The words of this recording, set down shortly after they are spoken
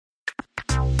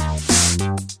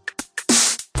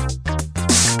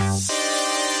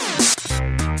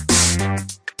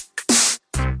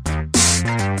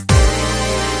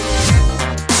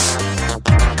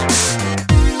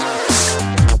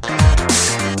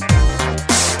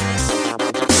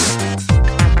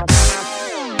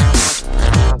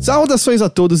Saudações a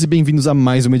todos e bem-vindos a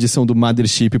mais uma edição do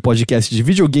Mothership, podcast de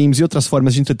videogames e outras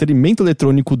formas de entretenimento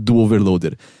eletrônico do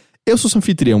Overloader. Eu sou seu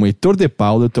anfitrião, Heitor de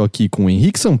Paula, eu tô aqui com o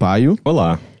Henrique Sampaio.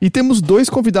 Olá. E temos dois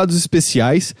convidados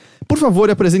especiais. Por favor,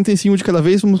 apresentem-se um de cada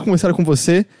vez, vamos começar com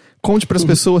você. Conte pras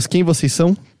pessoas quem vocês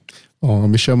são. Bom, eu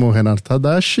me chamo Renato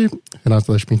Tadashi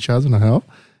Penteado, na real.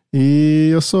 E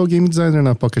eu sou game designer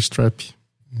na Pocket Trap.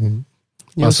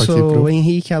 Eu sou o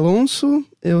Henrique Alonso,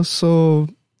 eu sou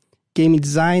game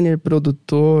designer,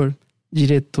 produtor,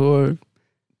 diretor,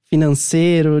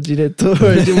 financeiro, diretor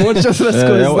de um monte de outras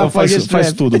coisas da Pocket Trap.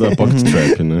 Faz tudo da Pocket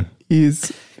Trap, né?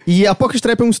 Isso. E a Pocket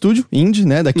Trap é um estúdio indie,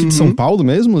 né, daqui de São Paulo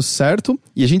mesmo, certo?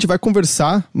 E a gente vai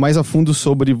conversar mais a fundo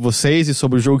sobre vocês e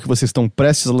sobre o jogo que vocês estão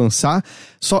prestes a lançar.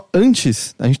 Só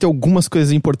antes, a gente tem algumas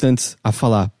coisas importantes a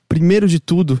falar. Primeiro de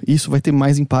tudo, isso vai ter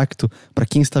mais impacto para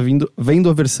quem está vendo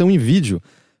a versão em vídeo.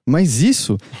 Mas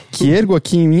isso que ergo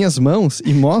aqui em minhas mãos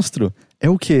e mostro é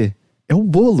o quê? É o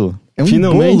bolo. É um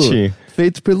Finalmente. bolo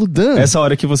feito pelo Dan. Essa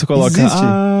hora que você coloca Existe.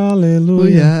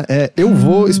 Aleluia. Eu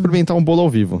vou experimentar um bolo ao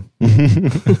vivo.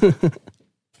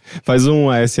 Faz um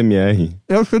ASMR.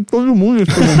 Eu acho que todo mundo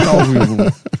experimentar ao vivo.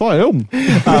 Só eu?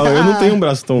 Eu não tenho um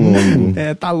braço tão longo.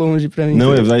 Tá longe pra mim.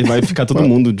 Não, vai ficar todo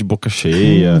mundo de boca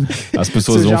cheia. As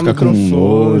pessoas vão ficar com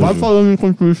nojo. Vai falando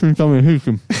enquanto isso então,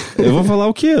 Henrique. Eu vou falar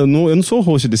o quê? Eu não sou o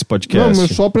host desse podcast. Não,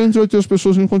 mas só pra entreter as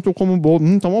pessoas enquanto eu como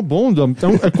bolo. Tá uma bom.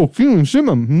 Então, é coquinho em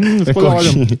cima? É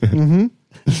coquinho.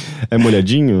 É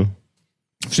molhadinho?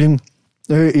 Sim.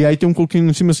 E aí tem um coquinho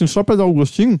em cima assim só pra dar o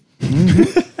gostinho.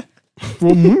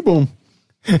 Ficou muito bom.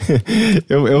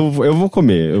 Eu vou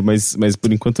comer, mas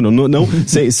por enquanto não.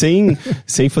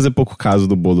 Sem fazer pouco caso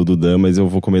do bolo do Dan, mas eu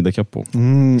vou comer daqui a pouco.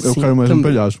 Eu quero mais um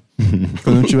pedaço.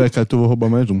 Quando não tiver quieto, eu vou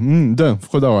roubar mais um. Dan,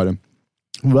 ficou da hora.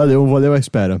 Valeu a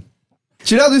espera.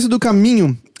 Tirado isso do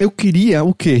caminho, eu queria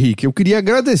o quê, Rick? Eu queria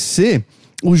agradecer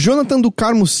o Jonathan do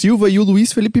Carmo Silva e o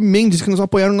Luiz Felipe Mendes, que nos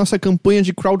apoiaram nossa campanha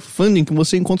de crowdfunding, que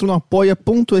você encontra no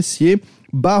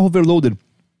apoia.se/overloader.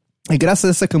 É graças a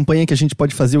essa campanha que a gente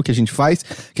pode fazer o que a gente faz,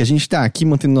 que a gente tá aqui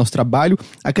mantendo nosso trabalho,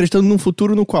 acreditando num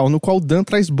futuro no qual o Dan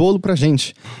traz bolo pra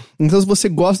gente. Então, se você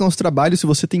gosta do nosso trabalho, se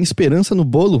você tem esperança no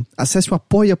bolo, acesse o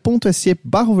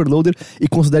apoia.se/overloader e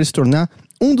considere se tornar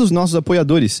um dos nossos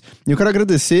apoiadores. E eu quero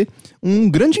agradecer um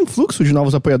grande influxo de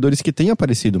novos apoiadores que tem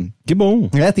aparecido. Que bom.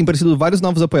 Tem aparecido vários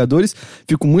novos apoiadores.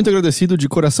 Fico muito agradecido de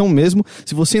coração mesmo.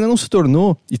 Se você ainda não se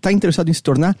tornou e tá interessado em se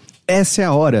tornar, essa é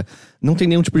a hora. Não tem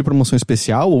nenhum tipo de promoção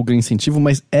especial ou grande incentivo,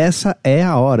 mas essa é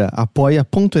a hora.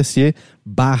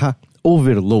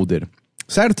 apoia.se/overloader.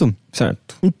 Certo?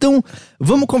 Certo. Então,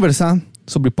 vamos conversar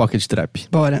sobre Pocket Trap.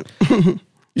 Bora.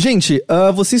 Gente,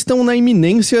 vocês estão na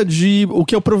iminência de o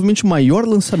que é provavelmente o maior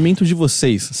lançamento de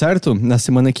vocês, certo? Na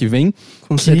semana que vem.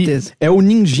 Com certeza. É o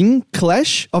Ninjin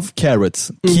Clash of Carrots,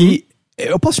 que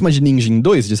eu posso chamar de Ninjin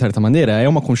 2, de certa maneira? É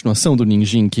uma continuação do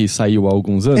Ninjin que saiu há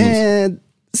alguns anos?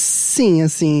 Sim,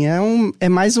 assim, é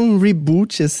mais um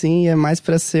reboot, assim, é mais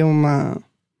pra ser uma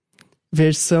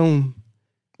versão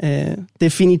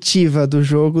definitiva do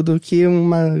jogo do que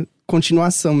uma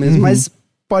continuação mesmo, mas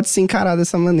pode se encarar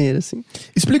dessa maneira, assim.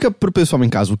 Explica pro pessoal em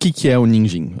casa o que é o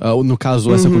Ninjin, no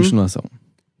caso, essa continuação.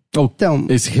 Então,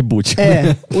 esse reboot.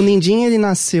 O Ninjin, ele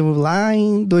nasceu lá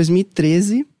em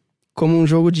 2013 como um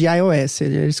jogo de iOS,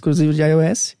 ele era exclusivo de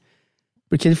iOS,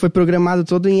 porque ele foi programado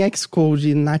todo em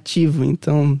Xcode nativo,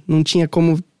 então não tinha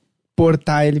como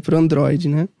portar ele pro Android,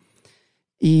 né?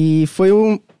 E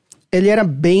ele era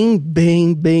bem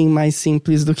mais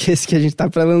simples do que esse que a gente tá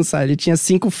pra lançar. Ele tinha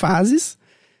 5 fases,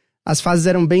 as fases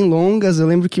eram bem longas. Eu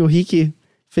lembro que o Rick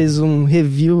fez um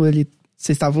review,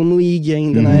 vocês estavam no IG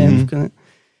ainda na época, né?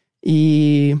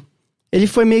 E ele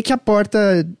foi meio que a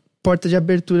porta de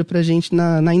abertura pra gente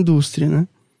na indústria, né?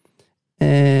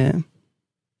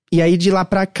 E aí de lá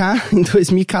pra cá, em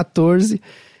 2014,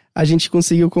 a gente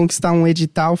conseguiu conquistar um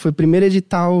edital. Foi o primeiro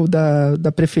edital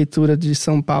da Prefeitura de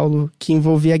São Paulo que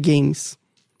envolvia games.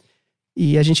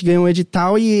 E a gente ganhou um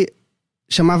edital e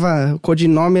o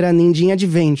codinome era Ninjin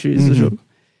Adventures, o jogo.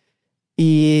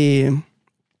 E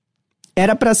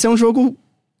era pra ser um jogo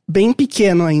bem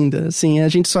pequeno ainda, assim. A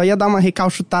gente só ia dar uma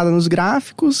recalchutada nos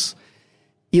gráficos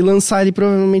e lançar ele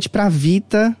provavelmente pra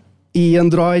Vita e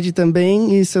Android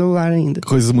também e celular ainda.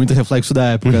 Coisas muito reflexo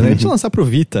da época, né? A gente lançar pro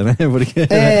Vita, né? Porque...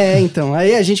 então.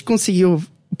 Aí a gente conseguiu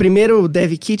o primeiro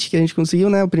dev kit que a gente conseguiu,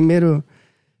 né? O primeiro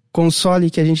console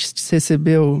que a gente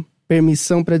recebeu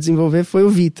permissão pra desenvolver foi o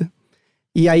Vita.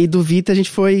 E aí do Vita a gente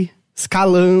foi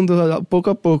escalando pouco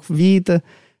a pouco. Vita,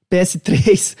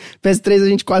 PS3. PS3 a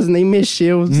gente quase nem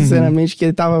mexeu, sinceramente, que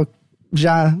ele tava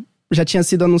já tinha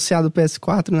sido anunciado o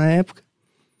PS4 na época.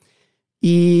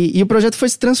 E o projeto foi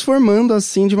se transformando,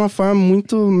 assim, de uma forma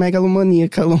muito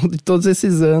megalomaníaca ao longo de todos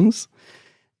esses anos.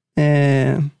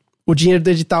 O dinheiro do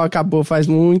edital acabou faz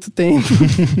muito tempo.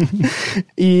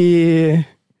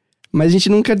 Mas a gente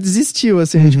nunca desistiu,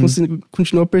 assim, a gente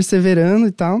continuou perseverando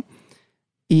e tal.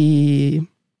 E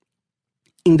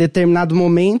em determinado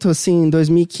momento, assim, em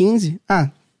 2015...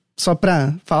 só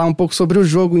pra falar um pouco sobre o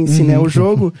jogo em si, né? O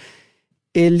jogo,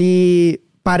 ele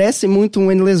parece muito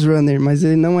um Endless Runner, mas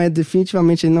ele não é,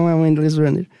 definitivamente, ele não é um Endless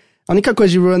Runner. A única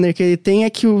coisa de runner que ele tem é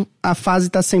que a fase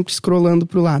tá sempre scrollando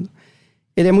pro lado.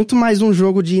 Ele é muito mais um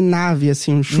jogo de nave,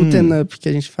 assim, um shoot 'em up, que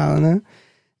a gente fala, né?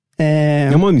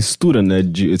 É uma mistura, né,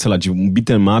 de um beat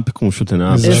 'em up com shoot 'em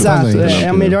up. Exato, é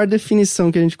a melhor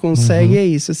definição que a gente consegue, é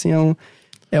isso, assim,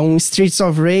 é um Streets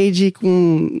of Rage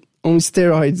com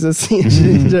steroids, assim.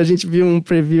 A gente viu um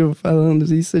preview falando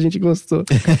isso, a gente gostou.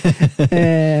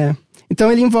 Então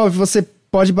ele envolve, você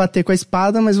pode bater com a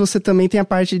espada, mas você também tem a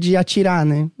parte de atirar,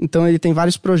 né? Então ele tem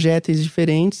vários projéteis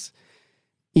diferentes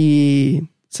e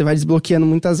você vai desbloqueando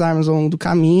muitas armas ao longo do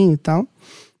caminho e tal.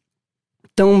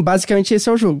 Então, basicamente, esse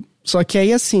é o jogo. Só que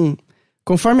aí, assim,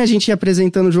 conforme a gente ia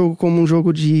apresentando o jogo como um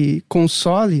jogo de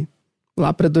console,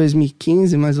 lá pra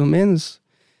 2015, mais ou menos,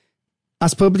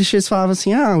 as publishers falavam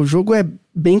assim, o jogo é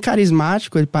bem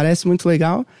carismático, ele parece muito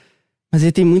legal, mas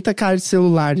ele tem muita cara de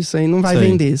celular, isso aí não vai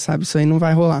vender, sabe? Isso aí não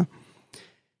vai rolar.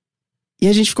 E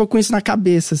a gente ficou com isso na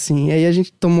cabeça, assim, e aí a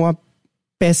gente tomou a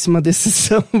péssima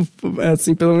decisão,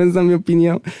 assim, pelo menos na minha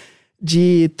opinião,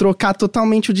 de trocar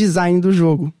totalmente o design do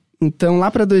jogo. Então, lá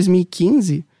pra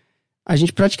 2015, a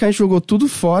gente praticamente jogou tudo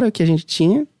fora que a gente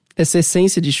tinha, essa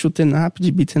essência de shoot 'em up,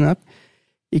 de beat 'em up,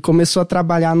 e começou a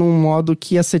trabalhar num modo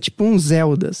que ia ser tipo um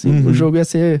Zelda, assim. O jogo ia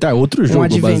ser outro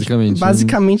jogo, basicamente.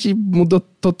 Basicamente mudou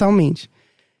totalmente.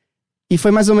 E foi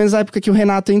mais ou menos a época que o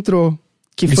Renato entrou.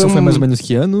 Isso foi mais ou menos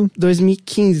que ano?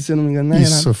 2015, se eu não me engano, né,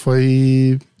 Renato? Isso,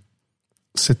 foi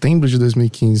setembro de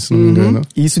 2015, se não me engano.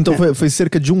 Isso, então foi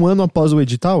cerca de um ano após o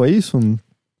edital, é isso?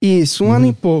 Isso, um ano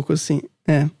e pouco, assim,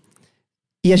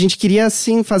 E a gente queria,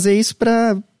 assim, fazer isso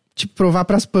pra, tipo, provar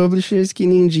pras publishers que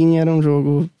Nindin era um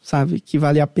jogo, sabe, que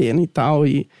valia a pena e tal,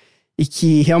 e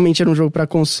que realmente era um jogo pra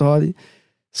console.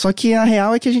 Só que a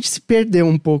real é que a gente se perdeu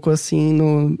um pouco,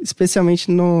 assim, especialmente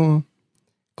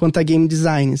quanto a game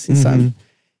design, assim, sabe?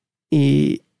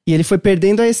 E ele foi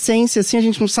perdendo a essência, assim, a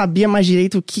gente não sabia mais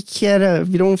direito o que era,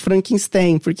 virou um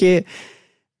Frankenstein, porque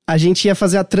a gente ia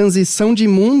fazer a transição de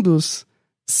mundos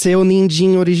ser o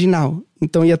Nindin original.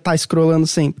 Então ia estar scrollando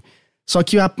sempre. Só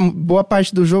que a boa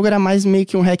parte do jogo era mais meio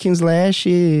que um hack and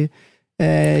slash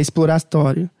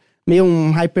exploratório. Meio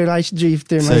um Hyper Light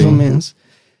Drifter, mais ou menos.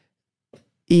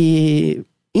 E,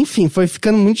 enfim, foi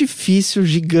ficando muito difícil,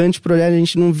 gigante pro olhar. A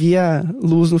gente não via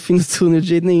luz no fim do túnel de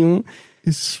jeito nenhum.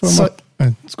 Isso foi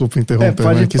desculpa interromper,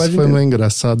 mas isso foi meio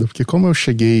engraçado. Porque como eu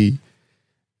cheguei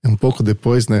um pouco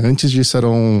depois, né? Antes disso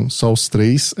eram só os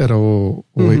três. Eram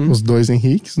os dois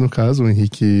Henriques, no caso. O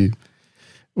Henrique,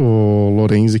 o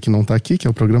Lorenzi, que não tá aqui, que é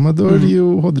o programador, e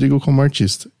o Rodrigo como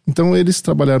artista. Então eles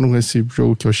trabalharam nesse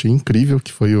jogo que eu achei incrível,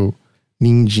 que foi o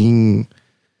Nindin.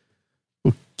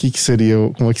 O que seria,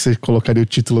 como é que você colocaria o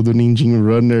título do Nindin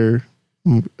Runner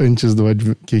antes do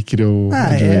que criou o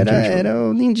Adventures? Era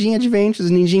o Nindin Adventures,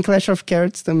 o Nindin Clash of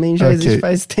Cards também já existe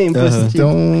faz tempo.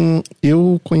 Então,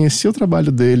 eu conheci o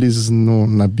trabalho deles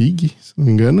na Big, se não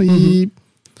me engano, e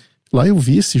lá eu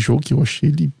vi esse jogo que eu achei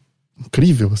ele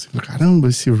incrível, assim, caramba,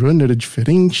 esse runner é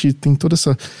diferente, tem toda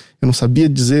essa... Eu não sabia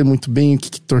dizer muito bem o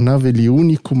que tornava ele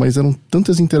único, mas eram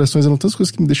tantas interações, eram tantas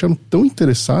coisas que me deixaram tão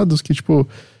interessados que, tipo,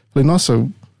 falei, nossa, eu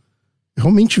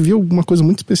realmente vi alguma coisa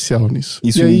muito especial nisso.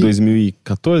 Isso em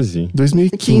 2014?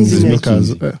 2015, no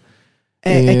caso.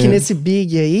 É que nesse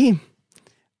Big aí,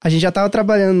 a gente já tava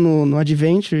trabalhando no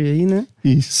Adventure aí, né?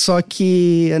 Isso. Só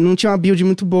que não tinha uma build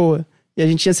muito boa. E a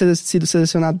gente tinha sido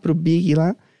selecionado pro Big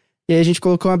lá. E aí a gente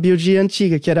colocou uma build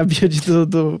antiga, que era a build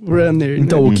do Runner.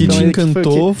 Então, né? o que te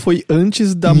encantou foi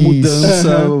antes da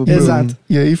mudança. Exato.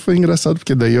 E aí foi engraçado,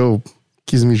 porque daí eu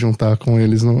quis me juntar com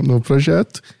eles no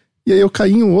projeto. E aí eu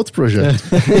caí em um outro projeto.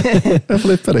 Aí eu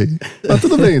falei, peraí, tá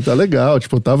tudo bem, tá legal.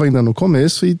 Tipo, eu tava ainda no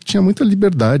começo e tinha muita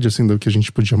liberdade, assim, do que a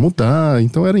gente podia mudar.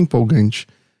 Então era empolgante.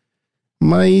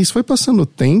 Mas foi passando o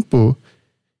tempo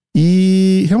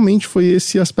e realmente foi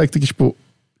esse aspecto que, tipo,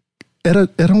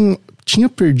 tinha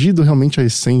perdido realmente a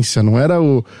essência. Não era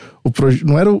o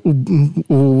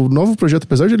novo projeto,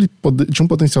 apesar de ele tinha um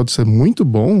potencial de ser muito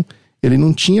bom, ele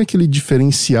não tinha aquele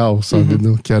diferencial, sabe,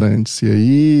 do que era antes. E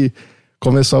aí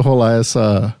começou a rolar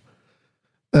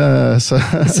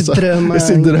esse drama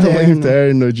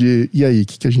interno de e aí, o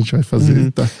que a gente vai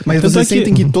fazer? Tá. Mas vocês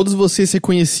sentem que todos vocês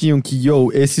reconheciam que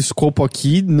esse escopo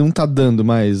aqui não tá dando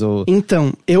mais? Ou...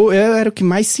 Então, eu era o que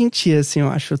mais sentia, assim, eu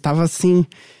acho. Eu tava assim...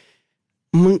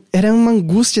 Era uma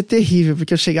angústia terrível,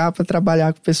 porque eu chegava pra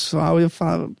trabalhar com o pessoal e eu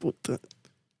falava, puta,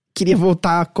 queria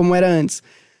voltar como era antes.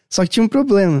 Só que tinha um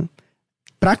problema.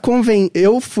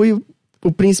 Eu fui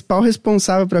o principal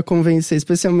responsável pra convencer,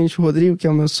 especialmente o Rodrigo, que é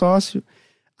o meu sócio,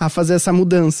 a fazer essa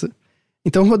mudança.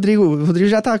 Então o Rodrigo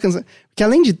já tava cansado. Porque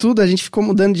além de tudo, a gente ficou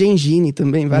mudando de engine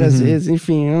também várias vezes.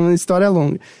 Enfim, é uma história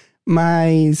longa.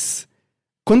 Mas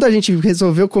quando a gente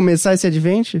resolveu começar esse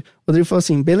Adventure, o Rodrigo falou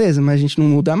assim, beleza, mas a gente não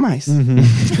muda mais.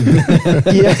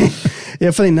 E aí,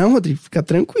 eu falei, não, Rodrigo, fica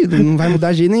tranquilo, não vai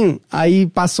mudar de jeito nenhum. Aí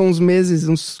passou uns meses,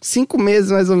 uns 5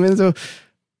 meses mais ou menos,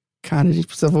 cara, a gente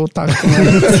precisa voltar com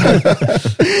ela.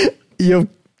 E eu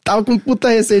tava com puta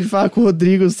receio de falar com o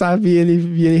Rodrigo, sabe? E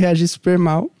ele reagiu super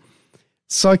mal.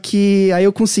 Só que aí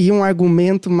eu consegui um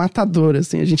argumento matador,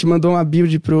 assim. A gente mandou uma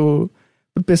build pro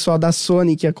pessoal da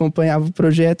Sony que acompanhava o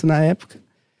projeto na época.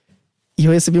 E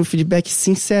eu recebi um feedback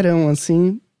sincerão,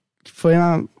 assim. Que foi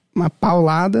uma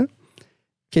paulada.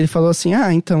 Que ele falou assim,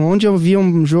 então, onde eu vi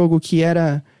um jogo que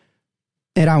era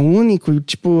único,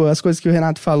 tipo, as coisas que o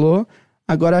Renato falou,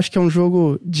 agora acho que é um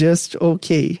jogo just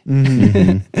okay.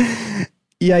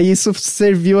 E aí isso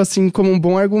serviu, assim, como um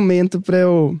bom argumento pra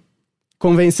eu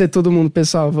convencer todo mundo.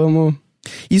 Pessoal, vamos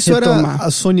Isso retomar. Era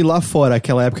a Sony lá fora,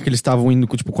 aquela época que eles estavam indo,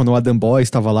 tipo, quando o Adam Boy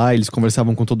estava lá, eles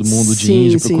conversavam com todo mundo de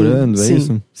indie procurando, é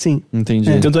isso? Sim.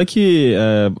 Entendi. Tanto é que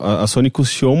a Sony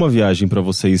custeou uma viagem pra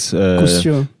vocês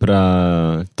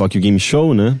pra Tokyo Game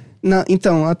Show, né? Não,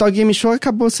 então, a Tokyo Game Show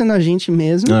acabou sendo a gente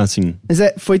mesmo. Ah, sim. Mas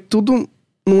foi tudo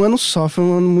num ano só, foi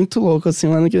um ano muito louco, assim,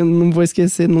 um ano que eu não vou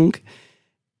esquecer nunca.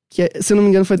 Que, se eu não me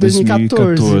engano, foi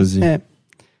 2014.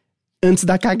 Antes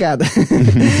da cagada.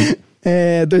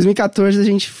 2014 a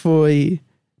gente foi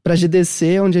pra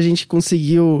GDC, onde a gente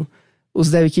conseguiu os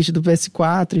dev kits do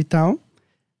PS4 e tal.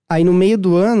 Aí no meio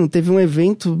do ano teve um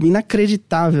evento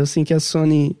inacreditável, assim, que a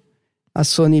Sony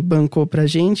bancou pra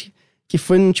gente, que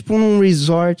foi num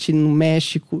resort no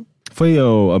México. Foi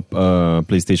a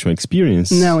PlayStation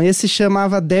Experience? Não, esse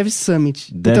chamava Dev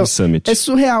Summit. Summit. É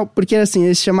surreal, porque assim,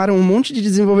 eles chamaram um monte de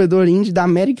desenvolvedor indie da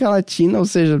América Latina, ou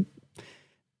seja,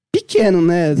 pequeno,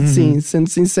 né? Assim, sendo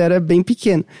sincero, é bem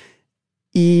pequeno.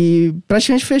 E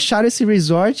praticamente fecharam esse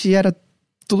resort e era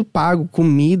tudo pago,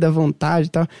 comida à vontade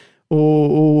e tal.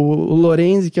 O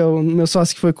Lorenzi, que é o meu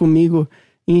sócio que foi comigo,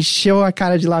 encheu a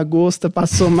cara de lagosta,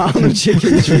 passou mal no dia que a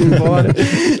gente foi embora.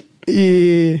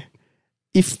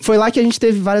 E foi lá que a gente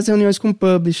teve várias reuniões com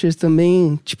publishers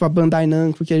também, tipo a Bandai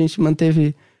Namco, que a gente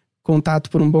manteve contato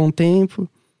por um bom tempo.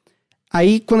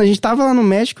 Aí, quando a gente tava lá no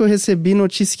México, eu recebi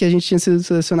notícia que a gente tinha sido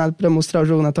selecionado pra mostrar o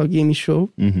jogo na Tokyo Game Show.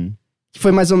 Que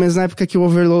foi mais ou menos na época que o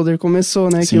Overloader começou,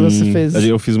 né? Sim, que você fez.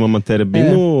 Eu fiz uma matéria bem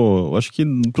acho que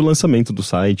pro lançamento do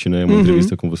site, né? Uma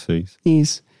entrevista com vocês.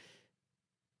 Isso.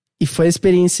 E foi uma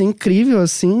experiência incrível,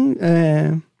 assim.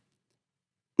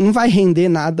 Não vai render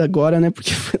nada agora, né?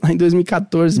 Porque foi lá em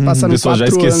 2014, passaram 4 anos. Já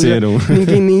esqueceram.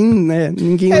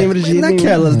 Ninguém lembra de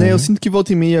naquelas, né? Eu sinto que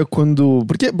volta e meia quando...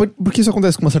 Porque isso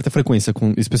acontece com uma certa frequência,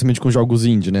 especialmente com jogos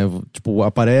indie, né? Tipo,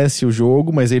 aparece o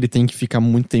jogo, mas ele tem que ficar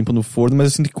muito tempo no forno. Mas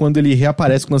eu sinto que quando ele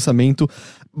reaparece com o lançamento,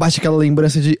 bate aquela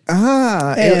lembrança de...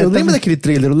 eu lembro daquele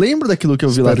trailer, eu lembro daquilo que eu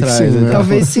vi lá atrás. Sim, né?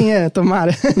 Talvez sim,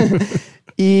 tomara.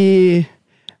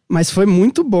 Mas foi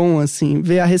muito bom, assim,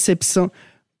 ver a recepção...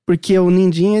 Porque o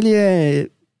Nindin, ele é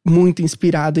muito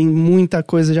inspirado em muita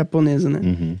coisa japonesa, né?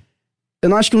 Eu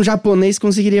não acho que um japonês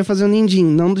conseguiria fazer o Nindin,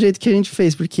 não do jeito que a gente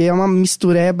fez, porque é uma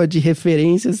mistureba de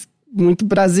referências muito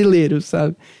brasileiro,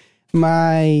 sabe?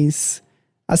 Mas,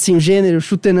 assim, o gênero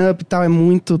shoot'em up e tal é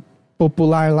muito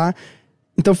popular lá.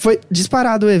 Então foi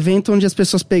disparado o evento onde as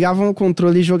pessoas pegavam o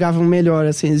controle e jogavam melhor,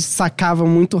 assim, eles sacavam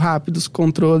muito rápido os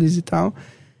controles e tal.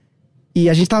 E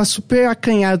a gente tava super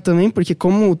acanhado também, porque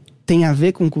como tem a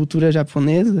ver com cultura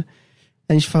japonesa,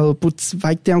 a gente falou, putz,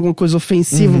 vai ter alguma coisa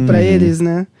ofensiva pra eles,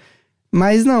 né?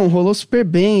 Mas não, rolou super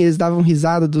bem, eles davam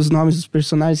risada dos nomes dos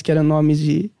personagens, que eram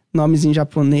nomes em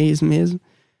japonês mesmo.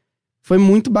 Foi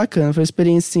muito bacana, foi uma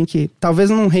experiência assim que talvez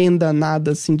não renda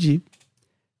nada assim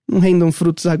não rendam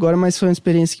frutos agora, mas foi uma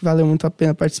experiência que valeu muito a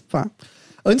pena participar.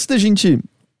 Antes da gente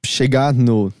chegar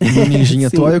no Ninjinha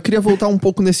atual, eu queria voltar um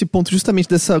pouco nesse ponto, justamente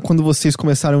quando vocês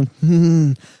começaram,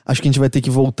 acho que a gente vai ter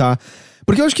que voltar.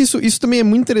 Porque eu acho que isso também é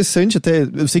muito interessante, até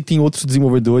eu sei que tem outros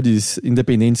desenvolvedores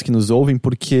independentes que nos ouvem,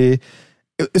 porque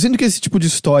eu sinto que esse tipo de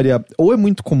história ou é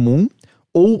muito comum,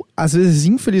 Ou, às vezes,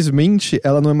 infelizmente,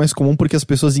 ela não é mais comum porque as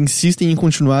pessoas insistem em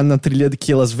continuar na trilha que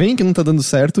elas veem que não tá dando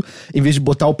certo, em vez de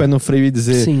botar o pé no freio e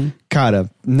dizer, Sim. cara,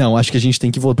 não, acho que a gente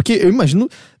tem que voltar. Porque eu imagino,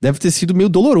 deve ter sido meio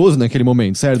doloroso naquele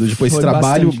momento, certo? Tipo, esse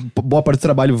trabalho, boa parte do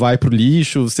trabalho vai pro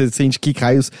lixo, você sente que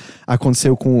caios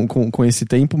aconteceu com esse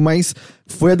tempo, mas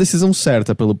foi a decisão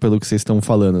certa pelo que vocês estão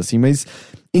falando, assim. Mas,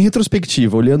 em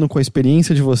retrospectiva, olhando com a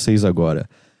experiência de vocês agora,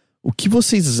 o que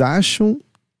vocês acham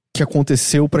que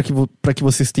aconteceu pra que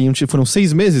vocês tenham... Foram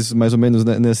 6 meses, mais ou menos,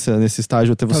 né, nesse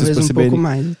estágio, até vocês perceberem... Talvez um pouco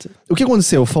mais. O que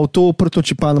aconteceu? Faltou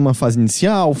prototipar numa fase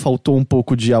inicial? Faltou um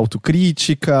pouco de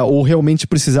autocrítica? Ou realmente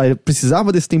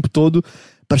precisava desse tempo todo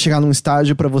pra chegar num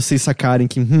estágio pra vocês sacarem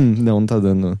que... não tá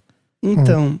dando...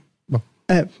 Então...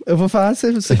 eu vou falar,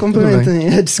 você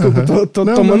complementa. Desculpa, tô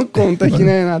tomando conta aqui,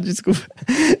 né, Renato? Desculpa.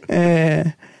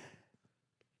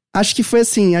 Acho que foi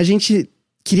assim, a gente...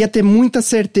 queria ter muita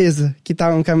certeza que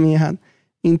tava no caminho errado.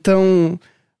 Então,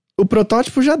 o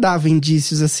protótipo já dava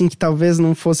indícios, assim, que talvez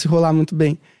não fosse rolar muito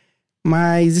bem.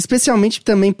 Mas, especialmente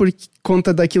também por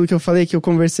conta daquilo que eu falei, que eu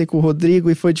conversei com o Rodrigo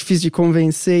e foi difícil de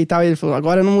convencer e tal. E ele falou,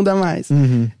 agora não muda mais.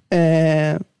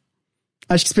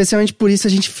 Acho que especialmente por isso a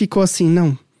gente ficou assim,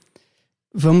 não,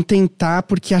 vamos tentar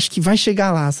porque acho que vai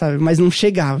chegar lá, sabe? Mas não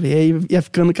chegava. E aí ia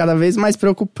ficando cada vez mais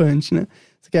preocupante, né?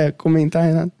 Você quer comentar,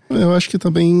 Renato? Eu acho que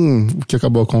também o que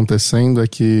acabou acontecendo é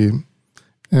que,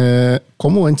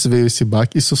 como antes veio esse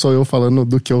baque, isso sou eu falando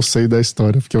do que eu sei da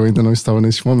história, porque eu ainda não estava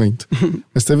nesse momento.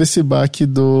 Mas teve esse baque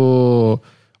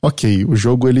ok, o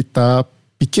jogo ele tá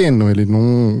pequeno, ele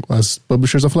não... As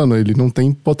publishers estão falando, ele não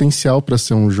tem potencial para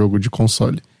ser um jogo de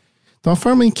console. Então a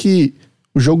forma em que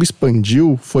o jogo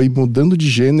expandiu foi mudando de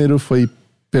gênero, foi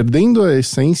perdendo a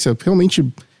essência, realmente...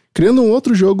 criando um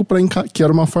outro jogo que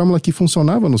era uma fórmula que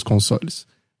funcionava nos consoles.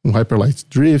 Um Hyper Light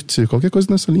Drift, qualquer coisa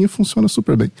nessa linha funciona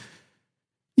super bem.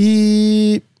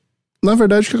 E, na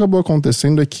verdade, o que acabou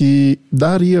acontecendo é que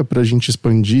daria pra gente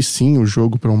expandir, sim, o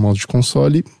jogo para um modo de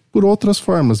console por outras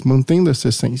formas, mantendo essa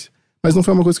essência. Mas não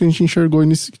foi uma coisa que a gente enxergou,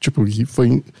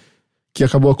 que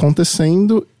acabou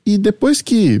acontecendo. E depois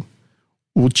que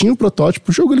tinha o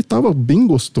protótipo, o jogo ele tava bem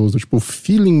gostoso. Tipo, o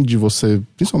feeling de você,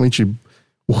 principalmente...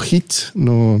 o hit,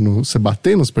 você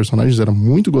bater nos personagens era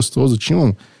muito gostoso.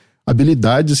 Tinham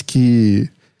habilidades que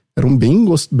eram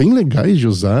bem legais de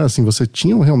usar. Assim, você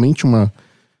tinha realmente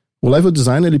o level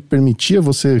design, ele permitia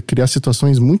você criar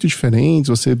situações muito diferentes.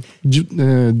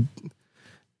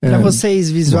 Pra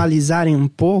vocês visualizarem um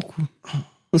pouco,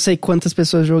 não sei quantas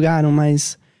pessoas jogaram,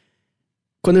 mas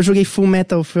quando eu joguei Full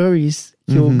Metal Furries,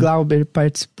 que o Glauber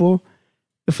participou,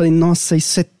 eu falei, nossa,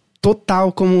 isso é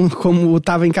total como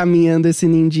tava encaminhando esse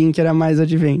Ninjin, que era mais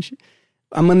advent.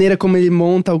 A maneira como ele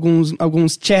monta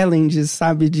alguns challenges,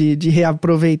 sabe? De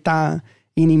reaproveitar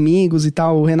inimigos e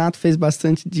tal. O Renato fez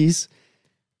bastante disso.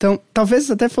 Então, talvez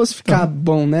até fosse ficar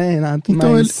bom, né, Renato?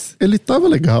 Então, ele tava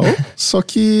legal, só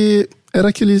que era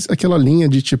aquela linha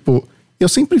de tipo... Eu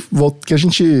sempre volto... Que a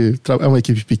gente é uma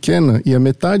equipe pequena e a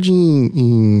metade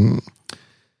em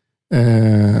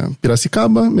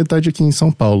Piracicaba, metade aqui em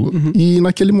São Paulo. E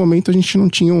naquele momento a gente não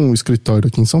tinha um escritório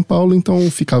aqui em São Paulo, então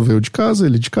ficava eu de casa,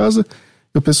 ele de casa,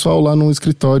 e o pessoal lá no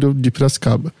escritório de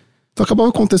Piracicaba. Então acabava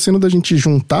acontecendo da gente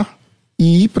juntar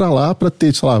e ir pra lá pra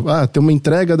ter, sei lá, ter uma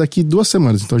entrega daqui 2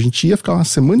 semanas. Então a gente ia ficar uma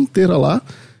semana inteira lá,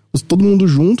 todo mundo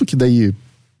junto, que daí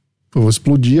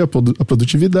explodia a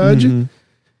produtividade.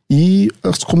 E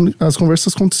as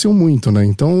conversas aconteciam muito, né?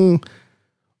 Então...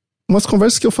 umas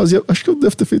conversas que eu fazia, acho que eu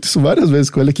devo ter feito isso várias vezes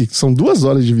com ele aqui, que são 2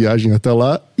 horas de viagem até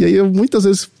lá, e aí eu muitas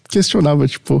vezes questionava,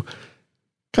 tipo,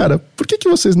 cara, por que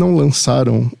vocês não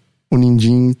lançaram o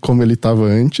Ninjin como ele tava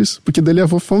antes? Porque dele ia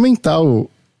fomentar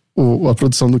a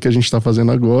produção do que a gente tá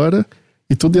fazendo agora,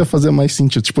 e tudo ia fazer mais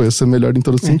sentido, tipo, ia ser melhor em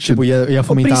todo sentido. Tipo, ia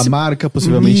fomentar a marca,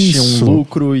 possivelmente tinha um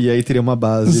lucro, e aí teria uma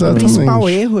base. Exatamente. O principal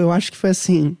erro, eu acho que foi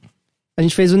assim, a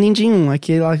gente fez o Ninjin 1,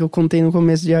 aquele lá que eu contei no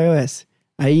começo de iOS.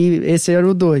 Aí, esse era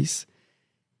o 2.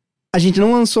 A gente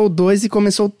não lançou o 2 e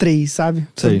começou o 3, sabe?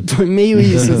 Sei. Foi meio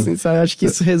isso, assim, sabe? Acho que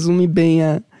isso resume bem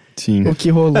o que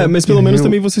rolou. Mas pelo menos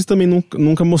vocês também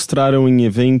nunca mostraram em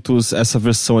eventos essa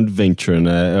versão Adventure,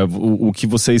 né? O que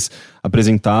vocês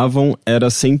apresentavam era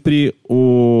sempre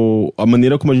a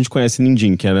maneira como a gente conhece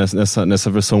Ninjin, que é nessa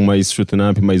versão mais shoot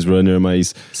 'em up, mais runner,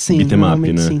 mais beat'em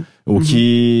up, né? Sim. O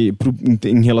que,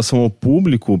 em relação ao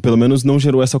público, pelo menos não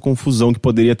gerou essa confusão que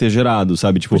poderia ter gerado,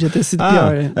 sabe? Tipo, podia ter sido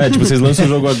pior. Tipo, vocês lançam o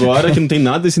jogo agora que não tem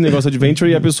nada desse negócio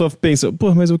Adventure e a pessoa pensa,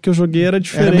 pô, mas o que eu joguei era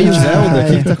diferente. Era meio Zelda,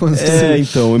 o que tá acontecendo?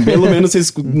 Então, pelo menos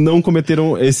vocês não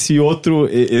cometeram esse outro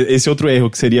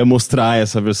erro, que seria mostrar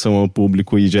essa versão ao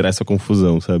público e gerar essa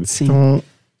confusão, sabe? Sim. Então,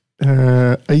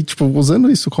 Aí, tipo,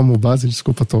 usando isso como base,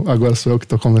 desculpa, agora sou eu que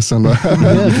tô começando a...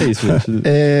 É isso,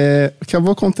 o que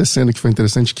acabou acontecendo, que foi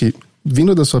interessante, que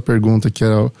vindo da sua pergunta, que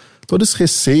era todo esse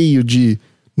receio de,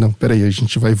 não, peraí, a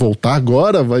gente vai voltar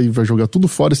agora, vai jogar tudo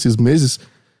fora esses meses.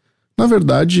 Na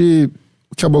verdade,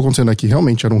 o que acabou acontecendo aqui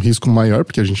realmente era um risco maior,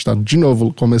 porque a gente tá, de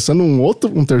novo, começando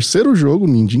um terceiro jogo,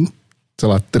 Nindim, sei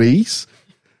lá, 3,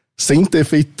 sem ter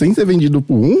vendido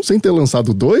pro 1, sem ter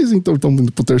lançado 2, então estamos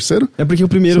indo pro terceiro. É porque o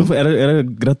primeiro era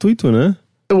gratuito, né?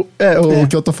 O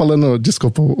que eu tô falando,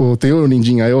 desculpa, tem o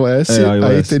Nindim iOS,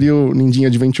 aí teria o Nindim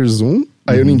Adventures 1,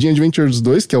 aí o Nindim Adventures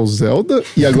 2, que é o Zelda,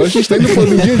 e agora a gente tá indo pro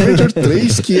Nindim Adventure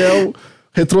 3, que é o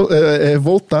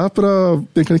voltar pra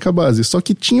mecânica base. Só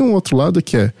que tinha um outro lado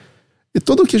que e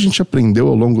tudo o que a gente aprendeu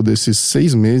ao longo desses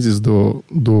 6 meses do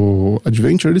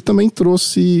Adventure, ele também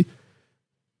trouxe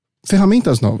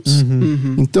ferramentas novas.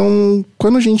 Então,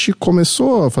 quando a gente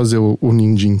começou a fazer o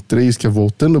Nindim 3, que é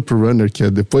voltando pro Runner, que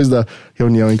é depois da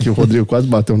reunião em que o Rodrigo quase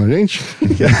bateu na gente,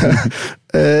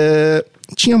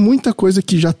 tinha muita coisa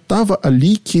que já tava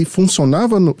ali, que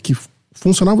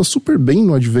funcionava super bem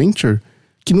no Adventure,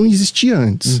 que não existia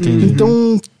antes.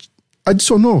 Então,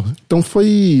 adicionou. Então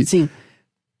foi... Sim.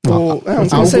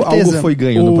 Com certeza. Algo foi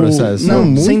ganho no processo. Não,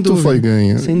 muito foi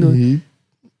ganho. Sem dúvida.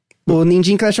 O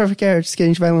Nindim Clash of Characters que a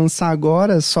gente vai lançar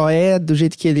agora só é do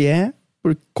jeito que ele é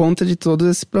por conta de todo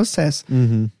esse processo.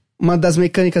 Uma das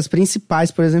mecânicas principais,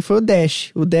 por exemplo, foi o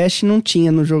Dash. O Dash não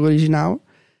tinha no jogo original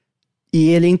e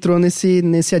ele entrou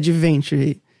nesse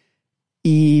Adventure.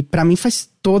 E pra mim faz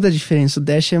toda a diferença. O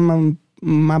Dash é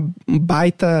uma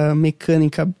baita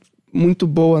mecânica muito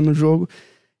boa no jogo.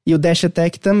 E o Dash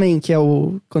Attack também, que é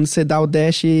quando você dá o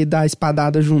dash e dá a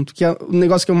espadada junto. Que é o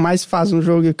negócio que eu mais faço no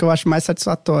jogo e que eu acho mais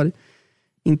satisfatório.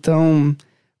 Então,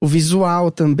 o visual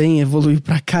também evoluiu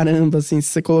pra caramba, assim. Se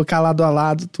você colocar lado a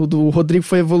lado, tudo. O Rodrigo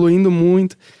foi evoluindo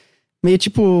muito. Meio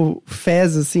tipo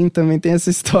Fez, assim, também tem essa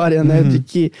história, né? De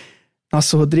que,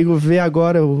 nossa, o Rodrigo vê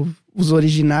agora os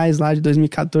originais lá de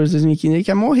 2014, 2015, ele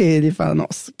quer morrer. Ele fala,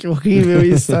 nossa, que horrível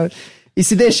isso, sabe? E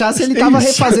se deixasse, ele tava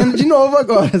refazendo de novo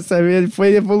agora, sabe? Ele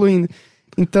foi evoluindo.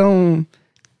 Então,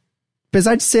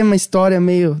 apesar de ser uma história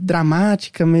meio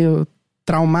dramática, meio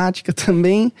traumática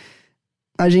também,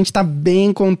 a gente tá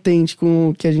bem contente com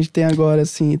o que a gente tem agora,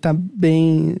 assim. Tá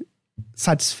bem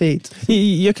satisfeito.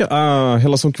 E a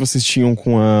relação que vocês tinham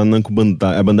com a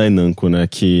Bandai Namco, né?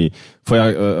 Que foi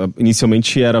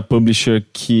inicialmente era a publisher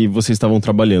que vocês estavam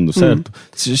trabalhando, certo?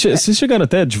 Vocês chegaram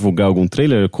até a divulgar algum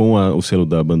trailer com o selo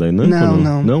da Bandai Namco?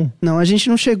 Não. Não, a gente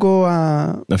não chegou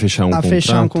a fechar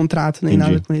um contrato nem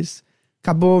nada com eles.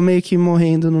 Acabou meio que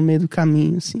morrendo no meio do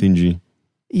caminho, assim. Entendi.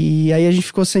 E aí a gente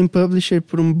ficou sem publisher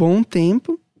por um bom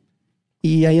tempo.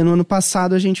 E aí no ano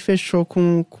passado a gente fechou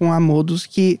com a Modus,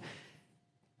 que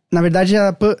na verdade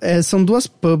são duas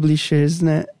publishers,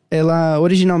 né? Ela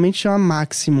originalmente chama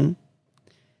Maximum.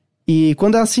 E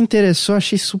quando ela se interessou,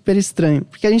 achei super estranho.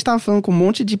 Porque a gente tava falando com um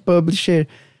monte de publisher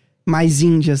mais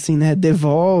indie, assim, né?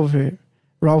 Devolver,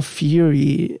 Raw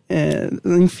Fury,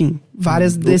 enfim,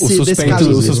 várias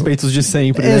os suspeitos de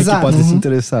sempre, né? Exato. Que podem se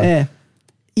interessar.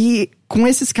 E com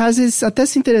esses caras, eles até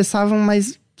se interessavam,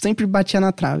 mas sempre batia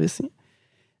na trave, assim.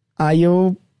 Aí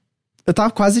eu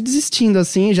tava quase desistindo,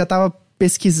 assim, já tava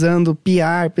pesquisando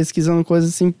PR, pesquisando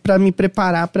coisas assim, pra me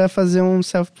preparar pra fazer um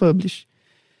self-publish.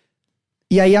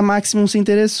 E aí a Maximum se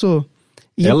interessou.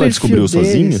 E ela descobriu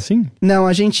sozinha, assim? Não,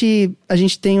 a gente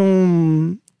tem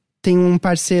um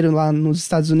parceiro lá nos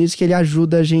Estados Unidos que ele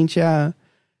ajuda a gente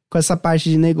com essa parte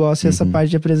de negócio, essa parte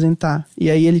de apresentar. E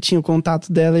aí ele tinha o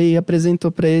contato dela e apresentou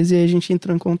pra eles e aí a gente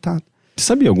entrou em contato. Você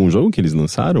sabia algum jogo que eles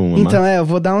lançaram? Então, eu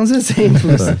vou dar uns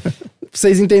exemplos. Pra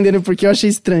vocês entenderem porque eu achei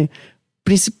estranho.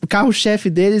 O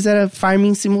carro-chefe deles era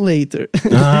Farming Simulator.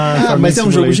 Mas é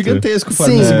um jogo gigantesco,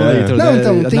 Farming Simulator. Não,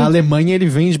 então, na Alemanha ele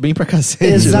vende bem pra cacete.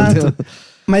 Exato.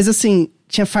 Mas assim,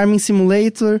 tinha Farming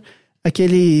Simulator,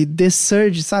 aquele The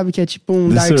Surge, sabe? Que é tipo um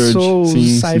Dark Souls,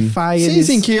 sci-fi.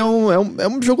 Sim, que é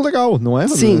um jogo legal, não é?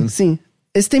 Sim.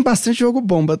 Esse tem bastante jogo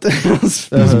bomba,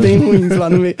 uns bem ruins lá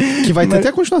no meio. Que vai ter até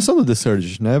a continuação do The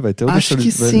Surge, né? Vai ter o acho The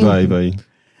Surge. Que sim. Vai.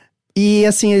 E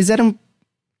assim, eles eram...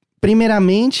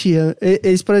 Primeiramente,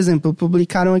 eles, por exemplo,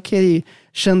 publicaram aquele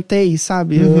Shantae,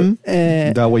 sabe?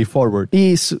 Da Way Forward.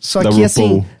 Isso. Só da que RuPaul.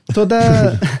 assim,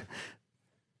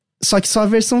 só que só a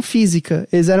versão física.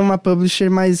 Eles eram uma publisher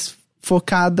mais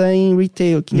focada em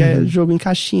retail, que é jogo em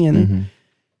caixinha, né?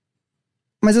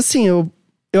 Mas assim, eu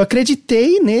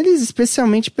acreditei neles,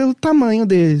 especialmente pelo tamanho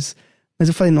deles. Mas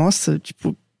eu falei, nossa,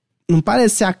 tipo, não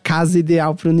parece ser a casa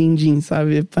ideal pro Nindim,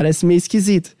 sabe? Parece meio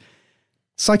esquisito.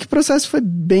 Só que o processo foi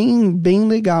bem, bem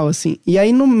legal, assim. E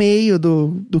aí, no meio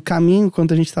do caminho,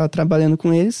 quando a gente tava trabalhando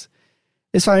com eles,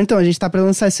 Eles falaram, então, a gente tá pra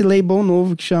lançar esse label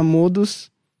novo que chama Modus.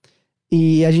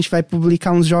 E a gente vai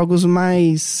publicar uns jogos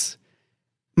mais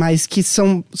que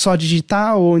são só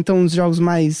digital, ou então uns jogos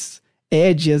mais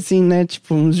edgy, assim, né?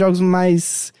 Tipo, uns jogos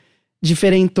mais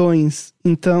diferentões.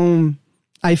 Então,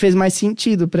 aí fez mais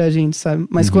sentido pra gente, sabe?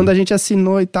 Mas quando a gente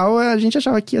assinou e tal, a gente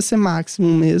achava que ia ser máximo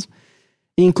mesmo.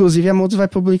 E, inclusive, a Modus vai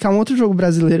publicar um outro jogo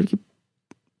brasileiro que,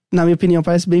 na minha opinião,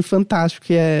 parece bem fantástico,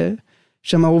 que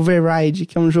chama Override,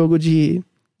 que é um jogo de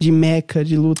mecha,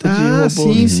 de luta de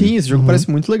robô. Sim, esse jogo parece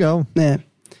muito legal.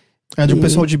 É de um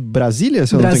pessoal de Brasília,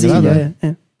 se eu não tenho nada?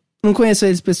 É. Não conheço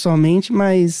eles pessoalmente,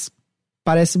 mas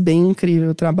parece bem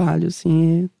incrível o trabalho,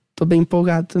 assim. Tô bem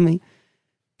empolgado também.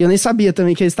 Eu nem sabia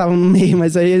também que eles estavam no meio,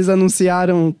 mas aí eles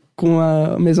anunciaram com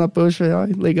a mesma push.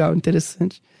 Legal,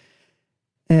 interessante.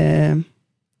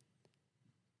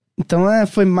 Então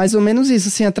foi mais ou menos isso,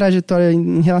 assim, a trajetória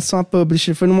em relação a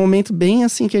publisher. Foi num momento bem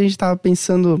assim que a gente tava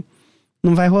pensando,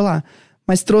 não vai rolar.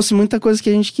 Mas trouxe muita coisa que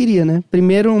a gente queria, né?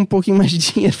 Primeiro, um pouquinho mais de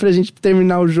dinheiro pra gente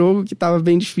terminar o jogo, que tava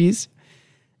bem difícil.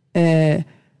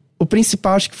 O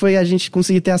principal, acho que foi a gente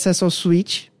conseguir ter acesso ao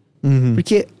Switch.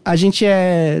 Porque a gente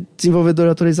é desenvolvedor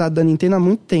autorizado da Nintendo há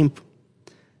muito tempo.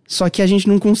 Só que a gente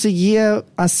não conseguia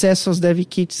acesso aos dev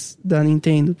kits da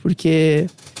Nintendo, porque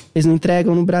eles não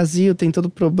entregam no Brasil, tem todo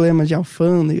problema de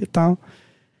alfândega e tal.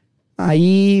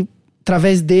 Aí,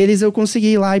 através deles, eu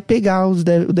consegui ir lá e pegar o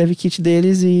dev kit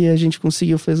deles e a gente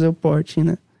conseguiu fazer o porting,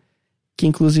 né? Que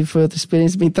inclusive foi outra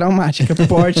experiência bem traumática.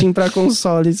 Porting para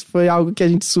consoles foi algo que a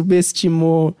gente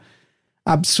subestimou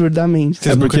absurdamente.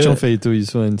 Vocês nunca tinham feito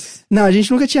isso antes? Não, a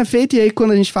gente nunca tinha feito, e aí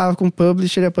quando a gente falava com o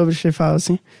publisher, a publisher falava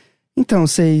assim: então,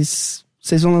 vocês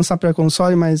vão lançar pra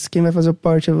console, mas quem vai fazer o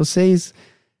port é vocês?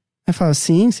 Aí fala,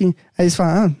 sim. Aí eles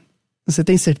falam, você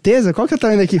tem certeza? Qual que é o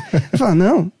tamanho daqui? Eu falo,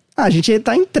 não, a gente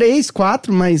tá em 3,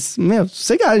 4, mas,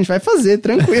 sossegado, a gente vai fazer,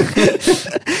 tranquilo.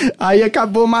 Aí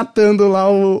acabou matando lá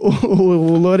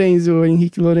o Lorenzo, o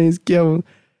Henrique Lorenzo, que é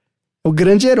o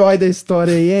grande herói da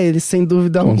história aí, é ele, sem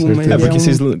dúvida alguma. Porque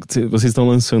vocês estão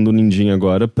lançando o Ninjin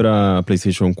agora pra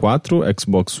PlayStation 4,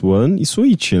 Xbox One e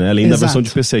Switch, né? Além da versão de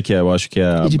PC, que eu acho que é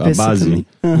a base.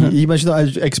 E imagina,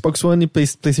 a Xbox One e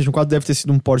PlayStation 4 deve ter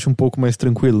sido um port um pouco mais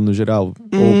tranquilo, no geral.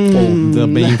 Ou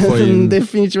também foi...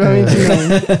 Definitivamente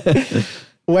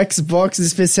não. O Xbox,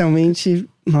 especialmente...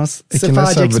 Nossa, se você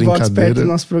falar de Xbox perto do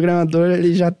nosso programador,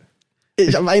 ele já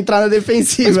vai entrar na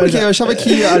defensiva. Mas porque eu achava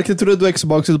que a arquitetura do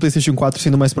Xbox e do PlayStation 4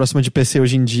 sendo mais próxima de PC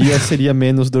hoje em dia seria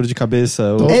menos dor de cabeça.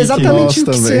 É exatamente o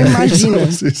que você imagina.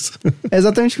 É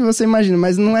exatamente o que você imagina,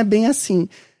 mas não é bem assim. O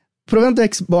problema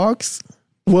do Xbox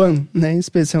One, né,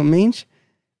 especialmente,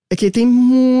 é que ele tem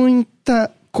muita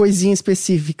coisinha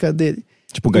específica dele.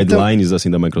 Tipo guidelines,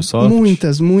 assim, da Microsoft?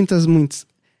 Muitas.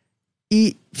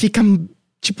 E fica,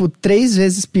 3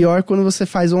 vezes pior quando você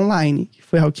faz online, que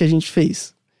foi algo que a gente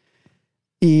fez.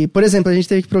 E, por exemplo, a gente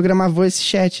teve que programar voice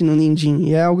chat no Ninjin.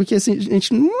 E é algo que assim, a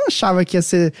gente não achava que ia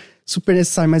ser super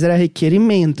necessário, mas era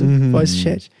requerimento, voice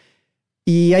chat.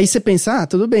 E aí você pensa,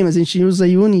 tudo bem, mas a gente usa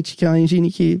Unity, que é uma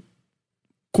engine que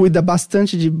cuida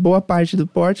bastante de boa parte do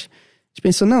port. A gente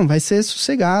pensou, não, vai ser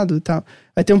sossegado e tal.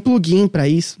 Vai ter um plugin pra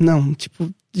isso. Não,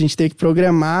 a gente teve que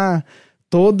programar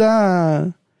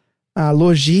toda a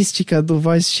logística do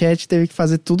voice chat, teve que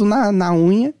fazer tudo na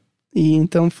unha. E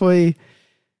então foi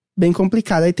bem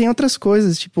complicado. Aí tem outras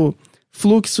coisas, tipo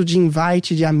fluxo de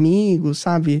invite de amigos,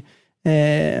 sabe?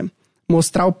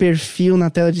 Mostrar o perfil na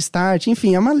tela de start.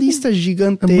 Enfim, é uma lista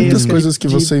gigantesca. Muitas coisas que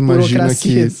você imagina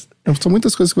que... São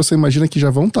muitas coisas que você imagina que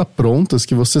já vão estar prontas,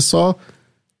 que você só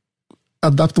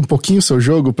adapta um pouquinho o seu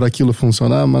jogo para aquilo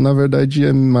funcionar, mas na verdade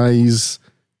é mais...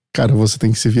 Cara, você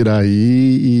tem que se virar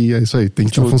aí e é isso aí, tem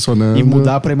que estar funcionando. E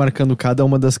mudar pra ir marcando cada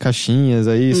uma das caixinhas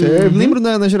aí. Eu lembro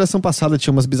na geração passada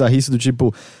tinha umas bizarrices do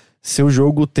tipo... Seu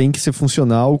jogo tem que ser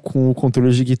funcional com o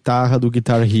controle de guitarra do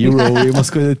Guitar Hero e umas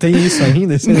coisas... Tem isso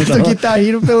ainda? Do Guitar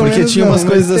Hero, pelo menos. Porque tinha umas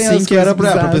coisas assim que era pra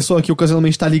bizarras. pessoa que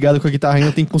ocasionalmente tá ligada com a guitarra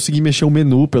ainda tem que conseguir mexer o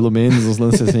menu, pelo menos, uns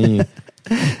lances assim.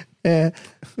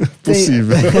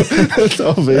 Possível.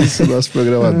 Talvez o nosso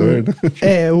programador,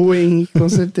 né? O Henrique com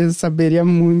certeza saberia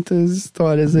muitas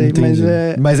histórias aí.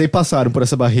 Mas aí passaram por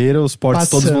essa barreira, os ports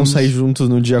todos vão sair juntos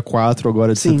no dia 4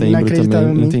 agora de setembro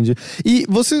também. Entendi. E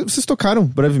vocês tocaram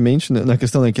brevemente na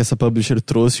questão, né, que essa publisher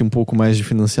trouxe um pouco mais de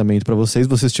financiamento pra vocês.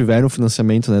 Vocês tiveram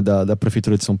financiamento, né, da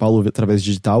Prefeitura de São Paulo através de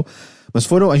digital. Mas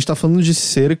a gente tá falando de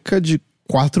cerca de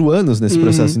 4 anos nesse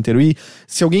processo inteiro. E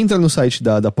se alguém entrar no site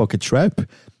da Pocket Trap,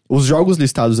 os jogos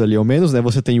listados ali, ao menos, né?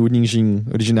 Você tem o Ninjin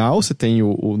original, você tem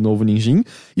o novo Ninjin,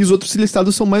 e os outros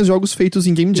listados são mais jogos feitos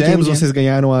em Game Jams. Vocês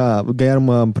ganharam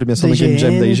uma premiação na Game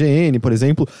Jam da IGN, por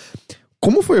exemplo.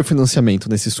 Como foi o financiamento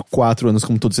nesses 4 anos,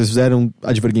 como todos? Vocês fizeram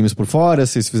Adver Games por fora?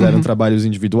 Vocês fizeram trabalhos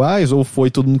individuais? Ou foi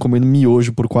todo mundo comendo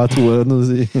miojo por 4 anos?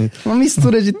 Uma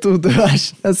mistura de tudo, eu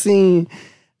acho. Assim,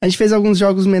 a gente fez alguns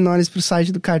jogos menores pro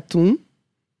site do Cartoon.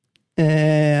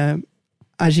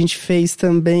 A gente fez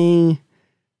também...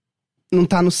 Não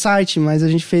tá no site, mas a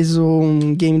gente fez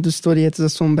um game dos Historietas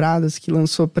Assombradas, que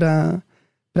lançou pra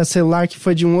celular, que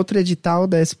foi de um outro edital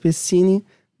da SP Cine,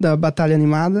 da Batalha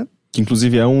Animada. Que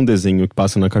inclusive é um desenho que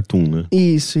passa na Cartoon, né?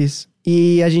 Isso.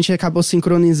 E a gente acabou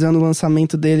sincronizando o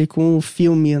lançamento dele com o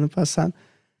filme ano passado.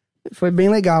 Foi bem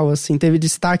legal, assim. Teve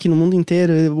destaque no mundo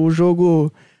inteiro. O jogo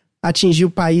atingiu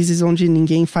países onde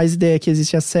ninguém faz ideia que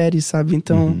existe a série, sabe?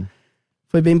 Então,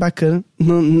 foi bem bacana.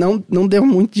 Não deu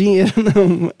muito dinheiro,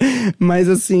 não. Mas,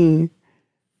 assim...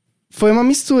 Foi uma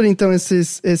mistura, então,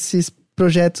 esses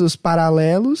projetos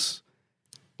paralelos.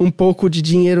 Um pouco de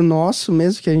dinheiro nosso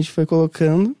mesmo, que a gente foi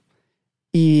colocando.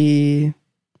 E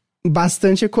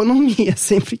bastante economia,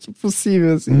 sempre que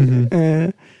possível, assim.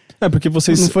 Porque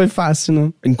vocês... Não foi fácil,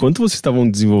 não. Enquanto vocês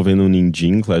estavam desenvolvendo o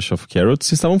Ninjin, Clash of Carrots,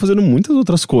 vocês estavam fazendo muitas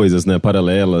outras coisas, né?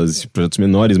 Paralelas, projetos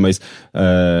menores, mas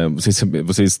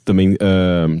vocês também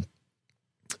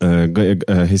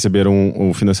receberam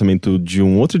o financiamento de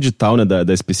um outro edital, né?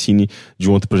 Da SP Cine, de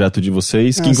um outro projeto de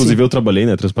vocês, que inclusive eu trabalhei,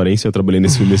 né? Transparência, eu trabalhei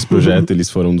nesse projeto, eles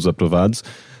foram dos aprovados.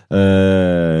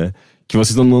 Que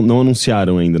vocês não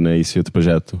anunciaram ainda, né? Esse outro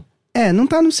projeto. Não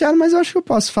tá anunciado, mas eu acho que eu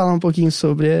posso falar um pouquinho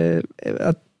sobre.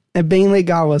 É bem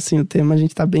legal, assim, o tema. A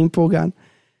gente tá bem empolgado.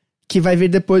 Que vai vir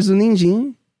depois do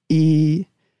Ninjin. E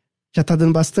já tá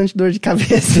dando bastante dor de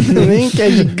cabeça também, que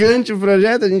é gigante o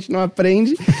projeto, a gente não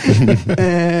aprende.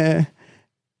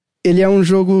 Ele é um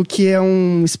jogo que é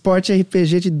um esporte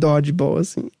RPG de dodgeball,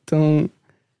 assim. Então...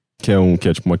 Que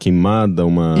é tipo uma queimada,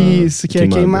 Isso, que é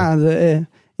queimada,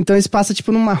 Então ele se passa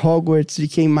tipo numa Hogwarts de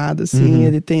queimada, assim.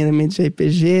 Ele tem elementos de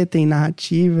RPG, tem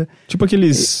narrativa. Tipo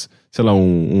aqueles, sei lá,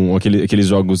 aqueles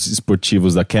jogos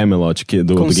esportivos da Camelot,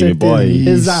 do Game Boy.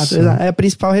 Exato. A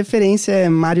principal referência é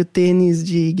Mario Tênis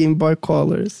de Game Boy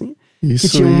Color, assim. Que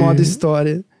tinha um modo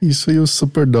história. Isso e os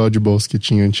Super Dodgeballs que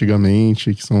tinha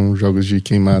antigamente, que são jogos de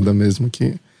queimada mesmo,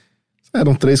 que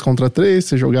eram 3 contra 3,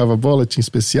 você jogava a bola, tinha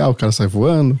especial, o cara sai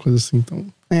voando, coisa assim. Então,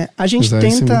 a gente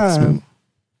tenta...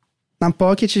 Na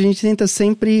Pocket, a gente tenta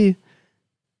sempre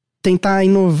tentar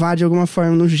inovar de alguma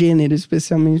forma no gênero,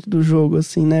 especialmente do jogo,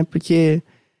 assim, né? Porque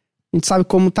a gente sabe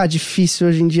como tá difícil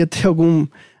hoje em dia ter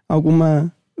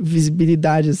alguma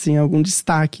visibilidade, assim, algum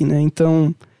destaque, né?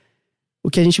 Então, o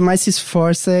que a gente mais se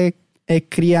esforça é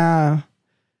criar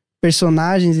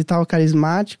personagens e tal,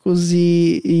 carismáticos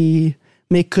e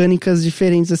mecânicas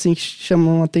diferentes, assim, que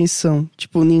chamam a atenção.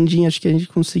 Tipo, o Ninjin, acho que a gente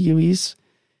conseguiu isso.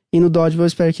 E no Dodgeball, eu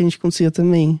espero que a gente consiga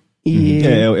também.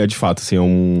 De fato, assim,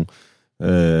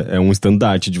 é um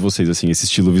estandarte de vocês, assim, esse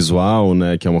estilo visual,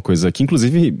 né, que é uma coisa que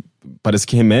inclusive parece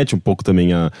que remete um pouco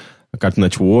também a Cartoon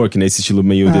Network, né, esse estilo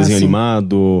meio desenho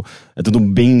animado, é tudo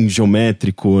bem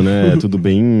geométrico, né, é tudo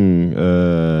bem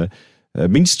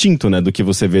bem distinto, né, do que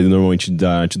você vê normalmente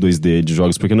da arte 2D de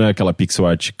jogos, porque não é aquela pixel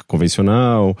art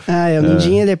convencional. O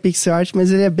Ninjin, ele é pixel art,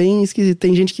 mas ele é bem esquisito.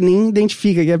 Tem gente que nem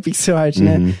identifica que é pixel art,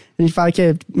 né? A gente fala que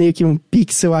é meio que um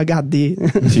pixel HD.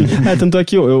 Sim. Tanto é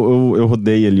que eu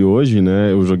rodei ele hoje,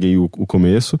 né? Eu joguei o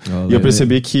começo e eu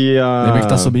percebi que Lembra que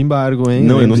tá sob embargo, hein?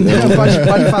 Não, eu não...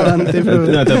 pode falar, não tem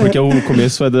problema. Até porque o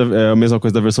começo é a mesma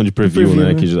coisa da versão de preview,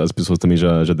 né? Que as pessoas também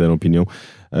já deram opinião.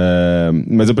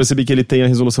 Mas eu percebi que ele tem a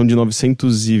resolução de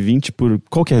 920 por...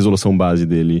 Qual que é a resolução base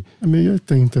dele? É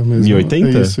 1080 mesmo.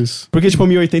 1080? Isso. Porque, tipo,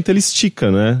 1080 ele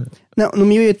estica, né? Não, no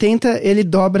 1080 ele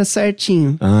dobra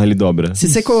certinho. Ele dobra. Se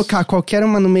você colocar qualquer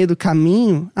uma no meio do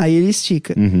caminho, aí ele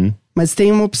estica. Mas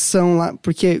tem uma opção lá,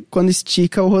 porque quando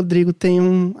estica, o Rodrigo tem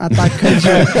um ataque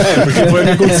cardíaco. Porque foi o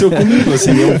que aconteceu comigo,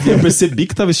 assim. Eu percebi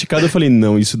que tava esticado, eu falei,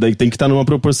 não, isso daí tem que estar numa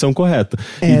proporção correta.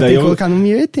 E daí tem que colocar no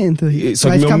 1080.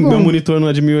 Só que meu monitor não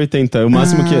é de 1080. O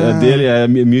máximo que é dele é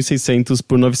 1600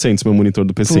 por 900, meu monitor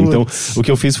do PC. Então, o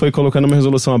que eu fiz foi colocar numa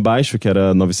resolução abaixo, que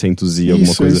era 900 e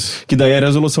alguma coisa. Que daí era a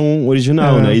resolução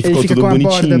original, né? E ficou tudo bonitinho.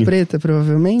 Ele fica com a borda preta,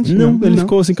 provavelmente? Não, ele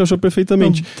ficou assim, encaixou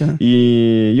perfeitamente.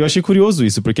 E eu achei curioso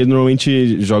isso, porque normalmente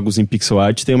jogos em pixel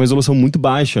art tem uma resolução muito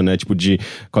baixa, né? Tipo de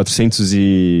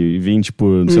 420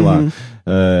 por, sei lá.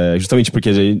 Justamente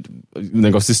porque o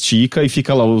negócio estica e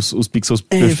fica lá os pixels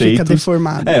perfeitos. Fica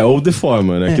deformado. Ou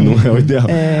deforma, né? Que não é o ideal.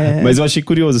 Mas eu achei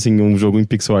curioso, assim, um jogo em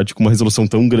pixel art com uma resolução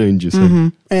tão grande,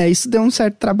 sabe? Isso deu um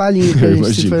certo trabalhinho pra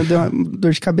gente. Deu uma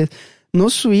dor de cabeça. No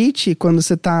Switch, quando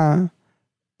você tá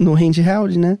no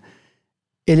handheld, né?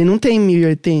 Ele não tem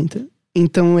 1080.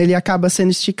 Então ele acaba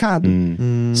sendo esticado.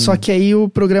 Só que aí o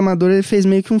programador ele fez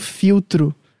meio que um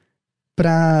filtro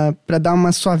pra dar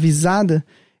uma suavizada,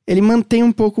 ele mantém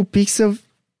um pouco o pixel.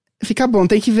 Fica bom,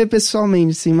 tem que ver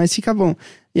pessoalmente, sim, mas fica bom.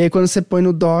 E aí quando você põe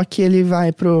no dock, ele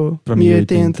vai pra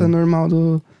 1080 normal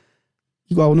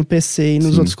igual no PC e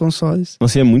nos outros consoles.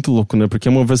 Nossa, é muito louco, né? Porque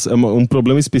é um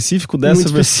problema específico dessa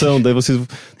versão. Daí vocês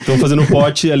estão fazendo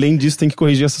pote e além disso tem que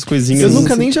corrigir essas coisinhas. Eu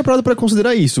nunca nem tinha parado pra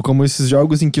considerar isso. Como esses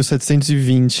jogos em que o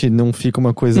 720 não fica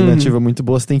uma coisa nativa muito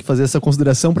boa, você tem que fazer essa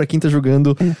consideração pra quem tá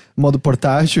jogando modo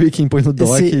portátil e quem põe no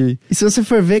dock. E se você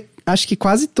for ver, acho que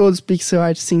quase todos os pixel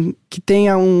art, assim, que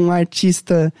tenha um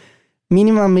artista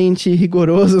minimamente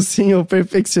rigoroso, assim, ou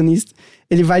perfeccionista,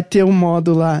 ele vai ter um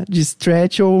modo lá de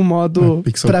stretch ou um modo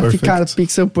pra ficar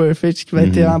pixel perfect, que vai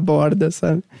ter uma borda,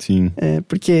 sabe? Sim.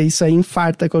 Porque isso aí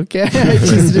infarta qualquer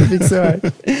artista de pixel art.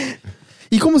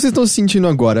 E como vocês estão se sentindo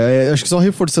agora? Acho que só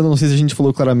reforçando, não sei se a gente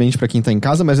falou claramente pra quem tá em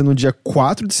casa, mas é no dia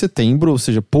 4 de setembro, ou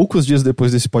seja, poucos dias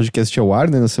depois desse podcast ao ar,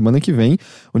 né, na semana que vem,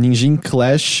 o Ninjin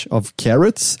Clash of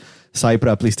Carrots sai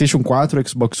pra PlayStation 4,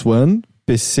 Xbox One,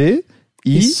 PC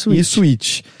e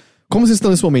Switch. Como vocês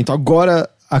estão nesse momento? Agora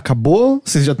acabou?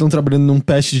 Vocês já estão trabalhando num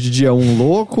patch de dia 1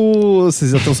 louco?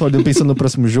 Vocês já estão só pensando no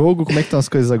próximo jogo? Como é que estão as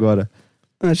coisas agora?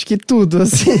 Acho que tudo,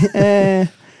 assim.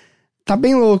 Tá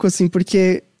bem louco, assim,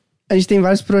 porque a gente tem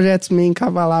vários projetos meio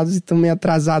encavalados e estão meio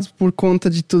atrasados por conta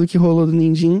de tudo que rolou do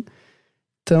Ninjin.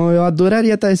 Então eu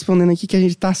adoraria estar respondendo aqui que a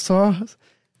gente tá só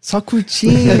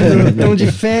curtindo, estão de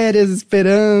férias,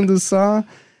 esperando só.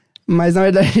 Mas na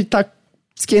verdade a gente tá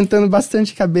esquentando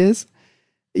bastante a cabeça.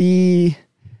 E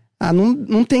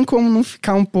não tem como não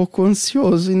ficar um pouco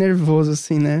ansioso e nervoso,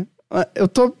 assim, né? Eu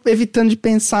tô evitando de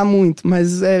pensar muito,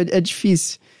 mas é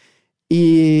difícil.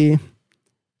 E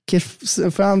que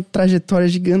foi uma trajetória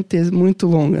gigantesca, muito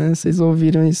longa, né? Vocês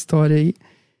ouviram a história aí.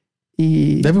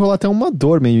 E deve rolar até uma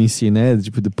dor meio em si, né?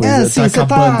 Tipo, depois assim, tá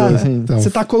acabando. Você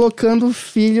tá colocando o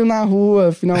filho na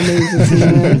rua, finalmente, assim,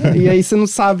 né? E aí você não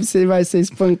sabe se ele vai ser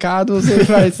espancado ou se ele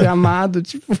vai ser amado,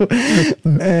 tipo...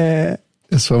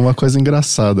 Isso foi uma coisa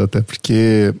engraçada, até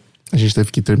porque a gente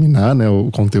teve que terminar, né, o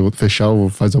conteúdo, fechar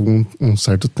faz um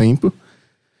certo tempo.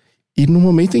 E no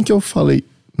momento em que eu falei,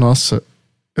 nossa,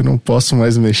 eu não posso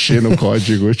mais mexer no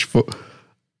código, tipo...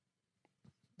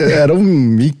 Era um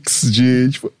mix de,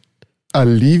 tipo,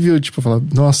 alívio, tipo, falar,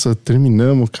 nossa,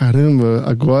 terminamos, caramba,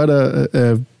 agora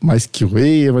é mais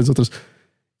QA, é mais outras...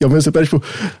 E ao mesmo tempo, tipo,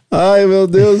 ai meu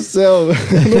Deus do céu,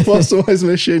 eu não posso mais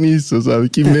mexer nisso, sabe?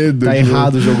 Que medo. Tá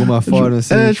errado de alguma forma,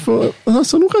 assim. Tipo,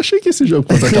 nossa, eu nunca achei que esse jogo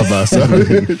fosse acabar,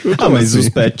 sabe? Tipo, mas os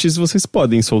patches vocês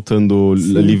podem ir soltando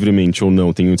livremente ou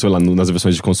não? Tem, sei lá, nas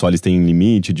versões de consoles tem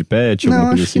limite de patch, alguma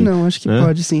coisa assim? Não, acho que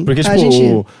pode sim. Porque,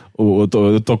 tipo,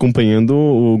 eu tô acompanhando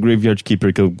o Graveyard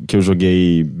Keeper que eu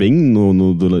joguei bem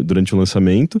durante o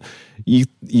lançamento.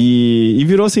 E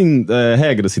virou assim,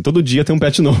 regra, assim, todo dia tem um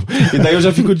patch novo. E daí eu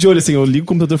já fico de olho, assim, eu ligo o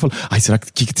computador e falo, ai, será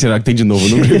que tem de novo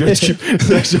no Graveyard Keeper?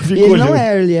 Já fico ele olhando. Não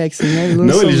é Early Access, né?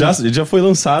 Não, ele já foi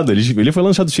lançado. Ele foi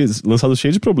lançado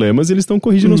cheio de problemas e eles estão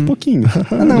corrigindo aos pouquinhos.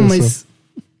 Não, mas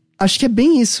acho que é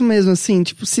bem isso mesmo, assim,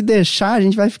 tipo, se deixar, a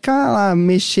gente vai ficar lá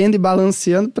mexendo e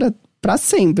balanceando pra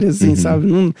sempre, assim, sabe?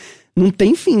 Não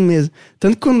tem fim mesmo.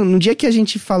 Tanto que no dia que a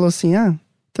gente falou assim,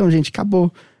 então, gente,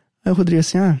 acabou. Aí o Rodrigo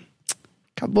assim,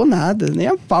 acabou nada, nem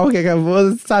a pau que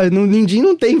acabou, sabe? Ninjin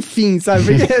não tem fim, sabe?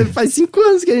 Porque faz 5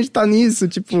 anos que a gente tá nisso,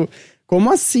 tipo,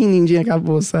 como assim Ninjin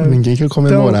acabou, sabe? Ninguém quer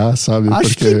comemorar, então, sabe? Acho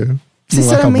porque que,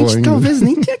 sinceramente, talvez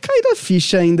nem tenha caído a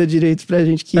ficha ainda direito pra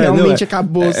gente, que realmente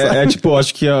acabou, sabe? Tipo,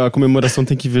 acho que a comemoração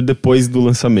tem que vir depois do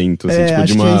lançamento, assim, tipo,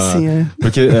 acho de uma... que sim,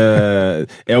 Porque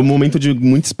é um momento de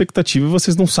muita expectativa e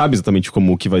vocês não sabem exatamente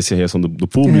como que vai ser a reação do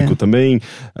público também,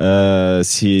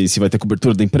 se vai ter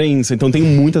cobertura da imprensa, então tem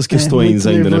muitas questões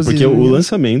ainda, né? Porque o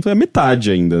lançamento é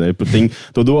metade ainda, né? Tem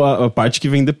toda a parte que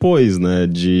vem depois, né?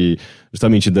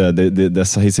 Justamente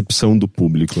dessa recepção do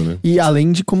público, né? E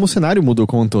além de como o cenário mudou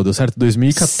como um todo, certo?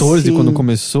 2014, sim, quando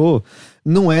começou,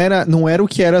 não era o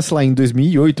que era, sei lá, em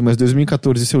 2008, mas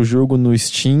 2014 seu jogo no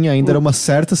Steam ainda era uma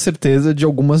certa certeza de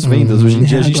algumas vendas. Hoje em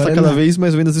dia a gente tá cada vez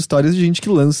mais vendo as histórias de gente que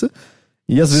lança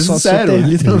e às vezes zero,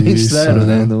 literalmente zero,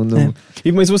 né?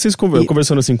 Mas vocês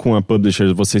conversando assim com a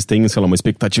publisher, vocês têm, sei lá, uma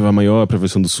expectativa maior pra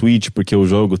versão do Switch, porque o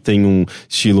jogo tem um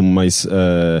estilo mais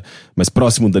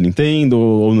próximo da Nintendo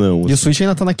ou não? E o Switch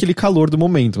ainda tá naquele calor do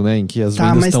momento, né? Em que as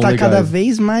vendas estão legais. Mas tá cada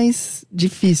vez mais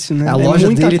difícil, né? A loja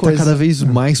dele tá cada vez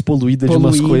mais poluída de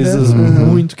umas coisas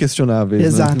muito questionáveis.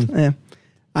 Exato, né?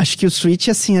 Acho que o Switch,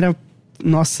 assim, era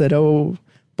o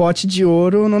pote de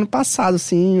ouro no ano passado,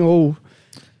 assim, ou...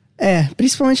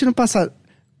 principalmente no passado.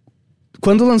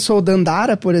 Quando lançou o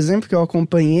Dandara, por exemplo, que eu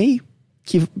acompanhei,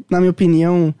 que, na minha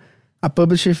opinião, a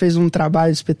publisher fez um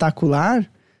trabalho espetacular,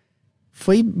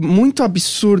 foi muito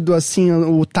absurdo, assim,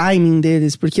 o timing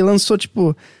deles. Porque lançou,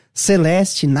 tipo,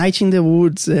 Celeste, Night in the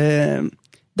Woods,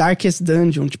 Darkest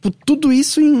Dungeon. Tipo, tudo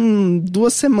isso em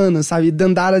 2 semanas, sabe?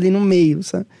 Dandara ali no meio,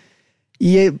 sabe?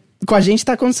 E com a gente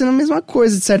tá acontecendo a mesma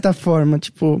coisa, de certa forma.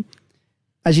 Tipo,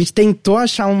 a gente tentou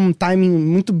achar um timing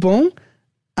muito bom.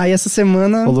 Aí essa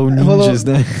semana... Rolou Ninjas,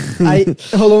 né? Aí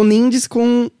rolou Ninjas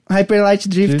com Hyper Light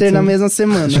Drifter na mesma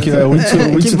semana. Acho que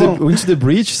o Into the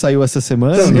Breach saiu essa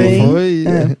semana. Também, não foi?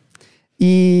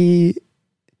 E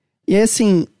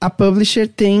assim, a publisher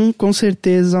tem com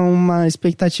certeza uma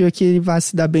expectativa que ele vá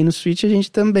se dar bem no Switch, a gente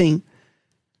também.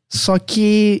 Só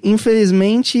que,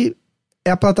 infelizmente,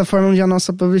 é a plataforma onde a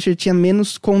nossa publisher tinha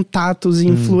menos contatos e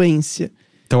influência.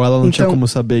 Então ela não tinha como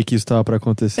saber que isso estava para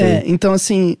acontecer. Então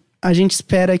assim, a gente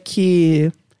espera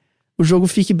que o jogo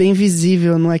fique bem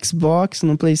visível no Xbox,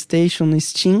 no PlayStation, no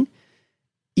Steam,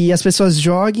 e as pessoas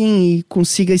joguem e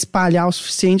consiga espalhar o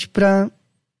suficiente para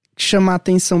chamar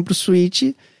atenção pro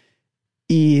Switch.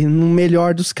 E no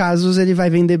melhor dos casos ele vai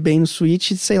vender bem no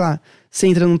Switch, sei lá, você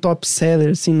entra num top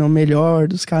seller, assim, no melhor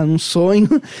dos casos, num sonho,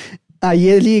 aí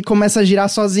ele começa a girar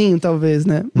sozinho, talvez,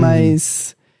 né?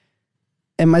 Mas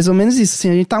é mais ou menos isso, assim,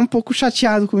 a gente tá um pouco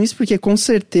chateado com isso, porque com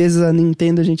certeza a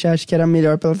Nintendo a gente acha que era a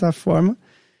melhor plataforma,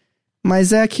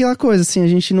 mas é aquela coisa, assim, a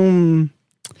gente não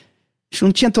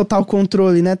tinha total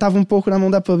controle, né? Tava um pouco na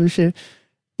mão da publisher.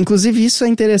 Inclusive, isso é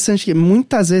interessante, que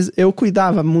muitas vezes eu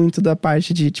cuidava muito da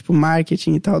parte de, tipo,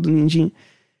 marketing e tal do Nindim.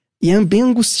 E é bem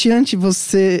angustiante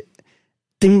você...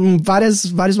 Tem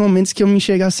vários momentos que eu me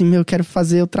enxergo assim, eu quero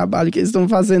fazer o trabalho que eles estão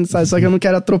fazendo, sabe? Só que eu não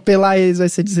quero atropelar eles, vai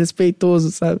ser desrespeitoso,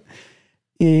 sabe?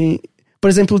 E, por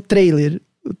exemplo, o trailer.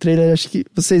 O trailer, acho que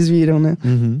vocês viram, né?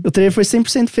 O trailer foi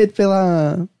 100% feito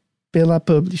pela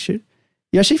publisher.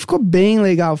 E eu achei que ficou bem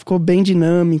legal, ficou bem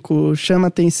dinâmico, chama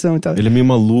atenção e tal. Ele é meio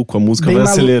maluco, a música bem vai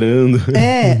acelerando.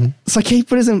 Só que aí,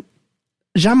 por exemplo,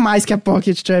 jamais que a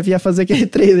Pocket Trap ia fazer aquele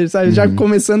trailer, sabe? Já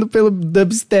começando pelo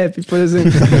dubstep, por exemplo.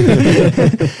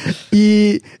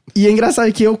 E é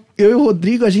engraçado que eu e o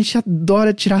Rodrigo, a gente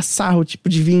adora tirar sarro, tipo,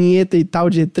 de vinheta e tal,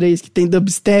 de E3, que tem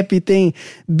dubstep, tem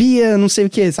Bia não sei o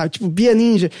que, sabe? Tipo, Bia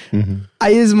Ninja.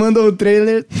 Aí eles mandam o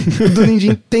trailer do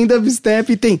Ninja, tem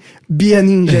dubstep e tem Bia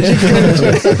Ninja, gigante.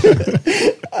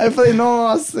 Aí eu falei,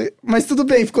 nossa, mas tudo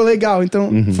bem, ficou legal.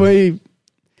 Então, foi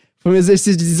um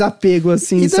exercício de desapego,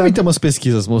 assim, e sabe? também tem umas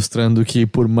pesquisas mostrando que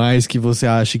por mais que você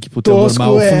ache que o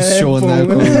normal funciona...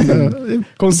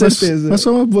 Com certeza. Mas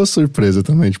foi uma boa surpresa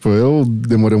também. Tipo, eu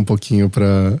demorei um pouquinho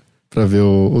pra ver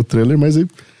o trailer, mas aí...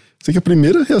 Sei que a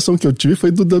primeira reação que eu tive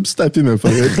foi do dubstep mesmo.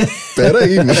 Falei,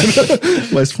 peraí, mano.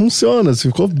 Mas funciona,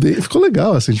 assim, ficou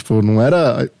legal, assim, tipo, não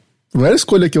era a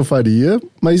escolha que eu faria,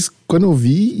 mas quando eu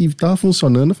vi e tava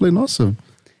funcionando, eu falei, nossa...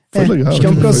 Foi legal. Acho que é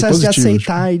um processo positivo, de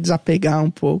aceitar e desapegar um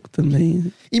pouco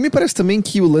também. E me parece também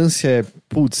que o lance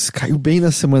caiu bem na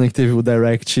semana que teve o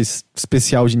Direct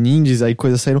especial de Ninjas, aí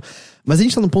coisas saíram. Mas a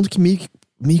gente tá num ponto que meio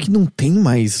que não tem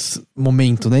mais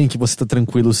momento, né, em que você tá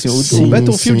tranquilo. Assim. O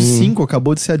Battlefield 5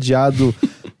 acabou de ser adiado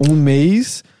um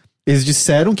mês. Eles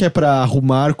disseram que é pra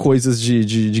arrumar coisas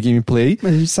de gameplay.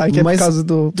 Mas a gente sabe que é por causa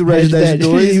do Red Dead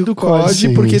 2 e do COD,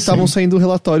 porque estavam sim. saindo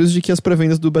relatórios de que as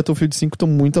pré-vendas do Battlefield 5 estão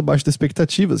muito abaixo das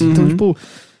expectativas. Então, tipo,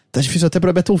 tá difícil até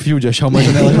pra Battlefield achar uma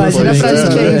janela de Imagina pra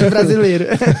quem brasileiro.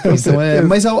 Então,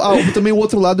 mas também o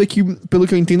outro lado é que, pelo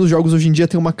que eu entendo, os jogos hoje em dia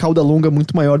têm uma cauda longa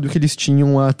muito maior do que eles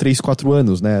tinham há 3, 4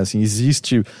 anos, né? Assim,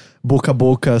 existe boca a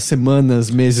boca,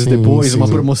 semanas, meses depois, uma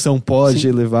promoção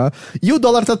pode levar. E o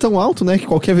dólar tá tão alto, né, que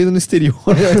qualquer venda no exterior...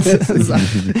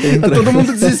 Tá todo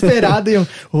mundo desesperado e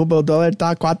o dólar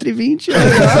tá 4,20.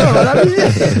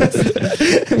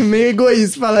 Meio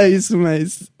egoísta falar isso,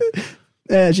 mas...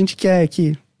 a gente quer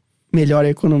que melhore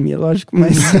a economia, lógico,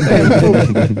 mas é um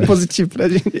pouco positivo pra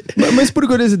gente. Mas por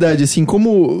curiosidade, assim,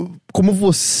 como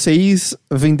vocês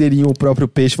venderiam o próprio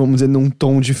peixe, vamos dizer, num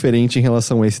tom diferente em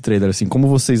relação a esse trailer? Assim, como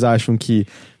vocês acham que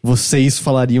vocês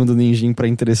falariam do Ninjin pra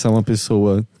interessar uma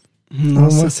pessoa?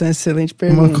 Nossa, essa é uma excelente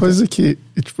pergunta. Uma coisa que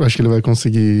tipo, acho que ele vai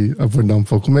conseguir abordar um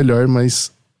pouco melhor,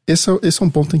 mas esse é um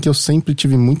ponto em que eu sempre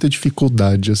tive muita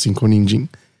dificuldade, assim, com o Ninjin.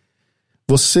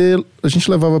 A gente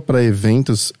levava pra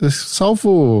eventos,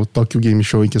 salvo o Tokyo Game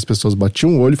Show em que as pessoas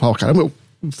batiam o olho e falavam, caramba,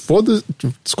 foda-se.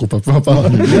 Desculpa uma palavra.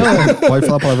 Não, pode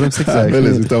falar a palavra que você quiser.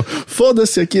 Beleza, então.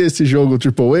 Foda-se aqui esse jogo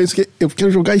AAA, eu quero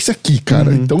jogar isso aqui,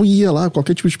 cara. Então ia lá,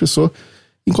 qualquer tipo de pessoa.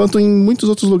 Enquanto em muitos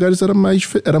outros lugares era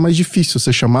mais difícil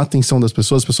você chamar a atenção das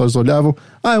pessoas, as pessoas olhavam,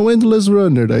 é um Endless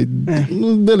Runner. Aí,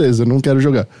 beleza, não quero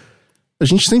jogar. A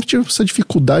gente sempre tinha essa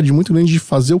dificuldade muito grande de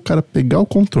fazer o cara pegar o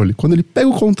controle. Quando ele pega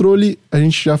o controle, a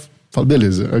gente já fala,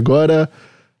 beleza, agora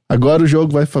Agora o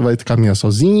jogo vai caminhar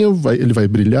sozinho, ele vai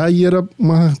brilhar, e era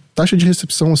uma taxa de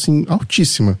recepção, assim,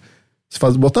 altíssima.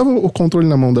 Você botava o controle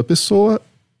na mão da pessoa,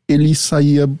 ele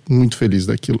saía muito feliz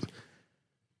daquilo.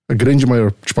 A grande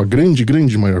maior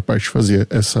parte fazia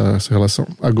essa relação.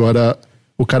 Agora,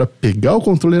 o cara pegar o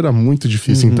controle era muito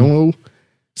difícil, então eu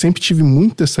sempre tive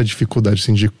muito essa dificuldade,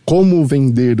 assim, de como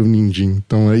vender o Nindim.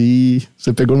 Então aí,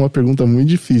 você pegou uma pergunta muito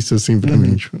difícil, assim, pra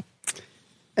mim. Tipo.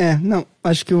 Não,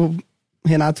 acho que o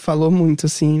Renato falou muito,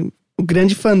 assim, o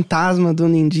grande fantasma do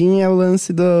Nindim é o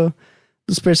lance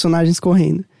dos personagens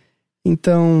correndo.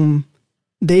 Então,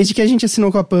 desde que a gente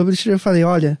assinou com a Publisher, eu falei,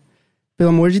 olha,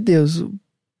 pelo amor de Deus,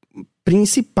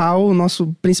 o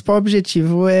nosso principal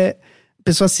objetivo é a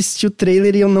pessoa assistir o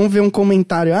trailer e eu não ver um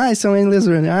comentário, isso é um Endless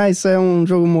Runner, isso é um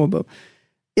jogo mobile.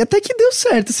 E até que deu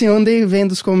certo, assim, eu andei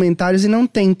vendo os comentários e não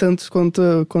tem tantos quanto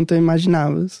eu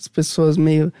imaginava. Essas pessoas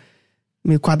meio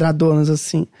quadradonas,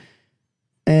 assim.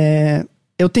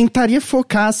 Eu tentaria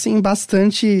focar, assim,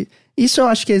 bastante... Isso eu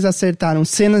acho que eles acertaram.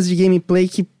 Cenas de gameplay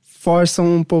que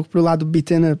forçam um pouco pro lado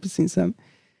beaten up, assim, sabe?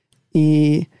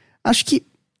 E acho que,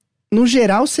 no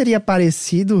geral, seria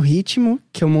parecido o ritmo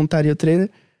que eu montaria o trailer.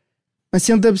 Mas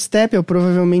sem o dubstep, eu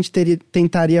provavelmente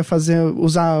tentaria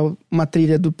usar uma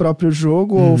trilha do próprio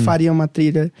jogo, ou faria uma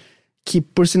trilha que,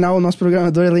 por sinal, o nosso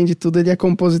programador, além de tudo, ele é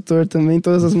compositor também.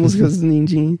 Todas as músicas do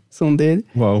Nindim são dele.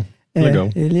 Uau, legal.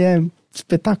 Ele é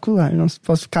espetacular. Não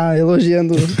posso ficar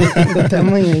elogiando até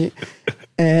amanhã.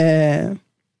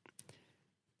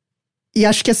 E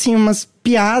acho que, assim, umas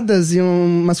piadas e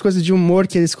umas coisas de humor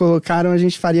que eles colocaram, a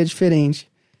gente faria diferente.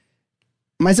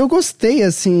 Mas eu gostei,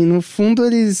 assim, no fundo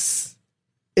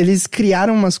eles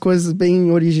criaram umas coisas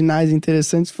bem originais e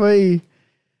interessantes, foi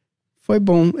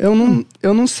bom.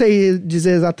 Eu não sei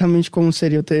dizer exatamente como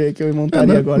seria o trailer que eu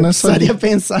montaria agora, precisaria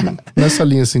pensar. Nessa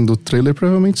linha, assim, do trailer,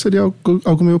 provavelmente seria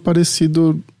algo meio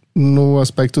parecido no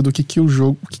aspecto do que o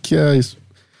jogo, o que é isso.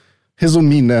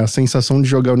 Resumir, né, a sensação de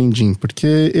jogar o Nindim,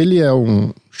 porque ele é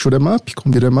um shoot'em up,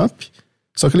 com beat'em up,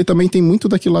 só que ele também tem muito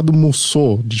daquele lado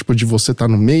Musou, de você tá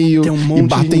no meio e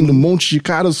batendo um monte de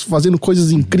caras, fazendo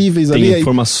coisas incríveis tem ali. Tem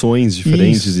informações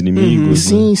diferentes, inimigos.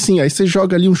 Sim, aí você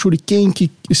joga ali um shuriken,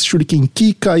 esse shuriken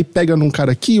quica, aí pega num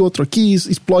cara aqui, outro aqui,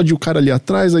 explode o cara ali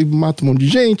atrás, aí mata um monte de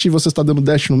gente, e você está dando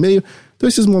dash no meio. Então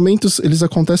esses momentos, eles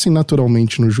acontecem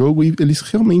naturalmente no jogo e eles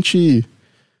realmente...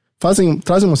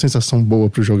 trazem uma sensação boa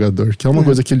pro jogador, que é uma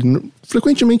coisa que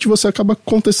frequentemente você acaba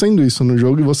acontecendo isso no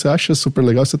jogo e você acha super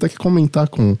legal, você até quer comentar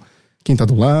com quem tá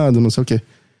do lado, não sei o quê.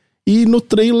 E no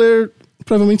trailer,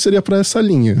 provavelmente seria pra essa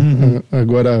linha.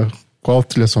 Agora, qual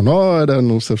trilha sonora,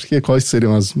 não sei o quê, quais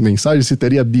seriam as mensagens, se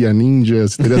teria Bia Ninja,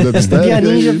 se teria dubstep, Bia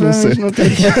Ninja provavelmente não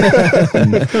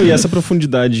teria. E essa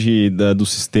profundidade do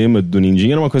sistema do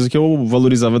Nindim era uma coisa que eu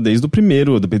valorizava desde a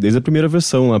primeira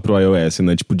versão lá pro iOS,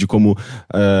 né? Tipo, de como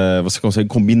você consegue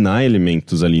combinar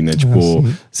elementos ali, né? Tipo,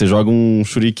 você joga um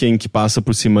shuriken que passa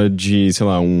por cima de, sei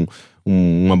lá,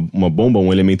 uma bomba,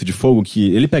 um elemento de fogo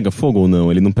que... Ele pega fogo ou não?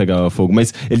 Ele não pega fogo.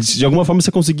 Mas de alguma forma você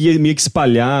conseguia meio que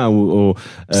espalhar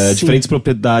diferentes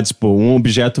propriedades. Pô, um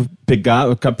objeto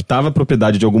captava a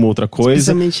propriedade de alguma outra coisa.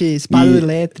 Especialmente espalho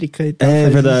elétrica e tal. É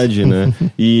verdade, né?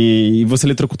 E você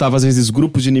eletrocutava às vezes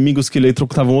grupos de inimigos que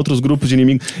eletrocutavam outros grupos de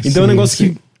inimigos. Então é um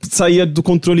negócio que saía do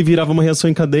controle e virava uma reação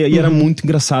em cadeia. E era muito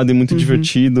engraçado e muito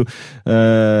divertido.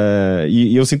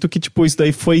 E eu sinto que, tipo, isso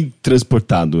daí foi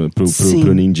transportado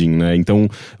pro Nindim, né? Então,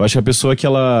 eu acho que a pessoa que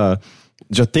ela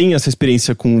já tem essa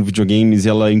experiência com videogames e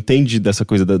ela entende dessa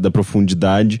coisa da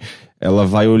profundidade, ela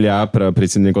vai olhar pra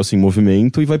esse negócio em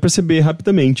movimento e vai perceber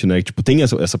rapidamente, né? Tipo, tem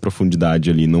essa profundidade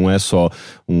ali. Não é só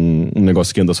um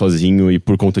negócio que anda sozinho e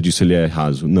por conta disso ele é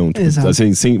raso. Não, tipo,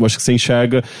 assim, eu acho que você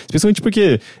enxerga, especialmente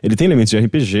porque ele tem elementos de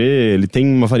RPG, ele tem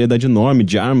uma variedade enorme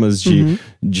de armas,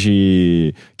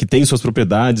 que tem suas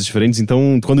propriedades diferentes.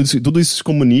 Então, quando tudo isso se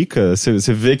comunica,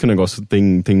 você vê que o negócio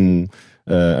tem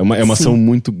uma ação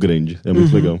muito grande. É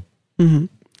muito legal.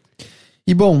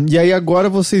 E bom, e aí agora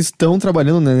vocês estão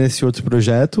trabalhando, né, nesse outro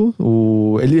projeto.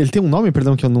 Ele tem um nome,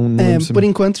 perdão, que eu não lembro. Por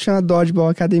enquanto chama Dodgeball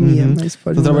Academia, mas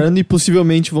pode... Estão trabalhando e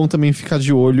possivelmente vão também ficar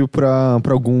de olho pra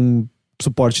algum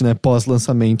suporte, né,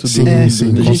 pós-lançamento. Sim, a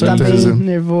gente tá bem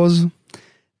nervoso.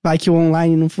 Vai que o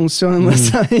online não funciona no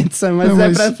lançamento, sabe?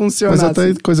 Mas pra funcionar. Mas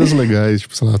até coisas legais,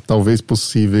 tipo, sei lá, talvez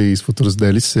possíveis futuros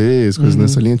DLCs, coisas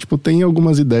nessa linha. Tipo, tem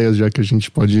algumas ideias já que a gente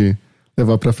pode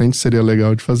levar pra frente, seria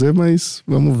legal de fazer, mas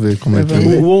vamos ver como é que é.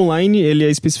 O online, ele é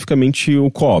especificamente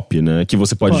o co-op, né? Que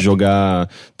você pode jogar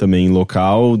também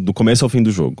local, do começo ao fim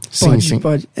do jogo.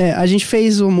 Pode. A gente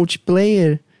fez o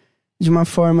multiplayer de uma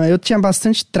forma... Eu tinha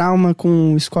bastante trauma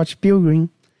com o Scott Pilgrim,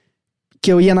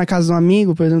 que eu ia na casa de um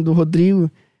amigo, por exemplo, do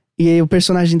Rodrigo, E aí o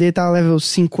personagem dele tava level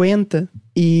 50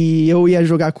 e eu ia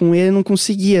jogar com ele e não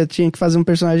conseguia, tinha que fazer um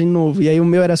personagem novo. E aí o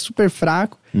meu era super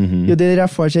fraco e o dele era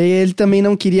forte. Aí ele também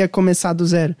não queria começar do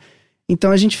zero.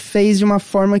 Então a gente fez de uma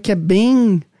forma que é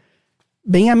bem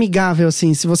amigável,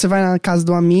 assim. Se você vai na casa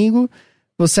do amigo,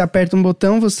 você aperta um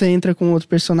botão, você entra com outro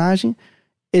personagem,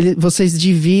 vocês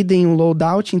dividem o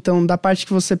loadout, então da parte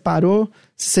que você parou,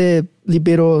 se você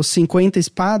liberou 50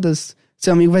 espadas,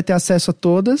 seu amigo vai ter acesso a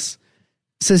todas.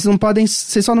 Vocês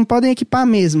só não podem equipar a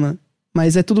mesma,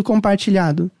 mas é tudo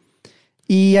compartilhado.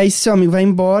 E aí, se seu amigo vai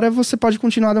embora, você pode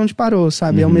continuar de onde parou,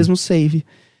 sabe? É o mesmo save.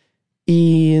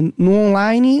 E no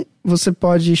online, você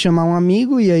pode chamar um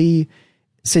amigo e aí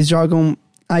vocês jogam...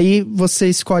 Aí você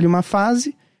escolhe uma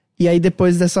fase e aí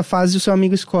depois dessa fase o seu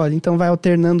amigo escolhe. Então vai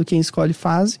alternando quem escolhe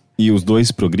fase. E os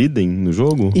dois progridem no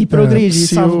jogo? E progride,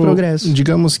 salva o progresso.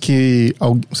 Digamos que,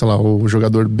 sei lá, o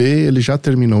jogador B, ele já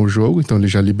terminou o jogo, então ele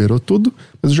já liberou tudo,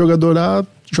 mas o jogador A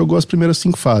jogou as primeiras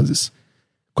 5 fases.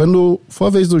 Quando for a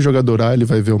vez do jogador A, ele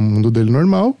vai ver o mundo dele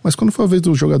normal, mas quando for a vez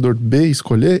do jogador B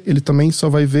escolher, ele também só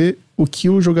vai ver o que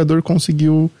o jogador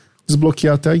conseguiu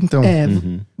desbloquear até então.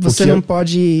 Você não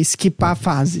pode skipar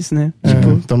fases, né?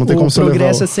 Então não tem como você levar... O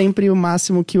progresso é sempre o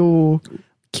máximo que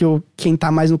quem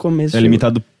tá mais no começo. É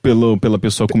limitado pela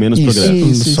pessoa com menos progresso.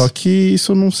 Isso. Só que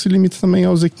isso não se limita também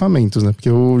aos equipamentos, né? Porque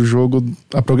o jogo,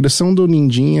 a progressão do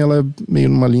Ninjin, ela é meio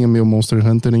numa linha meio Monster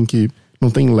Hunter, em que não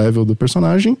tem level do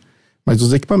personagem, mas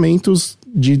os equipamentos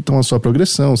ditam a sua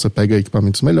progressão. Você pega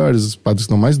equipamentos melhores, espadas que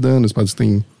dão mais dano, espadas que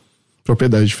têm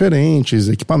propriedades diferentes,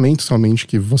 equipamentos somente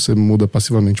que você muda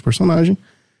passivamente o personagem.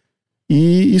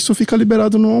 E isso fica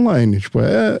liberado no online. Tipo,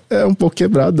 é um pouco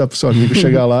quebrado, dá pro seu amigo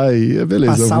chegar lá e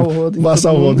beleza.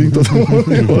 Passar o rodo em todo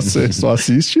mundo e você só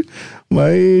assiste.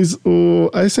 Mas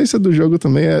a essência do jogo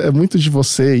também é muito de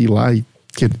você ir lá e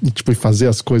fazer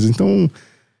as coisas. Então,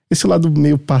 esse lado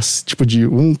meio tipo de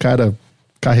um cara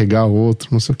carregar o outro,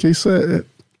 não sei o que, isso é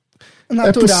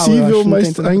natural, possível,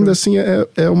 mas ainda assim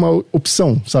é uma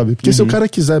opção, sabe? Porque se o cara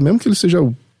quiser, mesmo que ele seja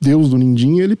o deus do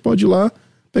Ninjin, ele pode ir lá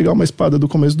pegar uma espada do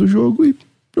começo do jogo e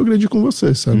progredir com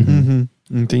você, sabe?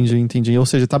 Entendi. Ou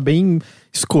seja, tá bem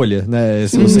escolha, né?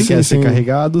 Se você quer ser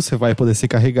carregado, você vai poder ser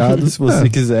carregado. Se você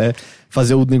quiser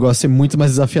fazer o negócio ser muito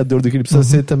mais desafiador do que ele precisa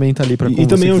ser, também tá ali pra E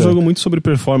também é um jogo muito sobre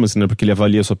performance, né? Porque ele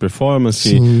avalia a sua performance.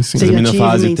 Sim. Termina a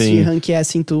fase, tem rank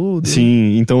S em tudo.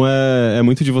 Sim, então é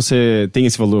muito de você... Tem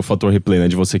esse fator replay, né?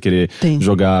 De você querer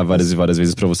jogar várias e várias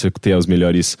vezes pra você ter as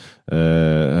melhores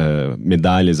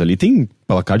medalhas ali. Tem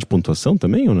placar de pontuação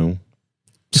também ou não?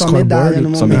 Só medalha no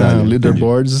momento. Só medalha.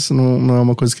 Leaderboards não é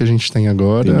uma coisa que a gente tem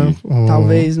agora.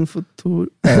 Talvez no futuro.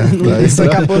 Isso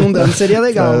acabou não dando. Seria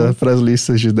legal. Para as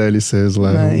listas de DLCs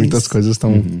lá. Muitas coisas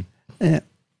estão...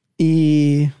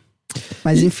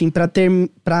 Mas enfim,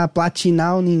 pra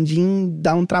platinar o Ninjin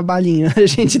dá um trabalhinho. A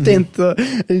gente tentou.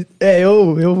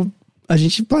 A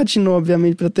gente platinou,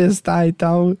 obviamente, pra testar e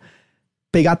tal.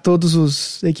 Pegar todos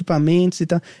os equipamentos e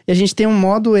tal. E a gente tem um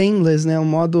modo endless, né? Um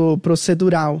modo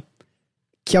procedural.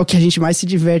 Que é o que a gente mais se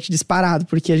diverte disparado,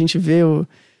 porque a gente vê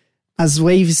as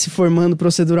waves se formando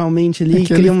proceduralmente ali,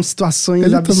 criam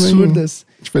situações absurdas.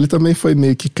 Também, ele também foi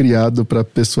meio que criado para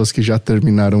pessoas que já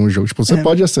terminaram o jogo. Tipo, você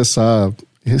pode acessar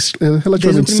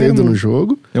relativamente cedo no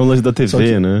jogo. É um lance da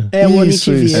TV, né? É o Oni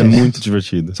TV. É muito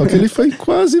divertido. Só que ele foi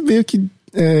quase meio que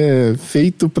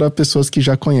feito para pessoas que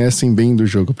já conhecem bem do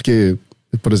jogo. Porque,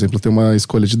 por exemplo, tem uma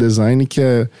escolha de design que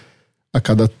é...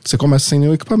 Você começa sem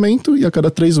nenhum equipamento e a cada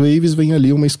 3 waves vem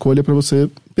ali uma escolha pra você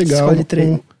pegar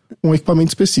um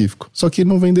equipamento específico. Só que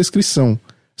não vem descrição.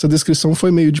 Essa descrição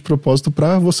foi meio de propósito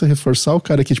pra você reforçar o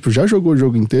cara que já jogou o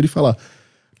jogo inteiro e falar: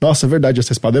 nossa, é verdade,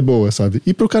 essa espada é boa, sabe?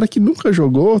 E pro cara que nunca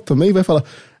jogou também vai falar: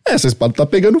 essa espada tá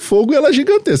pegando fogo e ela é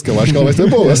gigantesca, eu acho que ela vai ser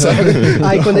boa, sabe?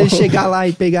 Aí quando ele chegar lá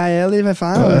e pegar ela, ele vai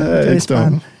falar: é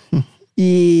espada.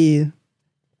 E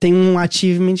tem um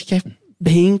achievement que é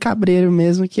bem cabreiro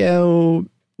mesmo, que é o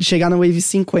chegar na wave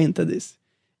 50 desse.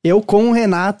 Eu com o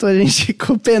Renato, a gente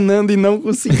ficou penando e não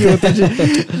conseguiu.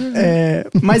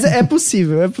 Mas é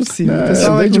possível, o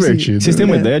pessoal é bem divertido. Vocês têm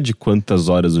uma ideia de quantas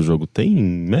horas o jogo tem,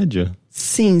 em média?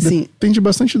 Sim. Depende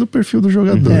bastante do perfil do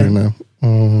jogador, né?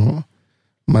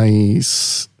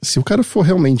 Mas se o cara for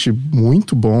realmente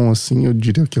muito bom, assim, eu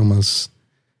diria que umas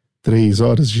 3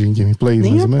 horas de gameplay,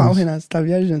 nem mais ou menos. Nem Renato, você tá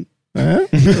viajando. É?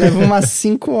 Leva umas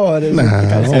 5 horas.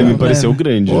 Me pareceu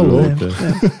grande.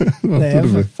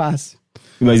 Leva, fácil.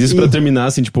 Mas isso pra terminar,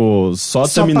 assim, tipo, só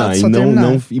terminar e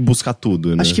não ir buscar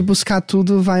tudo, né? Acho que buscar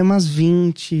tudo vai umas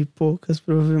 20 e poucas,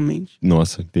 provavelmente.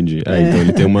 Nossa, entendi. Então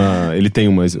ele tem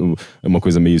uma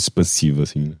coisa meio expansiva,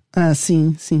 assim.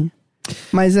 Sim.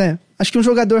 Mas acho que um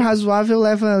jogador razoável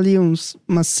leva ali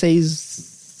umas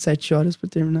 6 7 horas pra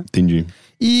terminar. Entendi.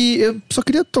 E eu só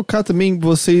queria tocar também,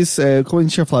 vocês, como a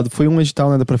gente tinha falado, foi um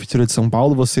edital, né, da Prefeitura de São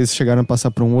Paulo, vocês chegaram a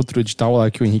passar por um outro edital lá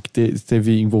que o Henrique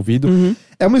esteve envolvido.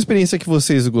 É uma experiência que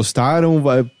vocês gostaram?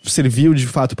 Serviu de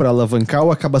fato para alavancar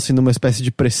ou acaba sendo uma espécie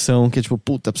de pressão que é tipo,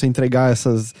 puta, pra você entregar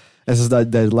essas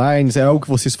deadlines? É algo que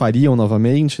vocês fariam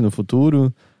novamente no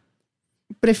futuro?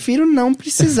 Prefiro não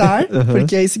precisar,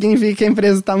 porque aí significa que a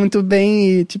empresa tá muito bem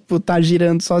e, tipo, tá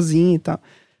girando sozinha e tal.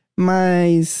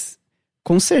 Mas,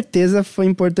 com certeza, foi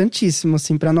importantíssimo,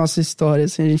 assim, pra nossa história.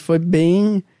 Assim, a gente foi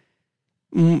bem...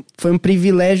 foi um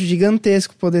privilégio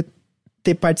gigantesco poder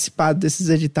ter participado desses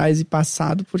editais e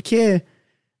passado, porque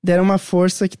deram uma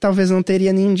força que talvez não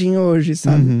teria ninguém hoje,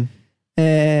 sabe?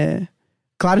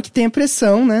 Claro que tem a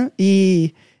pressão, né?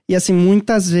 E assim,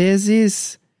 muitas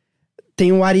vezes...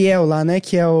 Tem o Ariel lá, né?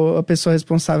 Que é a pessoa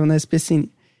responsável na SPCine.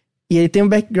 E ele tem um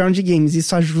background de games.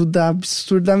 Isso ajuda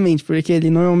absurdamente. Porque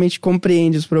ele normalmente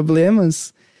compreende os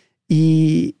problemas.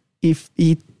 E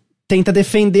tenta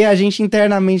defender a gente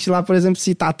internamente lá, por exemplo,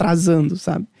 se tá atrasando,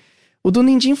 sabe? O do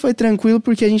Nindin foi tranquilo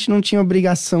porque a gente não tinha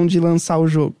obrigação de lançar o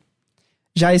jogo.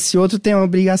 Já esse outro tem uma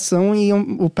obrigação e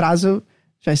o prazo...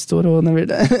 Já estourou, na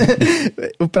verdade.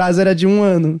 O prazo era de 1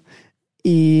 ano.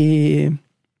 E...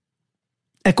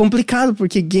 é complicado,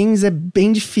 porque games é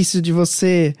bem difícil de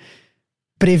você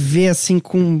prever, assim,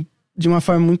 de uma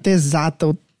forma muito exata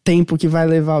o tempo que vai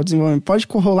levar o desenvolvimento. Pode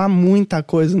rolar muita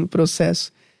coisa no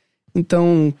processo.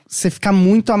 Então, você ficar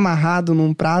muito amarrado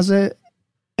num prazo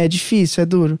é difícil, é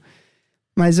duro.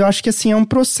 Mas eu acho que, assim, é um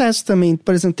processo também.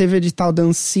 Por exemplo, teve o edital da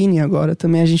Ancine agora.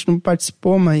 Também a gente não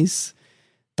participou, mas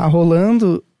tá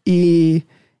rolando. E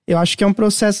eu acho que é um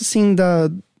processo, assim,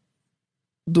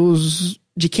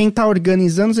 de quem tá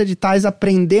organizando os editais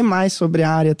aprender mais sobre a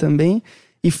área também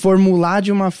e formular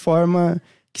de uma forma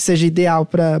que seja ideal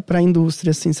pra a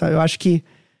indústria, assim, sabe? Eu acho que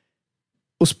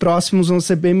os próximos vão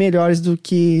ser bem melhores do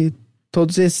que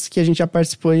todos esses que a gente já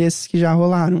participou e esses que já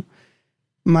rolaram.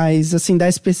 Mas, assim, da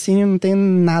SPCine não tem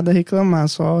nada a reclamar,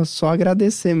 só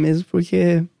agradecer mesmo,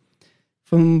 porque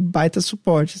foi um baita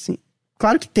suporte, assim.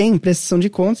 Claro que tem prestação de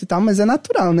contas e tal, mas é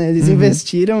natural, né? Eles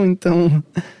investiram, então...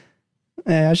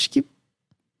 acho que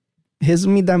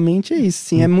resumidamente é isso,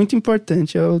 sim. É muito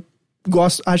importante. Eu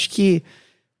gosto, acho que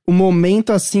o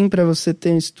momento, assim, pra você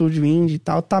ter um estúdio indie e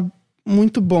tal, tá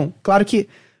muito bom. Claro que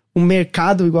o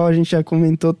mercado, igual a gente já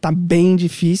comentou, tá bem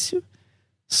difícil.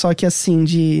 Só que, assim,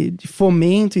 de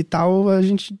fomento e tal, a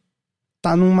gente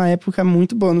tá numa época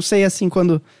muito boa. Não sei, assim,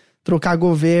 quando trocar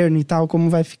governo e tal, como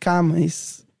vai ficar,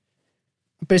 mas...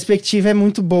 a perspectiva é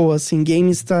muito boa, assim.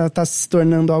 Games tá se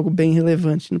tornando algo bem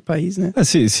relevante no país, né?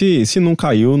 Se não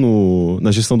caiu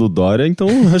na gestão do Dória, então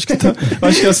acho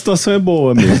que a situação é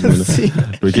boa mesmo, né? Sim.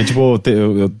 Porque, tipo,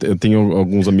 eu tenho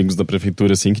alguns amigos da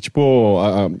prefeitura, assim, que, tipo,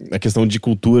 a questão de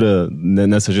cultura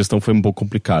nessa gestão foi um pouco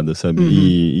complicada, sabe?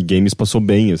 E games passou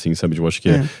bem, assim, sabe? Tipo, acho que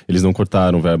eles não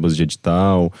cortaram verbas de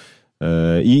edital...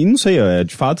 e não sei,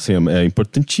 de fato, assim, é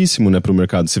importantíssimo, né, pro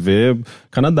mercado. Você vê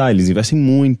Canadá, eles investem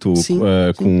muito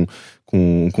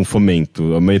com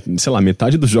fomento. Sei lá,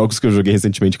 metade dos jogos que eu joguei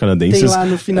recentemente canadenses... Tem lá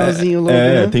no finalzinho o logo,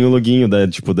 né? Tem o loginho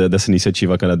dessa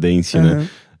iniciativa canadense, né?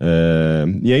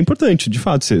 E é importante, de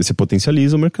fato, você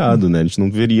potencializa o mercado, né? A gente não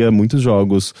veria muitos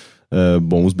jogos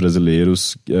bons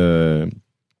brasileiros...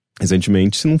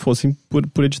 recentemente, se não fossem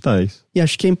por editais. E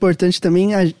acho que é importante também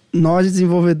nós,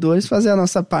 desenvolvedores, fazer a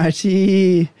nossa parte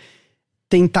e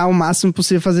tentar o máximo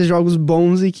possível fazer jogos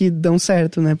bons e que dão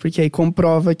certo, né? Porque aí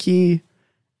comprova que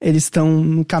eles estão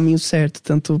no caminho certo,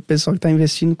 tanto o pessoal que está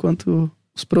investindo quanto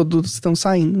os produtos que estão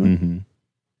saindo, né?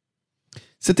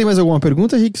 Você tem mais alguma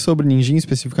pergunta, Rick, sobre Ninjin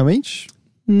especificamente?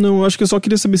 Não, acho que eu só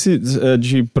queria saber se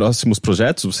de próximos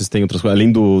projetos vocês têm outras coisas.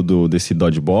 Além desse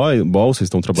Dodgeball, vocês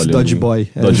estão trabalhando... Dodgeboy.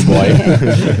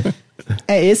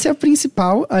 Esse é o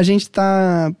principal. A gente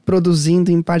tá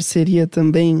produzindo em parceria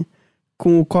também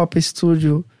com o Copa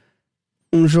Studio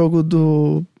um jogo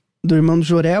do irmão do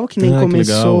Jorel, que nem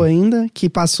começou ainda, que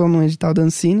passou no edital da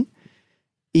Ancine.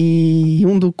 E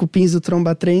um do Cupins do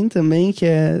Tromba Trem também, que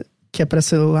é pra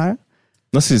celular.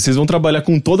 Nossa, vocês vão trabalhar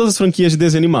com todas as franquias de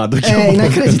desenho animado.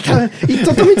 Inacreditável. E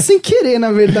totalmente sem querer, na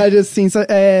verdade, assim.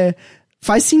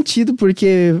 Faz sentido,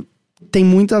 porque tem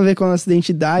muito a ver com a nossa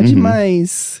identidade,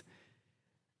 mas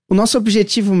o nosso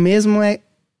objetivo mesmo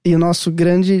e nossa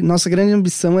grande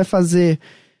ambição é fazer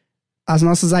as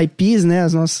nossas IPs, né,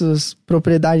 as nossas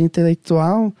propriedade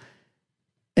intelectual,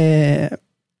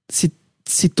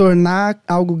 se tornar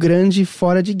algo grande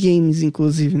fora de games,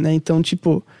 inclusive, né? Então,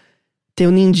 tipo... tem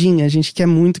o Nindin, a gente quer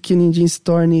muito que o Nindin se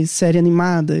torne série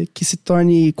animada, que se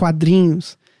torne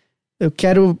quadrinhos. Eu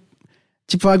quero,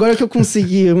 Tipo, agora que eu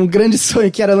consegui um grande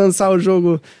sonho que era lançar o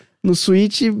jogo no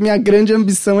Switch, minha grande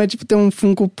ambição é, tipo, ter um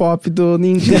Funko Pop do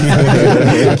Ninja.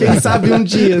 Quem sabe um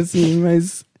dia, assim,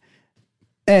 mas...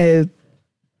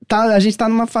 a gente tá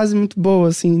numa fase muito boa,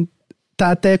 assim.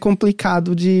 Tá até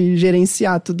complicado de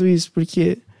gerenciar tudo isso,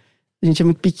 porque a gente é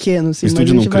muito pequeno, assim. O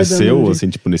estúdio não cresceu, assim,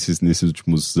 tipo, nesses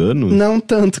últimos anos? Não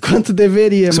tanto quanto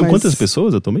deveria, São quantas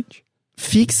pessoas atualmente?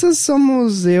 Fixas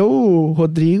somos eu, o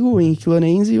Rodrigo, o Henrique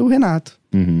Lorenzi e o Renato.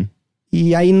 Uhum.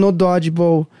 E aí no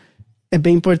Dodgeball é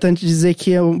bem importante dizer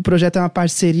que o projeto é uma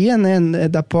parceria, né? É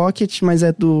da Pocket, mas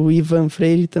é do Ivan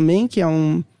Freire também, que é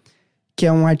um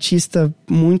artista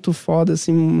muito foda,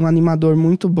 assim, um animador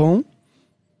muito bom.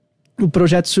 O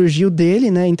projeto surgiu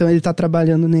dele, né? Então ele tá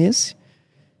trabalhando nesse.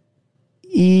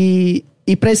 E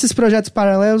para esses projetos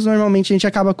paralelos, normalmente a gente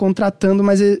acaba contratando,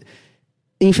 mas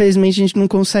infelizmente a gente não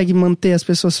consegue manter as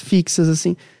pessoas fixas,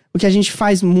 assim. O que a gente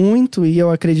faz muito, e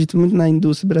eu acredito muito na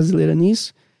indústria brasileira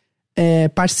nisso, é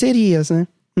parcerias, né?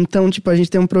 Então, tipo, a gente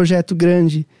tem um projeto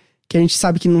grande que a gente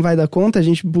sabe que não vai dar conta, a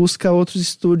gente busca outros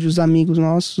estúdios amigos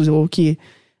nossos, ou que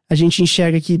a gente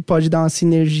enxerga que pode dar uma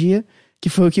sinergia, que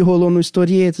foi o que rolou no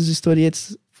Historietas. O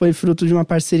Historietas foi fruto de uma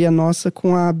parceria nossa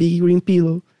com a Big Green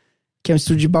Pillow, que é um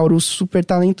estúdio de Bauru super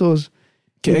talentoso.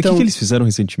 Então, que eles fizeram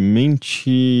recentemente?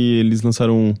 Eles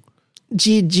lançaram...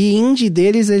 De indie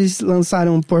deles, eles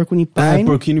lançaram Porcupine Pine.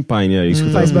 Porcupine Pine, é isso que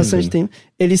eu faz bastante tempo.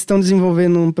 Eles estão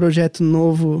desenvolvendo um projeto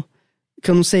novo, que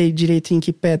eu não sei direito em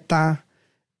que pé tá,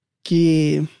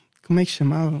 que... Como é que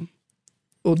chamava?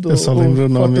 Eu só lembro o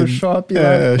nome. Photoshop.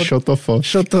 Shotofop.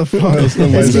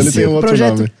 Mas ele tem um outro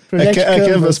nome.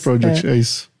 Canvas Project, é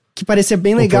isso. Que parecia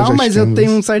bem legal, mas eu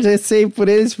tenho um certo receio por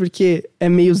eles, porque é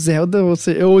meio Zelda, ou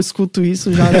seja, eu escuto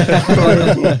isso já.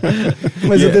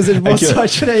 Mas eu desejo boa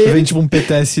sorte pra ele. Vem tipo um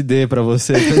PTSD pra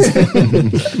você.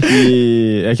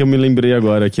 E é que eu me lembrei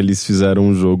agora que eles fizeram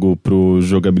um jogo pro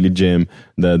Jogability Jam,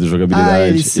 do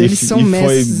Jogabilidade. Eles são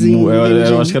mestres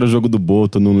eu acho que era o jogo do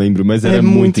Boto, não lembro, mas era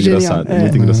muito engraçado.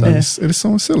 Muito engraçado. Eles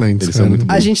são excelentes. Eles são muito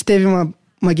bons. A gente teve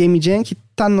uma Game Jam que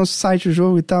tá no nosso site o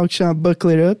jogo e tal, que chama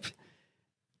Buckler Up,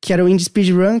 que era o Indie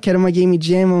Speedrun, que era uma Game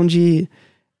Jam onde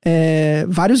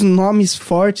vários nomes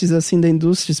fortes, assim, da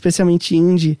indústria, especialmente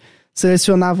indie,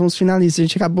 selecionavam os finalistas. A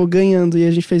gente acabou ganhando e a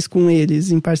gente fez com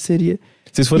eles, em parceria.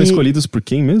 Vocês foram escolhidos por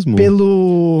quem mesmo?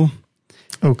 pelo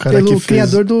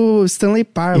criador do Stanley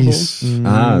Parable. Isso.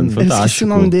 Fantástico. Eu esqueci o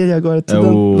nome dele agora, tô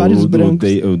dando vários brancos.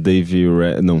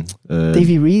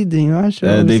 Dave Reeden, eu acho.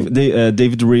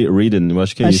 David Reeden, eu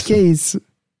acho que é isso. Acho que é isso.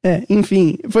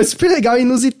 Enfim, foi super legal e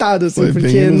inusitado, assim, foi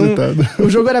porque o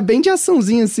jogo era bem de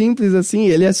açãozinha simples, assim,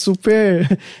 ele é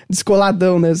super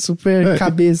descoladão, né, super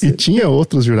cabeça. E tinha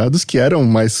outros jurados que eram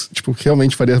mais, tipo, que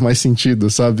realmente faria mais sentido,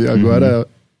 sabe? Agora,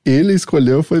 ele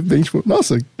escolheu, foi bem, tipo,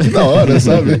 nossa, que da hora,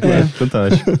 sabe?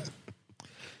 Fantástico.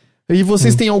 E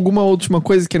vocês têm alguma última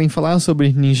coisa que querem falar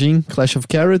sobre Ninjin Clash of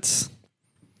Carrots?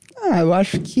 Eu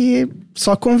acho que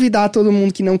só convidar todo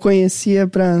mundo que não conhecia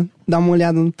pra dar uma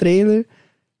olhada no trailer.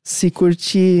 Se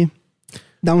curtir,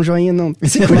 dá um joinha, não.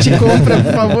 Se curtir, compra,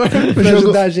 por favor, pra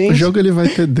ajudar a gente. O jogo ele vai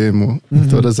ter demo em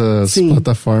todas as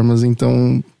plataformas,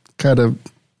 então, cara...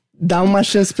 Dá uma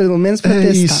chance pelo menos pra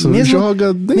testar. Isso,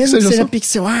 joga, nem mesmo que seja só...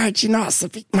 pixel art, nossa,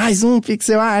 mais um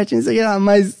pixel art, não sei o que lá,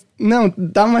 mas não,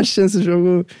 dá uma chance, o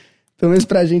jogo, pelo menos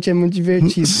pra gente, é muito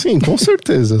divertido. Sim, com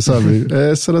certeza, sabe?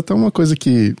 Essa era até uma coisa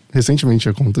que recentemente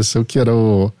aconteceu, que era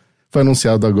foi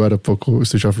anunciado agora há pouco o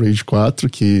Street of Rage 4,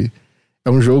 que é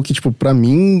um jogo que, tipo, pra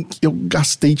mim, eu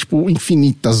gastei, tipo,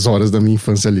 infinitas horas da minha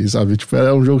infância ali, sabe? Tipo,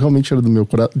 era um jogo que realmente era do meu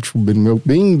coração, tipo,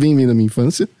 bem da minha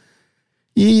infância.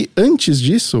 E antes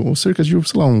disso, ou cerca de,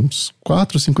 sei lá, uns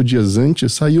 4 ou 5 dias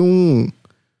antes, saiu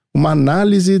uma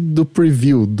análise do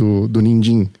preview do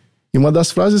Ninjin. E uma das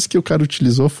frases que o cara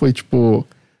utilizou foi, tipo,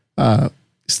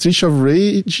 Street of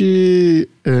Rage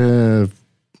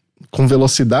com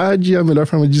velocidade é a melhor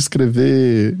forma de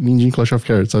descrever Ninjin Clash of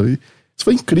Carrots, sabe? Isso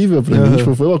foi incrível pra mim,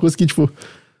 tipo, foi uma coisa que, tipo...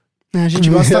 A gente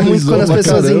gosta muito quando as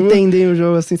pessoas entendem o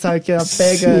jogo, assim, sabe? Que ela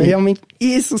pega realmente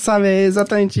isso, sabe? É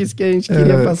exatamente isso que a gente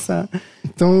queria passar.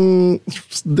 Então,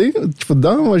 dê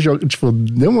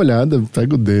uma olhada,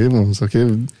 pega o demo, só que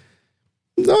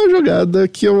dá uma jogada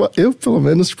que eu pelo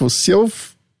menos, tipo, se eu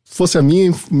fosse a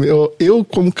minha, eu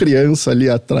como criança ali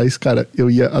atrás, cara,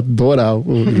 eu ia adorar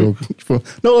o jogo. Tipo,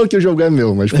 não que o jogo é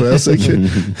meu, mas tipo, eu sei que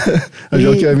é um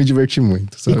jogo que vai me divertir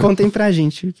muito, sabe? E contem pra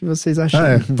gente o que vocês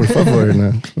acharam. Por favor,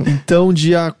 né? Então,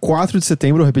 dia 4 de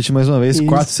setembro, vou repetir mais uma vez, Isso.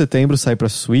 4 de setembro sai pra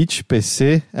Switch,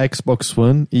 PC, Xbox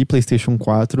One e PlayStation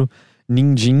 4,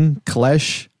 Ninjin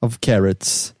Clash of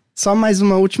Carrots. Só mais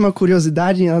uma última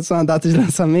curiosidade em relação à data de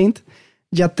lançamento.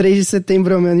 dia 3 de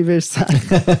setembro é o meu aniversário.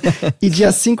 E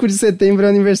dia 5 de setembro é o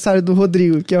aniversário do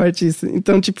Rodrigo, que é o artista.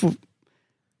 Então, tipo,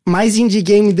 mais indie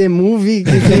game The Movie que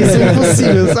isso é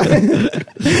impossível, sabe?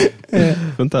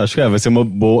 Fantástico. Vai ser uma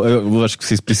boa... Eu acho que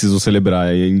vocês precisam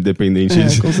celebrar, independente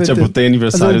de... Tipo, tem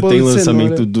aniversário, tem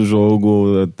lançamento do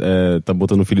jogo, tá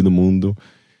botando o filho do mundo.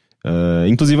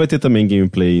 Inclusive vai ter também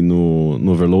gameplay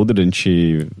no Overloader, a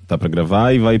gente tá pra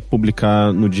gravar e vai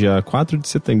publicar no dia 4 de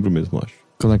setembro mesmo, eu acho.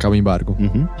 Quando acaba o embargo.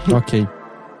 Uhum. Ok.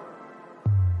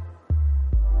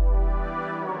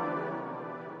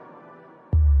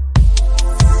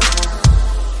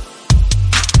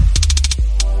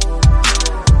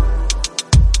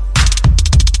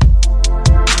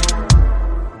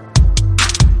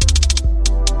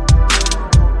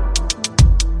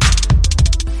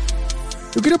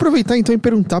 Eu queria aproveitar então e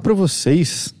perguntar pra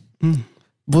vocês...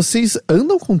 Vocês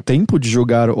andam com tempo de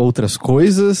jogar outras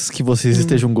coisas que vocês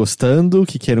estejam gostando,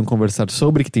 que queiram conversar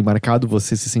sobre, que tem marcado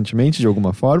vocês recentemente de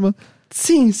alguma forma?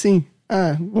 Sim.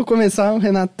 Vou começar, o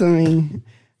Renato também.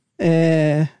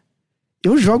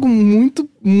 Eu jogo muito,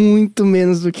 muito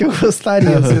menos do que eu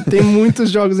gostaria. Tem muitos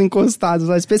jogos encostados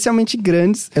lá, especialmente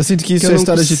grandes. Eu sinto que isso é a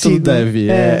história de tudo deve.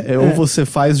 Ou você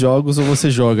faz jogos ou você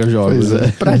joga jogos.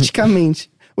 Praticamente.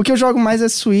 O que eu jogo mais é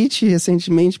Switch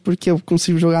recentemente, porque eu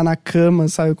consigo jogar na cama,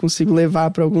 sabe? Eu consigo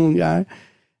levar pra algum lugar.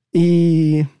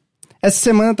 E essa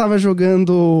semana eu tava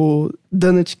jogando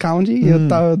Donut County e eu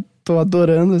tô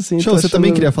adorando, assim. Show, você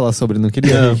também queria falar sobre, não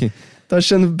queria? Tô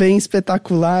achando bem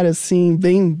espetacular, assim,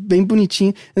 bem bonitinho.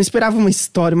 Eu não esperava uma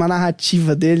história, uma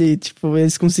narrativa dele, tipo,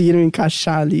 eles conseguiram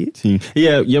encaixar ali. Sim, e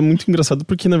é muito engraçado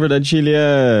porque, na verdade, ele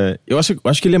é... Eu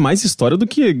acho que ele é mais história do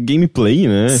que gameplay,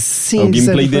 né? Sim. O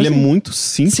gameplay dele é muito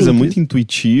simples, é muito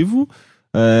intuitivo.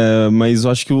 Mas eu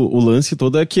acho que o lance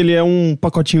todo é que ele é um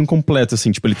pacotinho completo,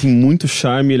 assim, tipo, ele tem muito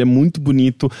charme, ele é muito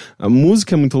bonito, a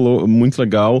música é muito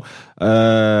legal,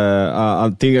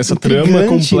 tem essa trama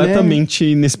completamente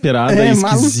inesperada,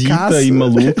 esquisita malucaço. E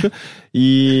maluca,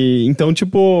 e então,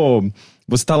 tipo,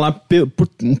 você tá lá por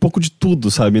um pouco de tudo,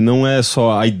 sabe? Não é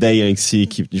só a ideia em si,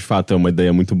 que de fato é uma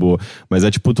ideia muito boa, mas é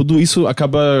tipo, tudo isso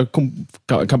acaba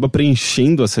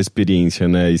preenchendo essa experiência,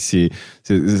 né?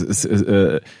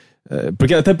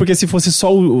 Porque se fosse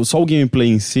só o gameplay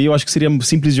em si, eu acho que seria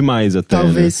simples demais até.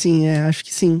 Talvez né? Sim, acho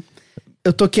que sim.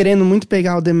 Eu tô querendo muito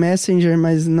pegar o The Messenger,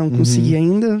 mas não consegui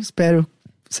ainda. Espero,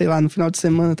 sei lá, no final de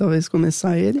semana talvez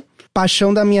começar ele.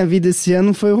 Paixão da minha vida esse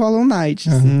ano foi o Hollow Knight,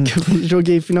 que eu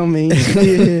joguei finalmente.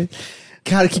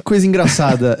 Cara, que coisa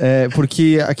engraçada.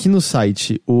 Porque aqui no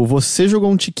site, você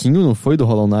jogou um tiquinho, não foi? Do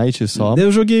Hollow Knight só?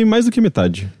 Eu joguei mais do que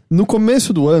metade. No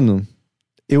começo do ano...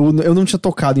 Eu não tinha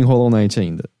tocado em Hollow Knight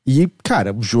ainda. E,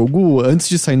 cara, o jogo, antes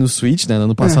de sair no Switch, né, no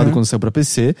ano passado, quando saiu pra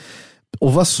PC,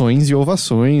 ovações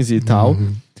e tal.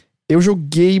 Eu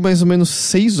joguei mais ou menos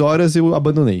 6 horas e eu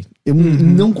abandonei. Eu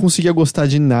não conseguia gostar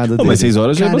de nada dele. Mas 6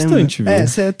 horas já é bastante, viu?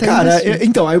 Você até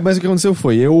então, mas o que aconteceu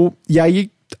foi, e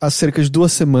aí, há cerca de 2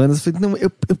 semanas, eu falei, não,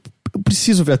 eu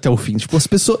preciso ver até o fim. Tipo, as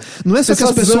pessoas... Não é só que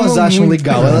as pessoas acham muito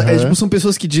legal. Tipo, são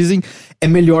pessoas que dizem é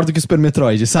melhor do que o Super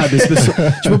Metroid, sabe? As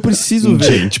pessoas, tipo, eu preciso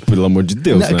ver. Gente, pelo amor de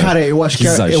Deus, né? Cara, eu acho que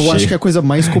é a coisa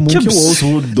mais comum que eu ouço.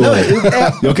 Absurdo.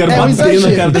 Eu quero bater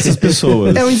na cara dessas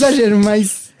pessoas. É um exagero,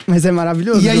 mas é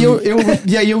maravilhoso. E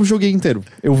aí eu joguei inteiro.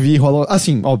 Eu vi Hollow...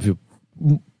 Assim, óbvio.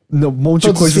 Um monte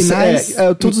de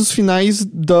coisa. Todos os finais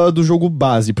do jogo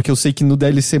base. Porque eu sei que no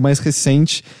DLC mais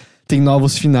recente... Tem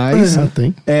novos finais.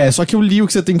 Tem. Só que eu li o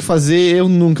que você tem que fazer, eu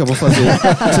nunca vou fazer.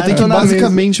 Você tem que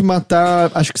basicamente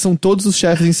matar, acho que são todos os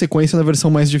chefes em sequência na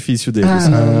versão mais difícil deles.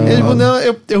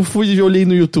 Eu fui e olhei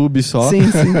no YouTube só. Sim.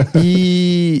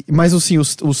 Mas assim,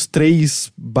 os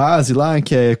 3 base lá,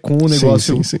 que é com o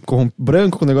negócio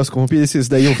branco, com o negócio corrompido, esses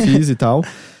daí eu fiz e tal.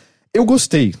 Eu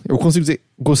gostei, eu consigo dizer,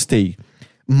 gostei.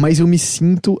 Mas eu me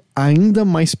sinto ainda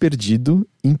mais perdido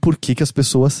em por que as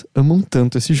pessoas amam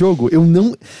tanto esse jogo. Eu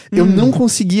não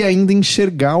consegui ainda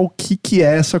enxergar o que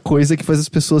é essa coisa que faz as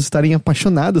pessoas estarem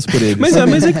apaixonadas por ele. Mas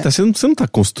é que tá, você não tá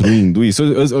construindo isso.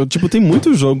 Tipo, tem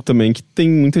muito jogo também que tem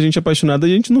muita gente apaixonada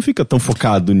e a gente não fica tão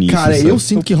focado nisso. Cara, sabe? Eu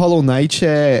sinto que Hollow Knight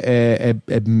é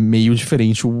meio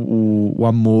diferente. O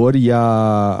amor e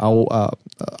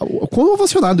quão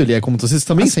ovacionado ele é. Como vocês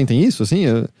também sentem isso, assim?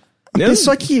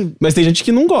 Só que... Mas tem gente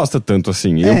que não gosta tanto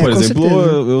assim. Eu, por exemplo,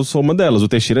 eu sou uma delas. O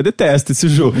Teixeira detesta esse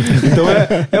jogo. Então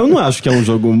eu não acho que é um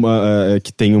jogo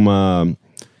que tem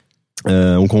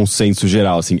um consenso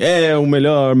geral, assim. É o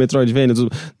melhor Metroidvania.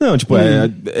 Não, tipo,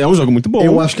 é um jogo muito bom.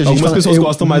 Eu acho que algumas pessoas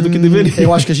gostam mais do que deveriam.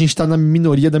 Eu acho que a gente tá na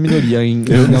minoria da minoria, hein?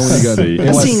 Eu não ligando.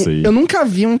 Eu nunca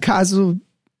vi um caso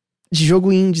de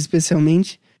jogo indie,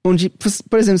 especialmente, onde,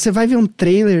 por exemplo, você vai ver um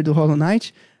trailer do Hollow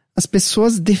Knight, as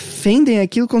pessoas defendem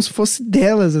aquilo como se fosse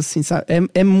delas, assim, sabe?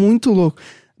 É muito louco.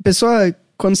 A pessoa,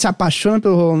 quando se apaixona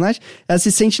pelo Hollow Knight, ela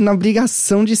se sente na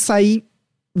obrigação de sair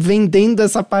vendendo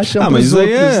essa paixão pros outros.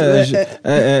 Mas isso aí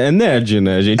é nerd,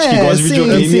 né? Gente que gosta de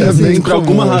videogame, por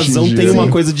alguma razão tem uma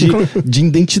coisa de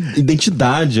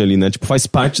identidade ali, né? Tipo, faz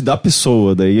parte da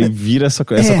pessoa, daí vira essa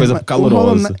coisa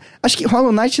calorosa. Acho que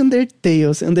Hollow Knight e Undertale.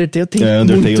 Undertale tem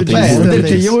Undertale muito tem disso.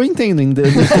 Undertale eu entendo.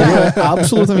 Undertale é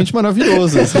absolutamente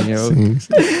maravilhoso, assim.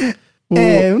 Sim.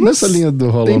 Nessa linha do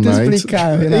Hollow Knight.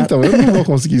 Explicar, então, eu não vou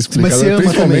conseguir explicar. Mas você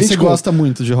ama também, você gosta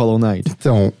muito de Hollow Knight.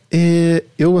 Então,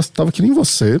 eu estava que nem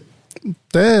você.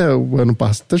 Até o ano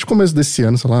passado, até o começo desse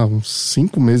ano, sei lá, uns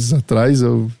 5 meses atrás,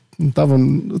 eu não tava.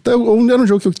 Até era um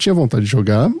jogo que eu tinha vontade de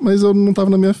jogar, mas eu não tava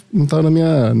na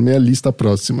minha lista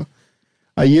próxima.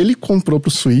 Aí ele comprou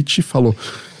pro Switch e falou: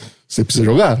 você precisa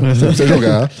jogar,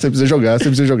 você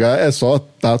precisa jogar, é só,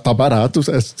 tá barato,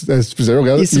 você precisa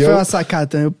jogar. Isso foi uma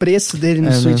sacada, o preço dele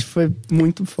no Switch foi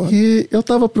muito forte. E eu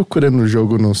tava procurando o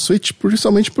jogo no Switch,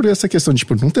 principalmente por essa questão de,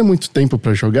 tipo, não ter muito tempo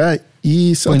pra jogar,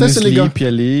 e se até ser legal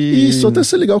ali. Isso, até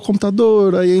ser legal o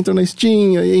computador, aí entra na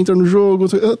Steam, aí entra no jogo,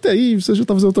 até aí você já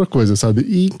tá fazendo outra coisa, sabe?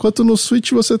 E enquanto no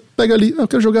Switch você pega ali, eu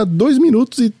quero jogar 2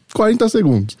 minutos e 40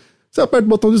 segundos. Você aperta o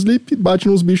botão do sleep, bate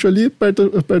nos bichos ali, aperta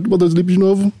o botão do sleep de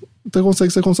novo. Então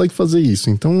você consegue fazer isso,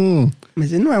 então...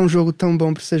 Mas ele não é um jogo tão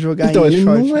bom pra você jogar então, ele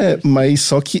short, não é, mas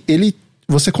só que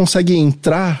você consegue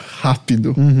entrar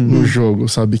rápido no jogo,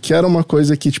 sabe? Que era uma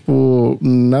coisa que, tipo,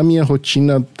 na minha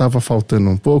rotina tava faltando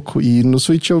um pouco. E no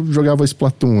Switch eu jogava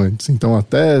Splatoon antes. Então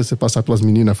até você passar pelas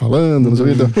meninas falando, não sei o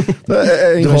que. Então,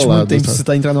 é enrolado. Durante muito tempo, se você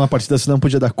tá entrando numa partida, você não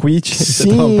podia dar quit. Sim, você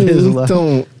tava preso lá.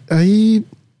 Então, aí...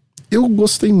 Eu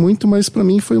gostei muito, mas pra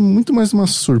mim foi muito mais uma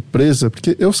surpresa,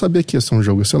 porque eu sabia que ia ser um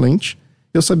jogo excelente,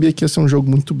 eu sabia que ia ser um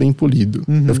jogo muito bem polido.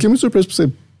 Eu fiquei muito surpreso por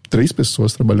ser 3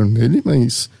 pessoas trabalhando nele,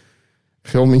 mas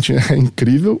realmente é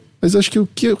incrível. Mas acho que o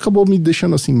que acabou me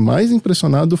deixando assim mais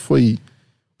impressionado foi...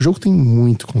 O jogo tem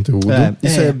muito conteúdo.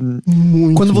 Isso é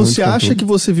muito. Quando você muito acha conteúdo. que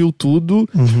você viu tudo,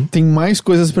 tem mais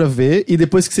coisas pra ver, e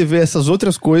depois que você vê essas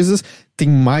outras coisas, tem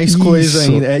mais coisa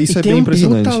ainda. Isso é bem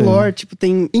impressionante. Tem muita lore, tipo,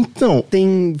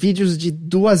 tem vídeos de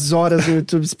 2 horas no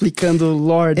YouTube explicando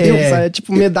lore. É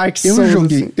tipo meio Dark Souls.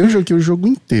 Eu joguei o jogo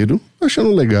inteiro, achando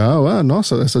legal.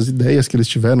 Nossa, essas ideias que eles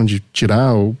tiveram de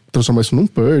tirar ou transformar isso num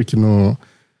perk,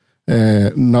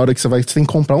 na hora que você tem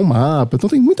que comprar um mapa. Então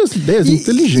tem muitas ideias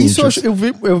inteligentes. Isso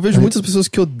eu vejo muitas pessoas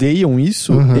que odeiam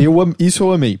isso. Isso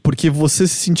eu amei. Porque você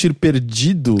se sentir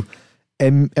perdido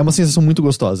é uma sensação muito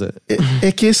gostosa.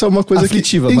 É que isso é uma coisa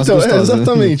aflitiva, mas gostosa.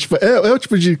 Exatamente. Tipo, é o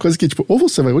tipo de coisa que, tipo, ou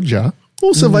você vai odiar,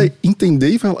 ou você vai entender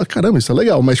e vai falar, caramba, isso é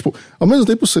legal. Mas, tipo, ao mesmo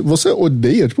tempo, você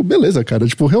odeia, tipo, beleza, cara.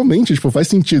 Tipo, realmente, tipo, faz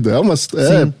sentido.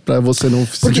 Pra você não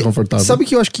se sentir confortável. Sabe o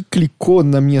que eu acho que clicou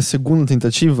na minha segunda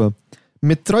tentativa?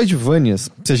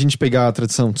 Metroidvanias, se a gente pegar a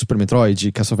tradição de Super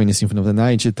Metroid, Castlevania Symphony of the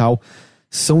Night e tal,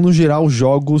 são no geral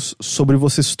jogos sobre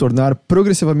você se tornar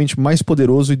progressivamente mais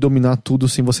poderoso e dominar tudo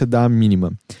sem você dar a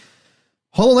mínima.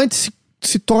 Hollow Knight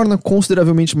se torna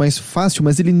consideravelmente mais fácil,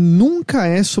 mas ele nunca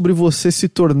é sobre você se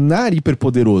tornar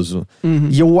hiperpoderoso.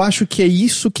 E eu acho que é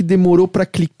isso que demorou pra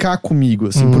clicar comigo,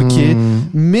 assim, porque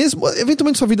mesmo,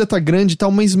 eventualmente sua vida tá grande e tal,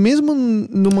 mas mesmo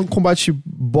num combate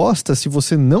bosta, se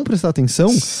você não prestar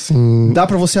atenção, dá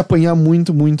pra você apanhar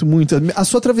muito, muito, muito. A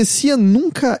sua travessia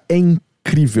nunca é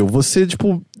incrível. Você,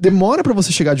 tipo, demora pra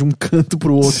você chegar de um canto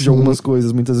pro outro de algumas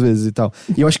coisas, muitas vezes e tal.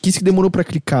 E eu acho que isso que demorou pra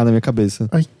clicar na minha cabeça.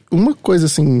 Uma coisa,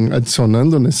 assim,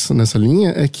 adicionando nessa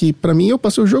linha, é que pra mim eu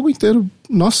passei o jogo inteiro...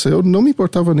 Nossa, eu não me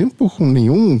importava nem um pouco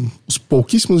com os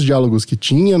pouquíssimos diálogos que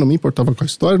tinha, não me importava com a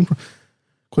história.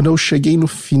 Quando eu cheguei no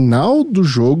final do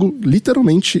jogo,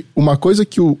 literalmente, uma coisa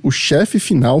que o chefe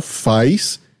final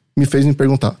faz me fez me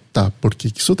perguntar, por que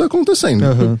isso tá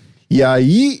acontecendo? E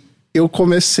aí eu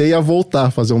comecei a voltar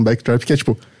a fazer um backtrack, que é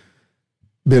tipo...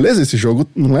 Beleza, esse jogo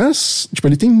não é... Tipo,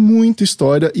 ele tem muita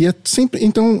história e é sempre...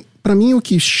 Então, pra mim, o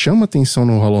que chama atenção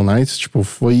no Hollow Knight, tipo,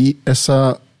 foi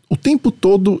o tempo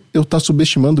todo eu tá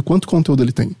subestimando quanto conteúdo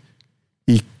ele tem.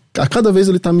 E a cada vez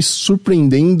ele tá me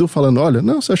surpreendendo, falando, olha,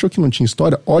 não, você achou que não tinha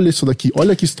história? Olha isso daqui,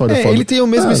 olha que história foda. Ele tem o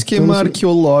mesmo esquema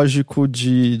arqueológico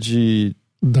de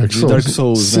Dark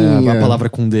Souls, Sim, né? A palavra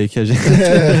com D que a gente...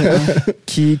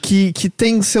 que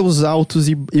tem seus altos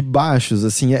e baixos,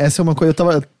 assim. Essa é uma coisa...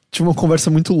 Tive uma conversa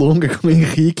muito longa com o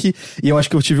Henrique e eu acho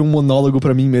que eu tive um monólogo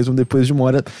pra mim mesmo depois de uma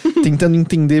hora tentando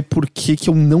entender por que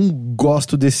eu não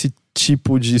gosto desse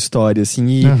tipo de história, assim.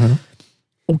 E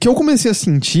o que eu comecei a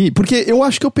sentir... Porque eu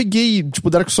acho que eu peguei... Tipo,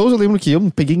 Dark Souls eu lembro que eu não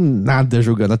peguei nada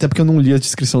jogando, até porque eu não li a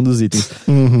descrição dos itens.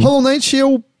 Hollow Knight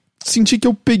eu senti que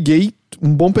eu peguei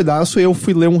um bom pedaço, eu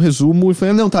fui ler um resumo e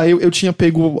falei, não, tá, eu tinha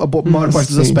pego a maior parte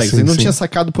dos aspectos. Eu não tinha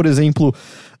sacado, por exemplo,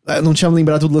 eu não tinha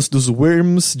lembrado do lance dos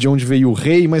Worms, de onde veio o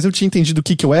rei, mas eu tinha entendido o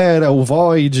que eu era, o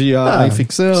Void, a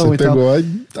infecção e tal. Você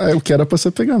pegou o que era pra você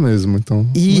pegar mesmo, então...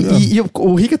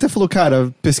 O Rick até falou,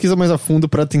 cara, pesquisa mais a fundo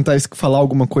pra tentar falar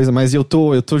alguma coisa mais, e eu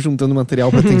tô juntando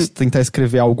material pra tentar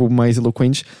escrever algo mais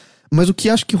eloquente. Mas o que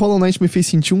acho que Hollow Knight me fez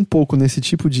sentir um pouco nesse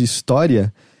tipo de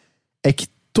história é que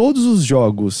todos os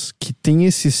jogos que tem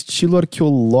esse estilo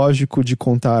arqueológico de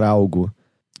contar algo,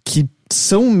 que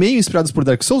são meio inspirados por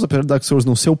Dark Souls, apesar de Dark Souls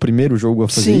não ser o primeiro jogo a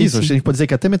fazer isso, a gente pode dizer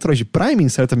que até Metroid Prime, em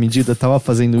certa medida, tava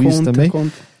fazendo isso também.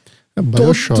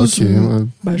 BioShock.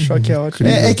 BioShock é ótimo.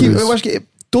 É que eu acho que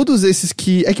todos esses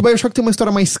que... É que BioShock tem uma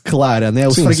história mais clara, né?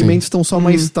 Os fragmentos estão só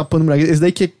mais tapando... Esse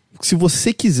daí que, se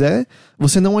você quiser,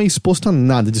 você não é exposto a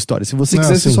nada de história. Se você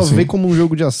quiser, você só vê como um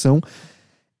jogo de ação.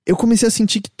 Eu comecei a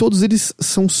sentir que todos eles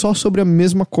são só sobre a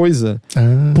mesma coisa.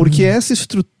 Porque essa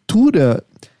estrutura...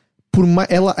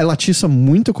 ela atiça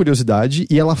muita curiosidade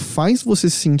e ela faz você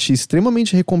se sentir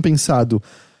extremamente recompensado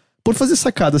por fazer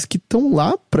sacadas que estão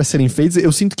lá pra serem feitas.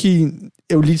 Eu sinto que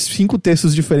eu li 5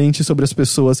 textos diferentes sobre as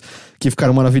pessoas que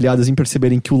ficaram maravilhadas em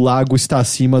perceberem que o lago está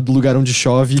acima do lugar onde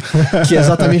chove, que é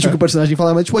exatamente o que o personagem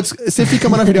fala. Mas, tipo, você fica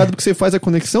maravilhado porque você faz a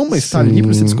conexão, mas tá ali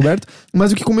pra ser descoberto.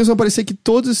 Mas o que começou a aparecer é que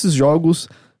todos esses jogos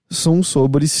são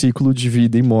sobre ciclo de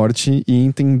vida e morte e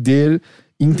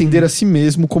entender a si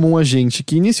mesmo como um agente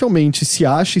que inicialmente se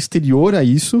acha exterior a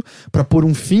isso para pôr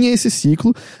um fim a esse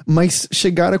ciclo, mas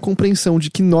chegar à compreensão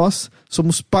de que nós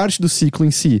somos parte do ciclo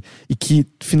em si e que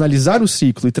finalizar o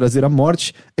ciclo e trazer a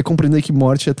morte é compreender que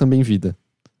morte é também vida.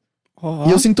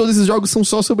 E eu sinto que todos esses jogos são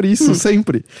só sobre isso,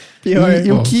 sempre. Pior.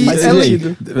 E o que é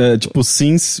lindo. Tipo,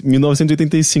 Sims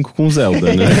 1985 com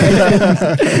Zelda, né?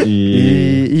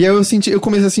 E eu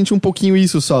comecei a sentir um pouquinho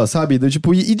isso só, sabe?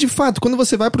 Tipo, e de fato, quando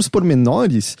você vai pros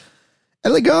pormenores, é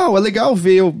legal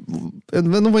ver. Eu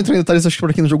não vou entrar em detalhes, acho que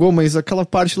pra quem não jogou, mas aquela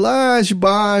parte lá de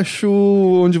baixo,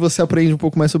 onde você aprende um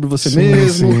pouco mais sobre você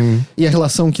mesmo, e a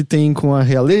relação que tem com a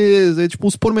realeza. Tipo,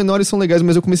 os pormenores são legais,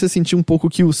 mas eu comecei a sentir um pouco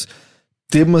que os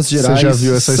temas gerais já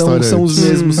viu essa são os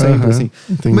mesmos sempre, assim.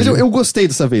 Entendi. Mas eu gostei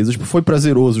dessa vez. Tipo, foi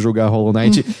prazeroso jogar Hollow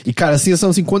Knight. E, cara, assim,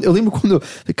 eu lembro quando...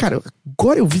 Cara,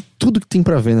 agora eu vi tudo que tem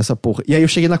pra ver nessa porra. E aí eu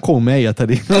cheguei na colmeia, tá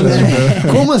ligado?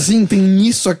 Como assim? Tem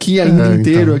isso aqui ainda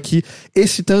inteiro aqui.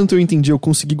 Esse tanto eu entendi, eu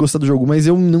consegui gostar do jogo, mas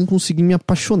eu não consegui me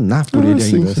apaixonar por ele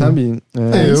ainda, sabe?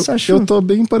 Eu tô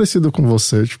bem parecido com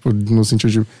você, tipo, no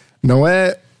sentido de... Não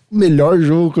é o melhor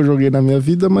jogo que eu joguei na minha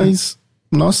vida, mas...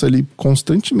 Nossa, ele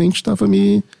constantemente tava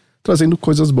me trazendo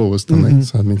coisas boas também,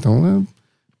 sabe? Então, eu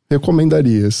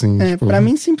recomendaria, assim. Tipo... Pra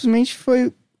mim, simplesmente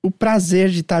foi o prazer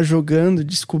de estar jogando,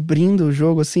 descobrindo o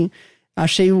jogo, assim.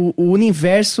 Achei o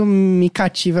universo me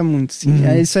cativa muito, assim.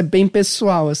 Isso é bem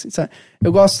pessoal, assim, sabe?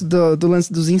 Eu gosto do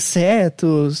lance dos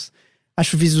insetos,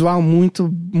 acho o visual muito,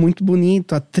 muito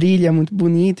bonito, a trilha muito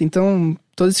bonita, então...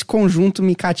 Todo esse conjunto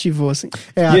me cativou, assim.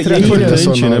 A trilha é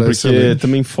importante, né? Porque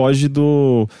também foge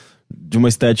de uma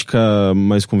estética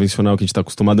mais convencional que a gente tá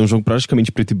acostumado. É um jogo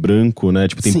praticamente preto e branco, né?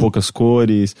 Tipo, tem poucas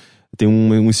cores, tem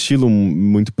um estilo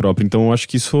muito próprio. Então, eu acho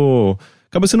que isso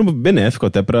acaba sendo benéfico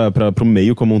até pro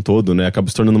meio como um todo, né? Acaba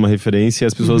se tornando uma referência e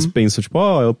as pessoas pensam, tipo,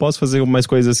 eu posso fazer mais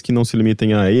coisas que não se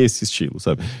limitem a esse estilo,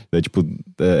 sabe? Tipo,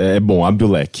 é bom, abre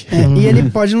o leque. E ele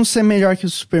pode não ser melhor que o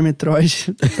Super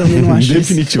Metroid, eu não acho.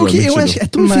 Definitivamente. Porque eu acho que é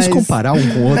tão difícil comparar um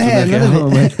com o outro,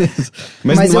 né?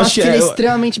 Mas eu acho que ele é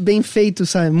extremamente bem feito,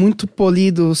 sabe? Muito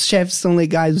polido, os chefes são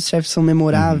legais, os chefes são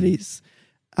memoráveis,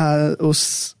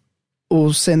 os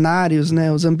cenários,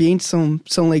 né? Os ambientes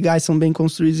são legais, são bem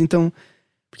construídos, então...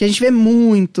 Porque a gente vê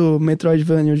muito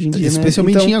Metroidvania hoje em dia,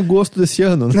 especialmente né? Então, em agosto desse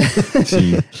ano, né?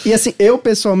 Sim. E assim, eu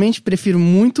pessoalmente prefiro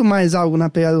muito mais algo na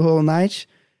pegada do Hollow Knight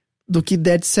do que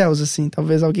Dead Cells, assim.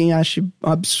 Talvez alguém ache um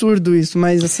absurdo isso,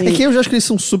 mas assim... É que eu já acho que eles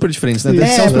são super diferentes, né? Dead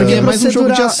Cells pra mim é mais um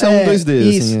jogo de ação 2D,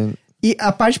 isso. Assim. E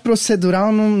a parte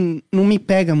procedural não me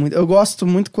pega muito. Eu gosto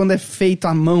muito quando é feito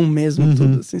à mão mesmo,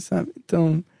 tudo, assim, sabe?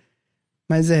 Então...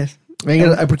 Mas é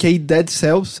porque aí Dead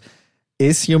Cells...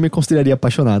 Esse eu me consideraria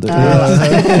apaixonado.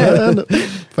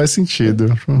 Faz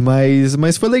sentido.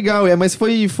 Mas foi legal, mas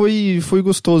foi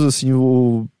gostoso, assim,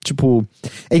 tipo...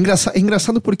 É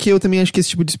engraçado porque eu também acho que esse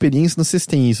tipo de experiência, não sei se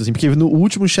tem isso, assim, porque no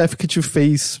último chefe que te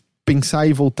fez pensar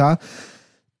e voltar,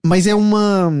 mas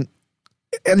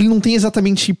ele não tem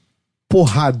exatamente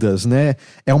porradas, né?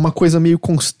 É uma coisa meio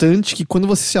constante que quando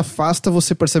você se afasta,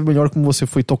 você percebe melhor como você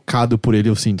foi tocado por ele,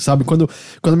 eu sinto, sabe? Quando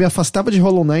eu me afastava de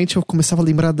Hollow Knight, eu começava a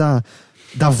lembrar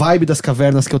da vibe das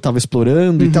cavernas que eu tava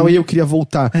explorando e tal, e eu queria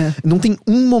voltar. Não tem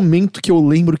um momento que eu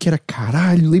lembro que era,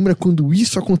 caralho, lembra quando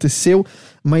isso aconteceu?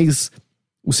 Mas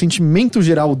o sentimento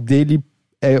geral dele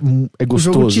é gostoso.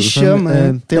 O jogo te chama,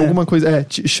 né? Tem alguma coisa...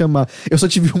 te chama. Eu só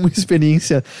tive uma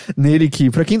experiência nele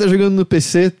que, pra quem tá jogando no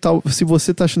PC, se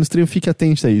você tá achando estranho, fique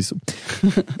atento a isso.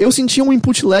 Eu sentia um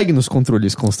input lag nos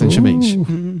controles constantemente.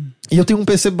 E eu tenho um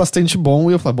PC bastante bom,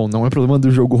 e eu falei, não é problema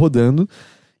do jogo rodando.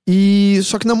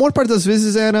 Só que na maior parte das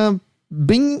vezes era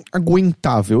bem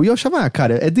aguentável. E eu achava,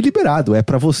 cara, é deliberado. É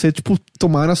pra você, tipo,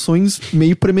 tomar ações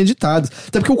meio premeditadas.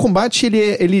 Até porque o combate,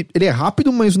 ele é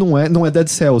rápido, mas não é Dead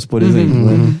Cells, por exemplo,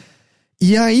 né?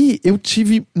 E aí, eu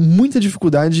tive muita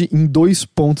dificuldade em 2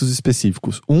 pontos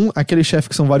específicos. Aquele chefe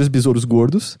que são vários besouros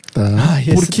gordos.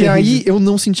 Porque aí eu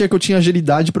não sentia que eu tinha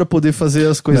agilidade pra poder fazer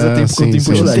as coisas a tempo quanto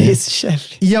input lag. Esse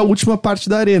chefe. E a última parte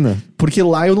da arena. Porque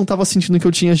lá eu não tava sentindo que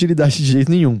eu tinha agilidade de jeito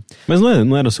nenhum. Mas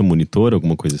não era o seu monitor,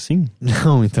 alguma coisa assim?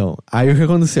 Não, então. Aí o que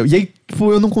aconteceu? E aí,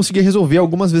 tipo, eu não conseguia resolver.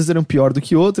 Algumas vezes eram pior do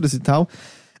que outras e tal.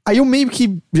 Aí eu meio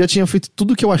que já tinha feito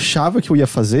tudo que eu achava que eu ia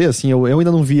fazer, assim, eu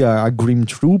ainda não vi a Grim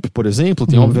Troop, por exemplo,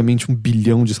 tem obviamente 1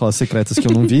 bilhão de salas secretas que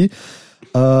eu não vi,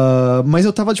 mas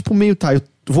eu tava tipo meio, eu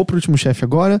vou pro último chefe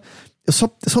agora, eu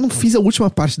só não fiz a última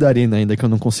parte da arena ainda que eu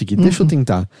não consegui, deixa eu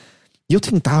tentar. E eu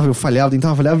tentava, eu falhava,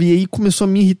 e aí começou a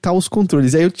me irritar os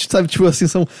controles, aí eu, sabe, tipo assim,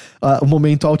 são o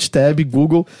momento Alt-Tab,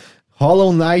 Google...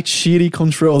 Hollow Knight Shitty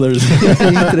Controllers.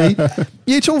 Entrei.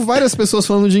 E aí tinham várias pessoas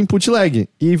falando de input lag.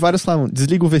 E várias falavam,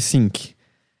 desliga o V-Sync.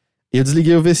 E eu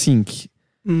desliguei o V-Sync.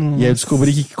 Nossa. E aí eu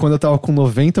descobri que quando eu tava com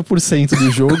 90% do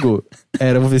jogo,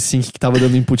 era o V-Sync que tava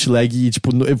dando input lag. E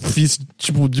tipo, eu fiz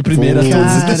tipo de primeira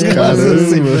todos esses caras.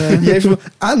 E aí tipo,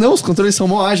 não, os controles são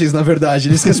mó ágeis, na verdade.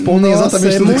 Eles respondem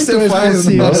exatamente tudo que você faz.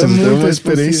 Nossa, é uma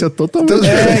experiência totalmente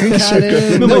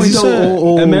diferente. Mas isso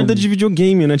é merda de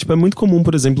videogame, né? Tipo, é muito comum,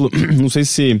 por exemplo, não sei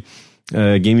se...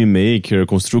 Game Maker,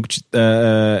 Construct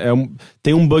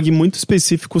tem um bug muito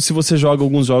específico. Se você joga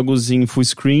alguns jogos em full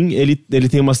screen, ele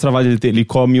tem umas travadas, ele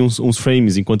come uns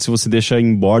frames, enquanto se você deixa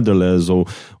em borderless ou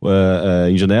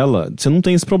em janela, você não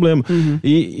tem esse problema.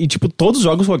 E tipo, todos os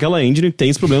jogos com aquela engine tem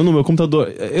esse problema. No meu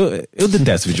computador eu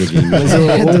detesto videogame. Mas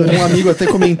um amigo até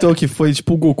comentou que foi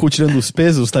tipo o Goku tirando os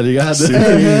pesos, tá ligado?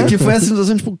 Que foi essa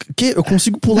sensação, tipo, eu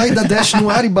consigo pular e dar dash no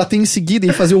ar e bater em seguida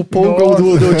e fazer o pogo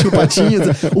do tio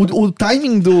Patinhas. O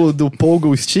timing do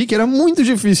pogo stick era muito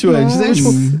difícil antes. Aí eu,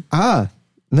 tipo,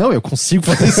 não, eu consigo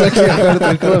fazer isso aqui agora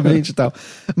tranquilamente e tal.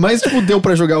 Mas, tipo, deu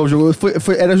pra jogar o jogo.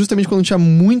 Era justamente quando tinha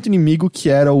muito inimigo que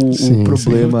era o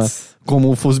problema.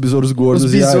 Como foi os besouros gordos.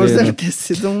 Os besouros devem ter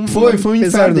sido foi um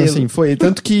inferno, assim. Foi.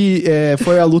 Tanto que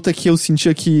foi a luta que eu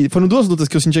sentia que... Foram 2 lutas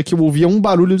que eu sentia que eu ouvia um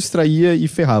barulho, distraía e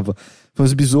ferrava. Foi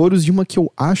os besouros e uma que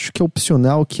eu acho que é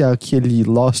opcional, que é aquele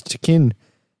Lost Kin.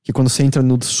 Que é quando você entra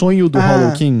no sonho do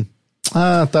Hollow King.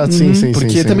 Sim.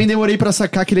 Porque também demorei pra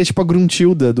sacar que ele é tipo a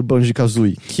Gruntilda do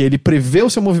Banjo-Kazooie, que ele prevê o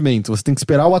seu movimento, você tem que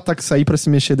esperar o ataque sair pra se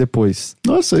mexer depois.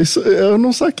 Nossa, isso eu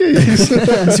não saquei isso.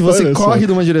 Se você corre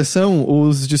de uma direção,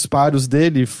 os disparos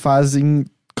dele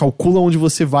calculam onde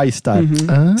você vai estar.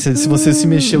 Se você se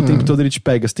mexer o tempo todo, ele te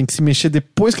pega. Você tem que se mexer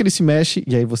depois que ele se mexe,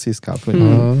 e aí você escapa.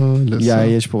 E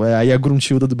aí aí a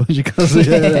Gruntilda do Banjo-Kazooie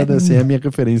é a minha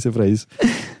referência pra isso.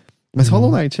 Mas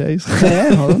Hollow Knight, é isso.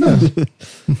 Hollow Knight.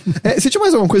 Você tinha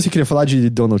mais alguma coisa que você queria falar de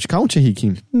Donut Count,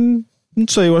 Henrique? Não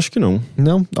sei, eu acho que não.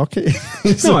 Não? Ok.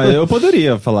 Não, eu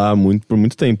poderia falar por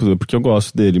muito tempo, porque eu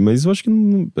gosto dele, mas eu acho que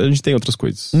a gente tem outras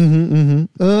coisas.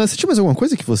 Você tinha mais alguma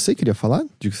coisa que você queria falar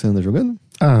de que você anda jogando?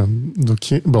 Do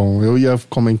que... Bom, eu ia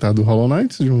comentar do Hollow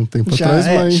Knight de um tempo atrás,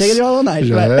 mas... Chega de Hollow Knight,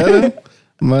 já era.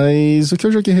 Mas o que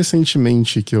eu joguei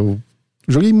recentemente, que eu...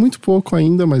 Joguei muito pouco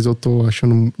ainda, mas eu tô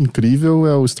achando incrível,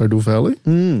 é o Stardew Valley.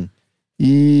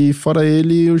 E fora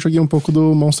ele, eu joguei um pouco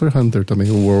do Monster Hunter também,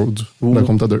 o World, da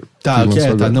computador.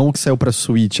 Não o que saiu pra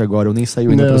Switch agora, eu nem saiu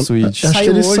ainda pra Switch. Acho que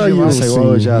ele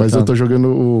saiu já, mas eu tô jogando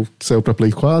o que saiu pra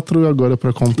Play 4 e agora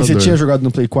pra computador. E você tinha jogado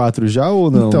no Play 4 já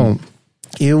ou não? Então,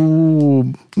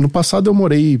 no passado eu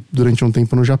morei durante um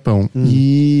tempo no Japão.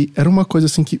 E era uma coisa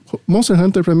assim que... Monster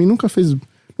Hunter pra mim nunca foi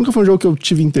um jogo que eu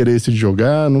tive interesse de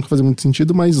jogar, nunca fazia muito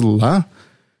sentido, mas lá,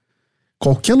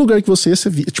 qualquer lugar que você ia,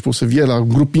 você via lá um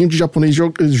grupinho de japonês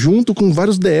junto com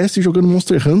vários DS jogando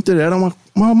Monster Hunter, era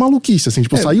uma maluquice, assim,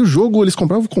 saiu o jogo, eles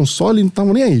compravam o console e não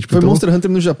estavam nem aí. Foi Monster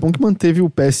Hunter no Japão que manteve o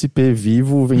PSP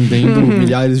vivo, vendendo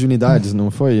milhares de unidades,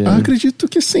 não foi? Acredito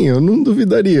que sim, eu não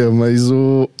duvidaria, mas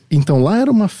então lá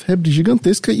era uma febre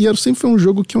gigantesca e sempre foi um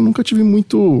jogo que eu nunca tive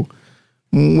muito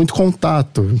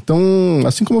contato. Então,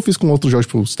 assim como eu fiz com outros jogos,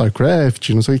 tipo StarCraft,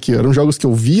 não sei o que, eram jogos que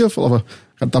eu via, falava,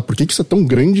 por que isso é tão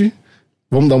grande?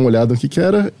 Vamos dar uma olhada no que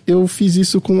era. Eu fiz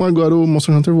isso com agora o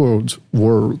Monster Hunter World.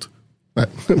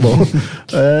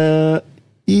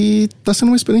 E tá sendo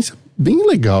uma experiência bem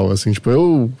legal, assim,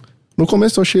 No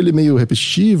começo eu achei ele meio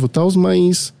repetitivo e tal,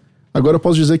 mas agora eu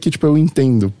posso dizer que, tipo, eu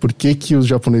entendo por que os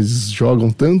japoneses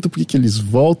jogam tanto, por que eles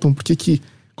voltam,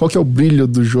 qual que é o brilho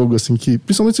do jogo, assim, que,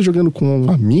 principalmente você jogando com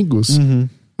amigos,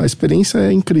 a experiência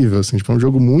é incrível, assim, tipo, é um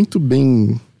jogo muito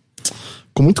bem,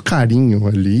 com muito carinho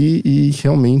ali, e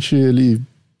realmente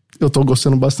eu tô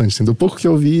gostando bastante, assim, do pouco que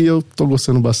eu vi, eu tô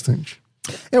gostando bastante.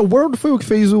 O World foi o que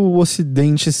fez o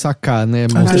Ocidente sacar, né?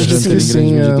 Acho que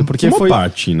sim, porque uma foi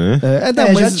parte, né?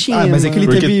 mas, já tinha, mas é que ele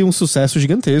porque teve um sucesso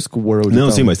gigantesco, o World. Não,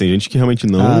 então. sim, mas tem gente que realmente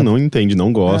não entende,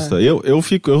 não gosta. Eu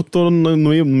tô no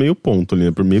meio ponto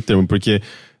ali, no meio termo, porque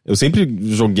eu sempre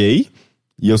joguei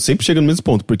e eu sempre chego no mesmo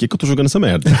ponto. Por que eu tô jogando essa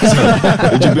merda?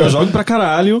 eu jogo pra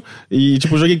caralho e,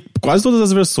 tipo, eu joguei quase todas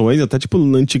as versões, até, tipo,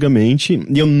 antigamente,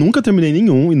 e eu nunca terminei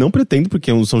nenhum, e não pretendo,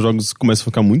 porque são jogos que começam a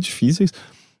ficar muito difíceis.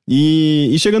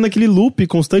 E chegando naquele loop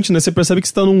constante, né? Você percebe que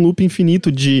você tá num loop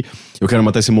infinito de eu quero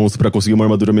matar esse monstro pra conseguir uma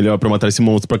armadura melhor, pra matar esse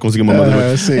monstro pra conseguir uma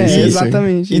armadura. Sim,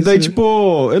 exatamente. E daí,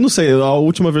 tipo, eu não sei, a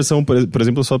última versão, por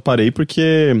exemplo, eu só parei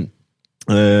porque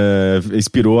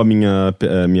expirou a minha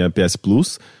PS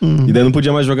Plus, e daí eu não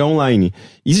podia mais jogar online.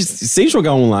 E sem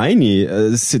jogar online,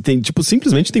 você tem, tipo,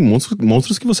 simplesmente tem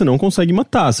monstros que você não consegue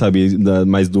matar, sabe?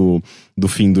 Mais do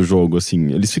fim do jogo,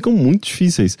 assim. Eles ficam muito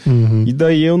difíceis. E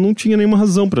daí eu não tinha nenhuma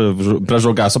razão pra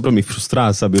jogar, só pra me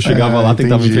frustrar, sabe? Eu chegava lá,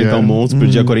 tentava enfrentar um monstro,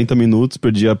 perdia 40 minutos,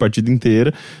 perdia a partida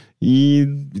inteira. E,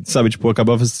 sabe, tipo,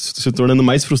 acabava se tornando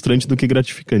mais frustrante do que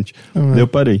gratificante. Daí eu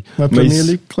parei. Mas pra mim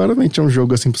ele claramente é um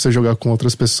jogo, assim, pra você jogar com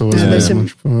outras pessoas. Vai ser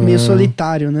tipo, meio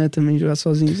solitário, né? Também jogar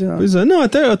sozinho, sei lá. Pois é, não,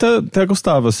 até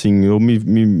gostava, assim. Eu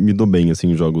me dou bem, assim,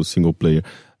 em jogos single player.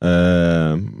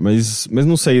 Mas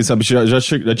não sei, sabe?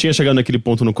 Já tinha chegado naquele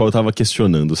ponto no qual eu tava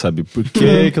questionando, sabe? Por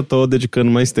que eu tô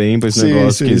dedicando mais tempo a esse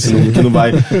negócio que não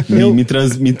vai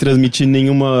me transmitir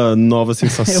nenhuma nova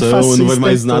sensação, eu não vai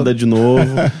mais nada de novo.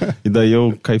 E daí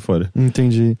eu caí fora.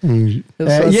 Entendi. Eu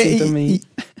sou assim também.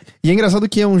 E é engraçado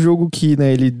que é um jogo que,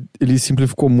 né, ele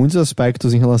simplificou muitos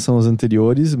aspectos em relação aos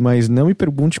anteriores, mas não me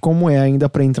pergunte como é ainda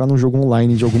pra entrar num jogo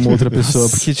online de alguma outra pessoa,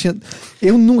 porque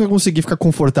eu nunca consegui ficar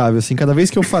confortável, assim, cada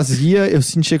vez que eu fazia, eu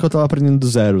sentia que eu tava aprendendo do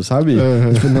zero, sabe?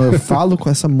 Tipo, não, eu falo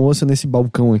com essa moça nesse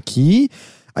balcão aqui,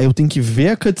 aí eu tenho que ver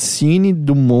a cutscene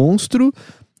do monstro,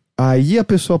 aí a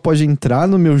pessoa pode entrar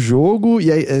no meu jogo,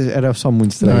 e aí era só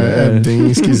muito estranho. É bem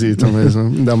esquisito mesmo.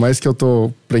 Ainda mais que eu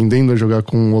tô aprendendo a jogar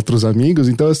com outros amigos,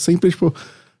 então é sempre tipo,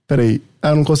 peraí,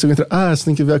 eu não consigo entrar. Você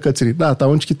tem que ver a cutscene. Tá,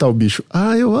 onde que tá o bicho?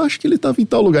 Eu acho que ele tava em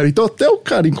tal lugar. Então até o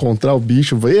cara encontrar o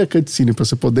bicho, ver a cutscene pra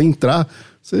você poder entrar,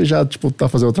 você já, tipo, tá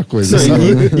fazendo outra coisa.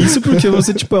 Isso porque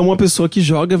você, tipo, é uma pessoa que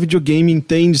joga videogame,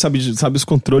 entende, sabe os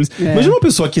controles. Imagina uma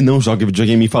pessoa que não joga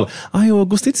videogame e fala, eu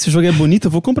gostei desse jogo, é bonito,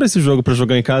 eu vou comprar esse jogo pra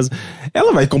jogar em casa.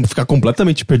 Ela vai ficar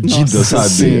completamente perdida, sabe?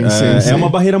 Sim. É uma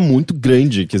barreira muito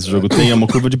grande que esse jogo tem, é uma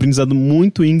curva de aprendizado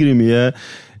muito íngreme,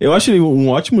 eu acho ele um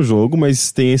ótimo jogo,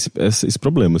 mas tem esse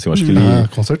problema, assim, eu acho que ele...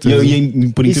 com certeza. E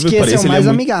por incrível que pareça, é o mais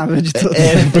amigável de todos.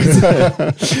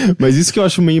 Mas isso que eu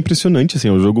acho meio impressionante, assim,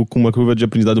 é um jogo com uma curva de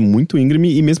aprendizado muito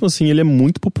íngreme e mesmo assim ele é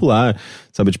muito popular,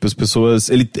 sabe? Tipo, as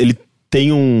pessoas... Ele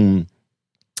tem um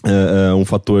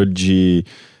fator de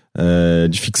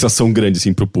fixação grande,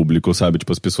 assim, pro público, sabe?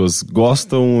 Tipo, as pessoas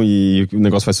gostam e o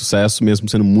negócio faz sucesso mesmo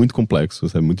sendo muito complexo,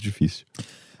 sabe? Muito difícil.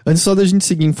 Antes só da gente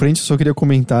seguir em frente, eu só queria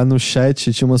comentar no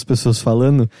chat, tinha umas pessoas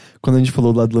falando, quando a gente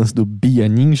falou lá do lance do Bia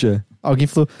Ninja, alguém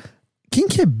falou, quem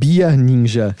que é Bia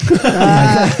Ninja?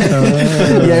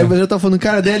 E aí eu tava falando,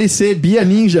 cara, DLC, Bia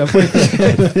Ninja.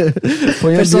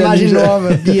 Põe personagem Bia Ninja,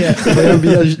 nova, Bia. Põe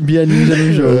a Bia Ninja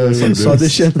no jogo. Só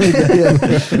deixando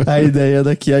a ideia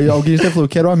daqui. Aí alguém até falou,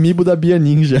 quero o amiibo da Bia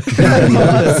Ninja.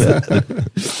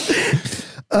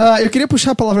 Eu queria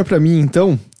puxar a palavra pra mim,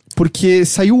 então, porque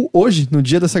saiu hoje, no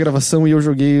dia dessa gravação, e eu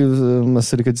joguei umas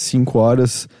cerca de 5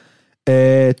 horas.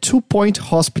 Two Point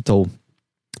Hospital.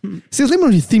 Vocês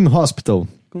lembram de Theme Hospital?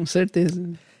 Com certeza.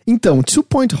 Então, Two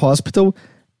Point Hospital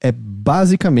é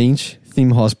basicamente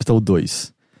Theme Hospital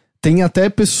 2. Tem até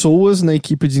pessoas na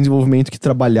equipe de desenvolvimento que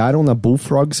trabalharam na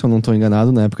Bullfrog, se eu não estou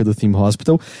enganado, na época do Theme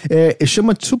Hospital.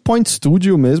 Chama Two Point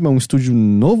Studio mesmo, é um estúdio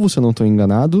novo, se eu não estou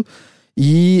enganado.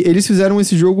 E eles fizeram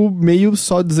esse jogo meio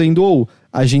só dizendo,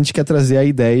 a gente quer trazer a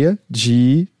ideia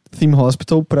de Theme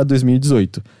Hospital para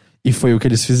 2018. E foi o que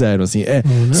eles fizeram, assim.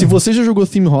 Se você já jogou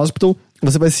Theme Hospital,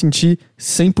 você vai se sentir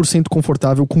 100%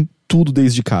 confortável com tudo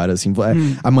desde cara, assim.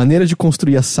 A maneira de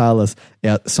construir as salas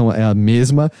é a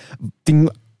mesma. Tem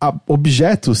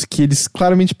objetos que eles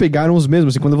claramente pegaram os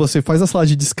mesmos. E quando você faz a sala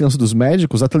de descanso dos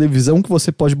médicos, a televisão que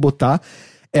você pode botar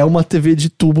é uma TV de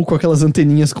tubo com aquelas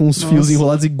anteninhas com os fios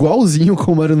enrolados igualzinho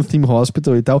como era no Theme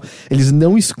Hospital e tal. Eles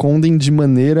não escondem de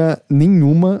maneira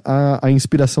nenhuma a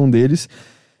inspiração deles.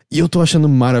 E eu tô achando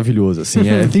maravilhoso, assim.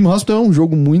 Theme Hospital é um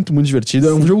jogo muito, muito divertido.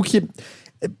 É um jogo que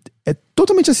é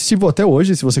totalmente acessível até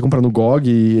hoje, se você comprar no GOG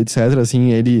e etc.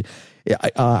 Assim,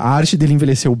 a arte dele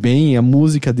envelheceu bem, a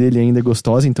música dele ainda é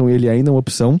gostosa, então ele ainda é uma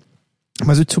opção.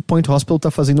 Mas o 2 Point Hospital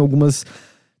tá fazendo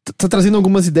tá trazendo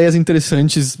algumas ideias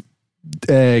interessantes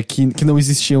que não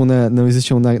existiam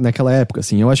naquela época,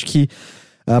 assim. Eu acho que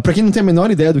pra quem não tem a menor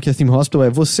ideia do que é Theme Hospital,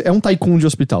 é um tycoon de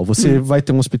hospital. Você vai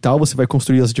ter um hospital, você vai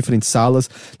construir as diferentes salas.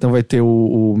 Então vai ter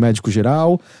o médico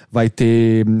geral, vai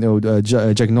ter o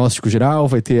diagnóstico geral,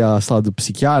 vai ter a sala do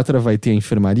psiquiatra, vai ter a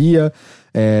enfermaria,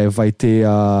 vai ter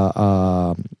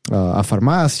a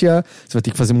farmácia, você vai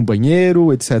ter que fazer um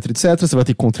banheiro, etc, etc. Você vai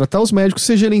ter que contratar os médicos,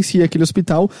 você gerencia aquele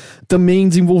hospital, também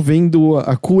desenvolvendo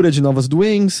a cura de novas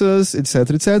doenças, etc,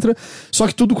 etc. Só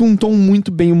que tudo com um tom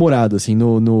muito bem humorado, assim.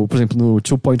 Por exemplo, no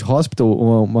 2 Point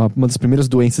Hospital, uma das primeiras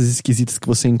doenças esquisitas que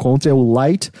você encontra é o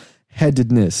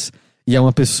light-headedness. E é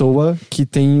uma pessoa que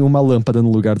tem uma lâmpada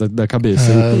no lugar da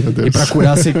cabeça. E pra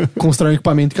curar, você constrói um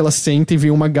equipamento que ela senta e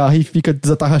vem uma garra e fica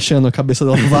desatarrachando a cabeça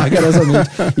dela vagarosamente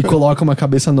e coloca uma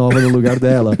cabeça nova no lugar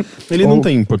dela. Ele não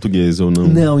tem em português ou não?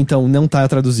 Não, então, não tá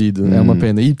traduzido. É uma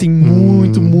pena. E tem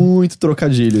muito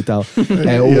trocadilho e tal.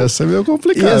 Ia ser meio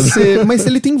complicado. Mas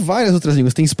ele tem várias outras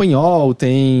línguas. Tem espanhol,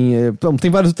 tem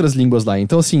várias outras línguas lá.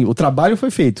 Então, assim, o trabalho foi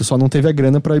feito, só não teve a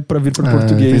grana pra vir pro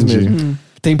português mesmo.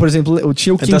 Tem, por exemplo,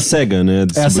 tinha o King... É da SEGA, né?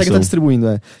 A SEGA tá distribuindo,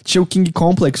 Tinha o King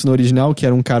Complex no original, que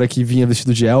era um cara que vinha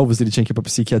vestido de Elvis, ele tinha que ir pra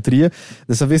psiquiatria.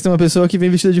 Dessa vez tem uma pessoa que vem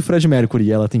vestida de Fred Mercury,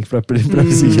 e ela tem que ir pra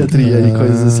psiquiatria e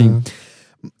coisas assim.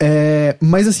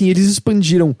 Mas assim, eles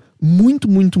expandiram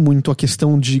muito a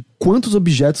questão de quantos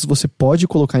objetos você pode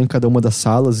colocar em cada uma das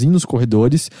salas e nos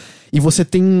corredores, e você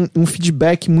tem um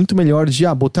feedback muito melhor de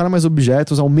botar mais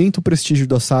objetos, aumenta o prestígio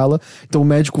da sala, então o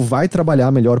médico vai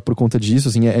trabalhar melhor por conta disso,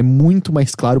 assim, é muito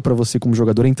mais claro pra você como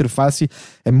jogador, a interface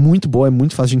é muito boa, é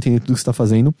muito fácil de entender tudo que você tá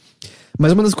fazendo.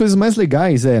 Mas uma das coisas mais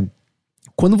legais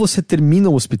quando você termina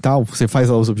o hospital, você faz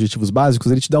lá os objetivos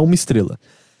básicos, ele te dá 1 estrela.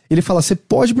 Ele fala, você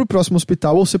pode ir pro próximo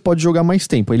hospital ou você pode jogar mais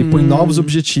tempo. Aí ele põe novos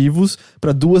objetivos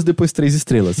pra 2, depois 3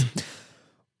 estrelas.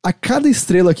 A cada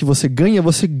estrela que você ganha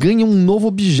um novo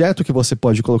objeto que você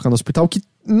pode colocar no hospital, que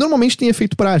normalmente tem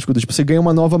efeito prático. Tipo, você ganha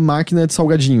uma nova máquina de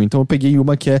salgadinho. Então eu peguei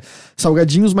uma que é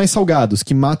salgadinhos mais salgados,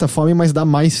 que mata a fome, mas dá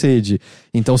mais sede.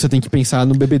 Então você tem que pensar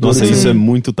no bebedouro. Nossa, isso é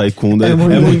muito Tycoon, né?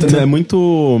 É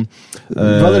muito...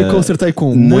 Roller Coaster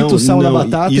Tycoon. Muito sal na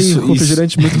batata e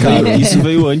refrigerante muito caro. Isso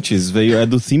veio antes. É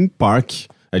do Theme Park.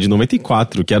 É de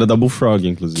 94, que era da Bullfrog,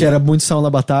 inclusive. Que era muito sal na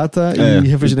batata e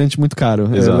refrigerante muito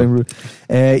caro. Exato. Eu lembro.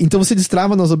 Então você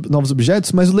destrava novos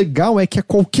objetos, mas o legal é que a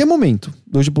qualquer momento,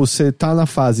 tipo, você tá na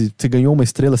fase, você ganhou uma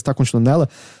estrela, você tá continuando nela,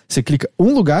 você clica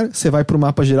um lugar, você vai pro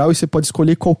mapa geral e você pode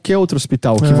escolher qualquer outro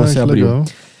hospital que você abriu. Legal.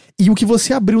 E o que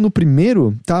você abriu no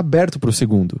primeiro, tá aberto pro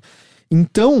segundo.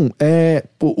 Então,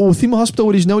 o Theme Hospital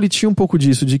original, ele tinha um pouco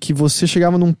disso, de que você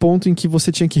chegava num ponto em que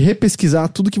você tinha que repesquisar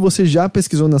tudo que você já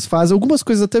pesquisou nas fases. Algumas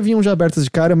coisas até vinham já abertas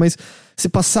de cara, mas você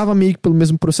passava meio que pelo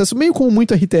mesmo processo, meio como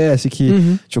muito RTS, que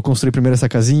deixa eu construir primeiro essa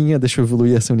casinha, deixa eu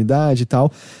evoluir essa unidade e tal.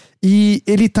 E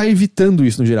ele tá evitando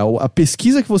isso no geral. A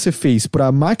pesquisa que você fez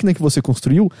pra máquina que você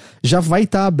construiu já vai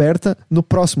estar aberta no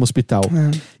próximo hospital.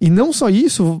 E não só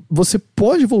isso, você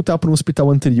pode voltar para um hospital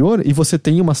anterior e você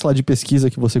tem uma sala de pesquisa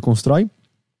que você constrói.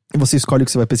 E você escolhe o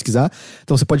que você vai pesquisar.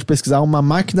 Então você pode pesquisar uma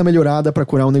máquina melhorada para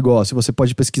curar um negócio. Você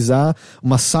pode pesquisar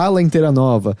uma sala inteira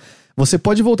nova. Você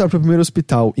pode voltar para o primeiro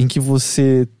hospital em que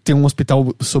você tem um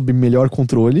hospital sob melhor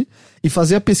controle e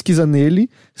fazer a pesquisa nele,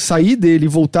 sair dele,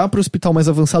 voltar para o hospital mais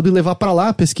avançado e levar para lá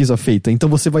a pesquisa feita. Então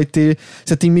você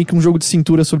tem meio que um jogo de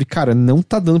cintura sobre, cara, não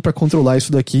tá dando para controlar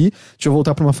isso daqui, deixa eu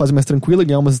voltar para uma fase mais tranquila,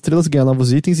 ganhar umas estrelas, ganhar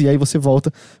novos itens, e aí você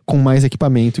volta com mais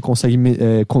equipamento e consegue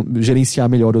gerenciar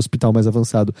melhor o hospital mais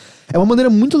avançado. É uma maneira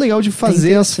muito legal de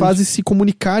fazer as fases se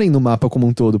comunicarem no mapa como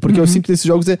um todo, porque eu sinto que nesses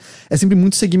jogos é sempre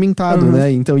muito segmentado,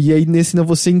 né? Então, e aí nesse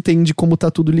você entende como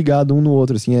tá tudo ligado um no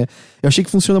outro, assim, eu achei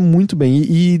que funciona muito bem,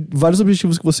 e vários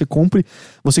objetivos que você cumpre,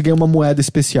 você ganha uma moeda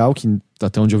especial, que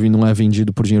até onde eu vi não é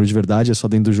vendido por dinheiro de verdade, é só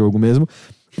dentro do jogo mesmo.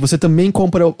 Você também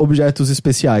compra objetos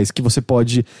especiais, que você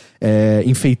pode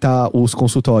enfeitar os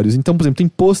consultórios. Então, por exemplo, tem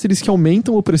pôsteres que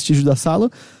aumentam o prestígio da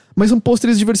sala, mas são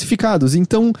pôsteres diversificados.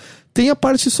 Então, tem a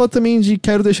parte só também de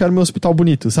quero deixar meu hospital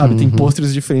bonito, sabe? Tem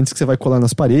pôsteres diferentes que você vai colar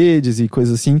nas paredes e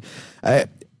coisas assim.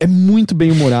 É muito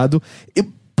bem humorado.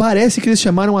 Parece que eles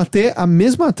chamaram até a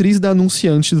mesma atriz da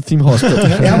anunciante do Theme Hospital.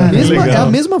 É a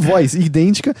mesma voz,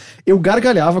 idêntica. Eu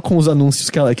gargalhava com os anúncios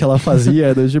que ela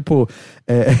fazia. Tipo,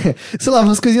 sei lá,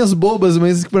 umas coisinhas bobas,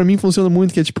 mas que pra mim funciona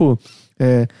muito, que é tipo...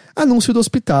 anúncio do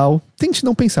hospital, tente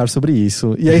não pensar sobre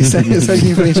isso. E aí segue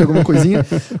em frente alguma coisinha.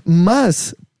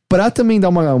 Mas pra também dar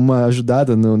uma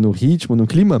ajudada no ritmo, no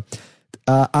clima,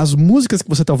 as músicas que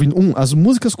você tá ouvindo, as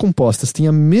músicas compostas têm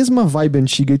a mesma vibe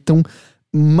antiga e tão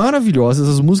maravilhosas,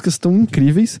 as músicas estão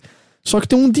incríveis, só que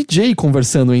tem um DJ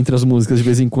conversando entre as músicas de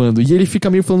vez em quando, e ele fica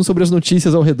meio falando sobre as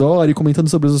notícias ao redor e comentando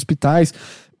sobre os hospitais,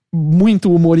 muito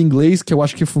humor inglês, que eu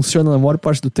acho que funciona na maior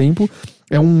parte do tempo.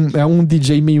 É um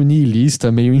DJ meio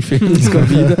nihilista, meio infeliz com a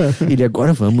vida. Ele,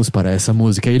 agora vamos para essa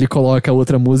música. Aí ele coloca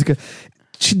outra música.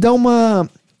 Te dá uma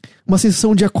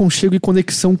sensação de aconchego e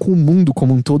conexão com o mundo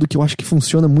como um todo, que eu acho que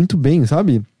funciona muito bem,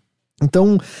 sabe?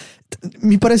 Então,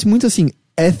 me parece muito assim,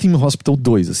 é Theme Hospital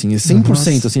 2, assim, é 100%,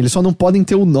 Nossa. Assim, eles só não podem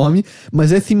ter o nome,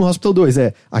 mas é Theme Hospital 2,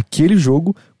 é aquele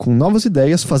jogo com novas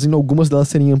ideias, fazendo algumas delas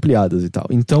serem ampliadas e tal.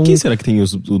 Então, quem será que tem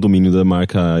o domínio da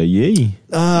marca EA?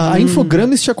 A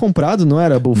Infogrames tinha comprado, não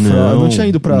era? A Bullfrog? Não tinha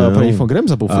ido pra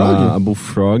Infogrames, a Bullfrog? A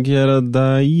Bullfrog era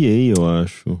da EA, eu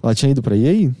acho. Ela tinha ido pra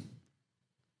EA?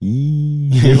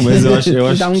 Mas eu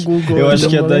acho Dá um Google, eu acho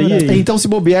que é da EA. Então, se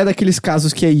bobear, é daqueles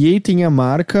casos que a EA tem a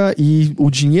marca e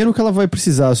o dinheiro que ela vai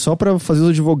precisar só pra fazer os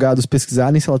advogados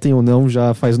pesquisarem se ela tem ou não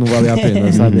já faz não valer a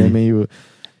pena, sabe? É meio...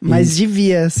 Mas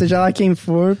devia, seja lá quem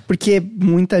for, porque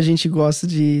muita gente gosta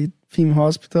de Theme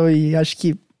Hospital e acho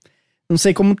que não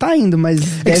sei como tá indo, mas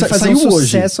deve fazer um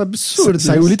sucesso absurdo.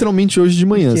 Saiu literalmente hoje de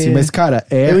manhã, assim. Mas, cara,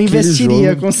 eu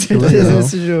investiria com certeza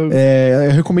nesse jogo.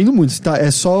 Eu recomendo muito.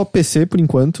 É só PC por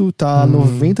enquanto. Tá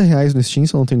R$90 no Steam,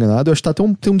 se eu não tô enganado. Eu acho que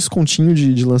tem um descontinho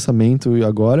de lançamento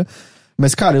agora.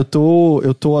 Mas, cara, eu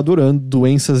tô adorando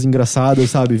doenças engraçadas,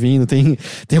 sabe, vindo. Tem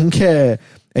um que é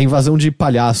invasão de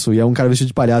palhaço, e é um cara vestido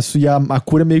de palhaço, e a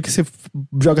cura meio que você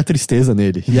joga tristeza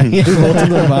nele. E aí ele volta ao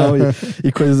normal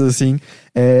e coisas assim.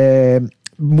 É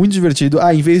muito divertido.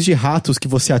 Em vez de ratos que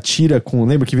você atira com...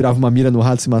 Lembra que virava uma mira no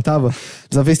rato e se matava?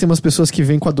 Dessa vez tem umas pessoas que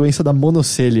vêm com a doença da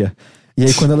monocelha. E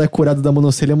aí quando ela é curada da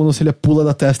monocelha, a monocelha pula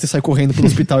da testa e sai correndo pro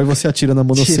hospital e você atira na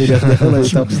monocelha dela e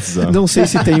tal. Não sei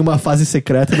se tem uma fase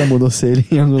secreta da monocelha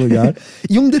em algum lugar.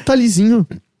 E um detalhezinho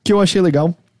que eu achei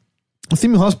legal. O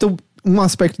Theme Hospital, um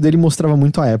aspecto dele mostrava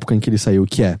muito a época em que ele saiu,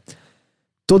 que é...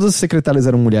 Todas as secretárias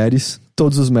eram mulheres,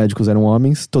 todos os médicos eram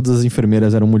homens, todas as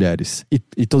enfermeiras eram mulheres.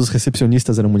 E todos os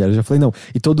recepcionistas eram mulheres. Já falei, não.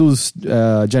 E todos os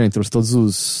janitors, todos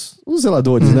os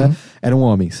zeladores, né? Eram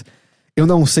homens. Eu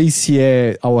não sei se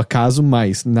é ao acaso,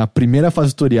 mas na primeira fase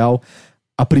tutorial,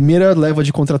 a primeira leva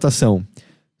de contratação,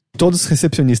 todos os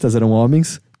recepcionistas eram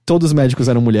homens, todos os médicos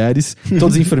eram mulheres,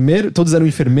 todos eram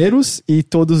enfermeiros e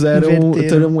todos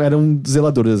eram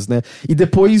zeladoras, né? E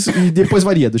depois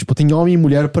varia, tipo, tem homem e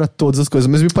mulher pra todas as coisas,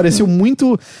 mas me pareceu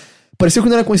muito... Pareceu que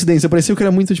não era coincidência, pareceu que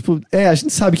era muito tipo... a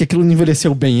gente sabe que aquilo não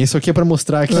envelheceu bem, isso aqui é pra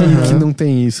mostrar que não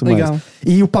tem isso mais.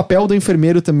 E o papel do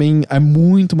enfermeiro também é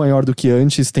muito maior do que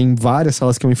antes, tem várias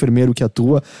salas que é um enfermeiro que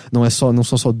atua, não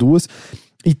são só duas.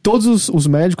 E todos os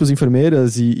médicos,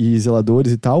 enfermeiras e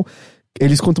zeladores e tal...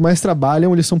 Eles, quanto mais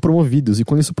trabalham, eles são promovidos. E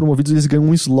quando eles são promovidos, eles ganham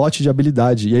um slot de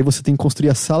habilidade. E aí você tem que construir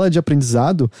a sala de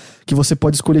aprendizado, que você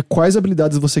pode escolher quais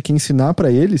habilidades você quer ensinar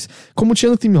pra eles. Como tinha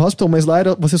no Theme Hospital, mas lá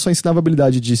você só ensinava a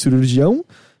habilidade de cirurgião,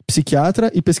 psiquiatra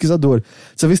e pesquisador.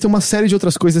 Dessa vez tem uma série de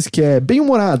outras coisas que é bem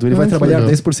humorado. Ele vai trabalhar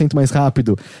 10% mais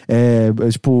rápido.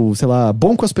 Tipo, sei lá,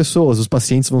 bom com as pessoas. Os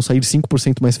pacientes vão sair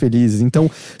 5% mais felizes. Então,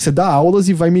 você dá aulas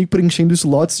e vai meio preenchendo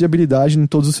slots de habilidade em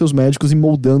todos os seus médicos e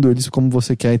moldando eles como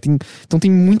você quer. Então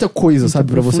tem muita coisa,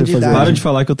 sabe, pra você fazer. Para de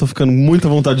falar que eu tô ficando com muita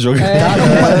vontade de jogar.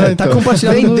 Tá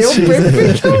compartilhando. Vendeu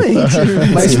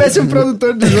perfeitamente. Mas se tivesse um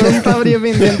produtor do jogo, não estaria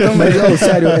vendendo tão bem. Mas,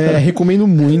 sério, recomendo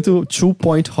muito Two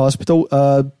Point Hospital.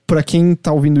 Pra quem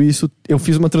tá ouvindo isso, eu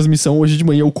fiz uma transmissão hoje de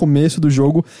manhã, o começo do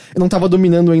jogo. Eu não tava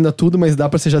dominando ainda tudo, mas dá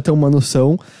pra você já ter uma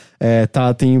noção.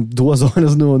 Tem 2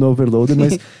 horas no Overloader,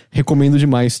 mas recomendo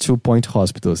demais Two Point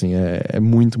Hospital, assim, é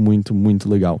muito, muito, muito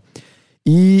legal.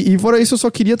 E fora isso, eu só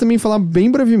queria também falar bem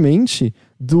brevemente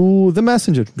do The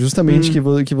Messenger, justamente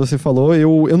que você falou.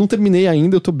 Eu não terminei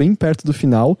ainda, eu tô bem perto do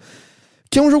final.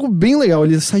 Que é um jogo bem legal,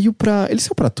 ele saiu pra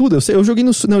tudo. Eu joguei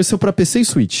ele saiu pra PC e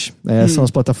Switch. São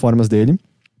as plataformas dele.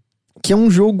 Que é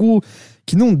um jogo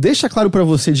que não deixa claro pra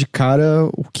você de cara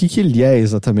o que ele é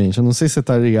exatamente. Eu não sei se você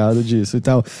tá ligado disso e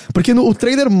tal. Porque o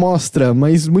trailer mostra,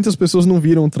 mas muitas pessoas não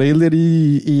viram o trailer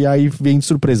e aí vem de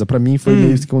surpresa. Pra mim foi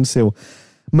meio isso que aconteceu.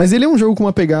 Mas ele é um jogo com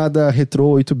uma pegada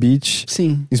retrô 8-bit.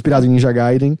 Sim. Inspirado em Ninja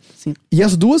Gaiden. Sim. E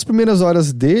as 2 primeiras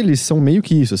horas dele são meio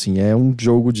que isso, assim. É um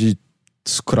jogo de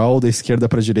scroll da esquerda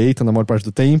pra direita na maior parte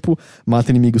do tempo. Mata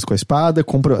inimigos com a espada.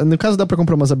 No caso dá pra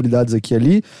comprar umas habilidades aqui e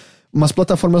ali. Umas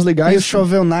plataformas legais. E o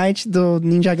Shovel Knight do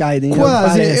Ninja Gaiden.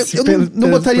 Quase. Eu não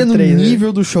botaria no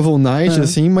nível do Shovel Knight,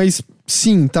 assim, mas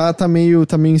sim, tá meio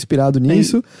inspirado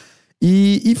nisso.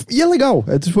 E é legal.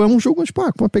 É um jogo, tipo,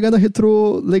 com uma pegada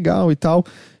retrô legal e tal.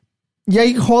 E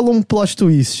aí rola um plot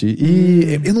twist.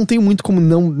 E eu não tenho muito como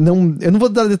não. Eu não vou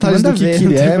dar detalhes do que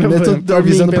é, né? Tô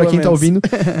avisando pra quem tá ouvindo.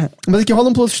 Mas é que rola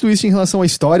um plot twist em relação à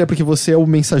história, porque você é o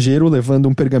mensageiro levando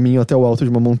um pergaminho até o alto de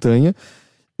uma montanha.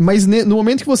 Mas no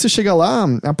momento que você chega lá,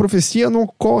 a profecia não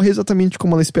ocorre exatamente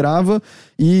como ela esperava.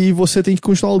 E você tem que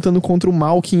continuar lutando contra o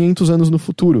mal 500 anos no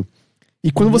futuro.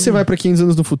 E quando você vai pra 500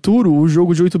 anos no futuro, o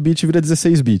jogo de 8-bit vira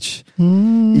 16-bit.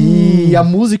 E a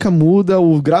música muda,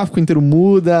 o gráfico inteiro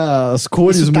muda, as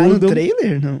cores mudam. Tá no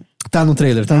trailer, não? Tá no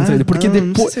trailer.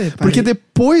 Porque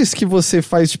depois que você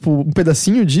faz, tipo, um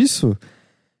pedacinho disso,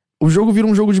 o jogo vira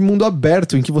um jogo de mundo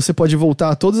aberto, em que você pode voltar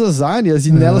a todas as áreas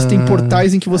e nelas tem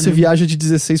portais em que você viaja de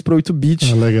 16 pra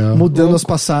 8-bit, mudando as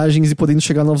passagens e podendo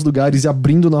chegar a novos lugares e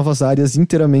abrindo novas áreas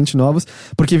inteiramente novas,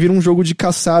 porque vira um jogo de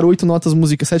caçar 7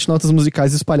 notas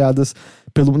musicais espalhadas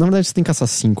pelo... Na verdade você tem que caçar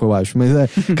 5, eu acho, mas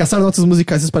caçar notas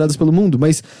musicais espalhadas pelo mundo,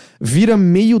 mas vira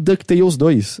meio DuckTales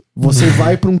 2. Você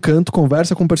vai pra um canto,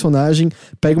 conversa com o personagem,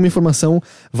 pega uma informação,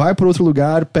 vai pra outro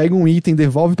lugar, pega um item,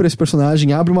 devolve pra esse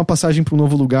personagem, abre uma passagem pra um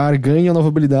novo lugar, ganha nova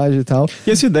habilidade e tal.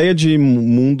 E essa ideia de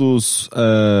mundos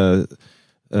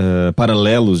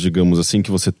paralelos, digamos assim, que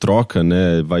você troca,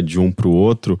 né, vai de um pro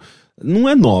outro, não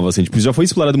é nova, assim, tipo, já foi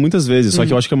explorado muitas vezes, só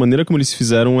que eu acho que a maneira como eles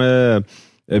fizeram é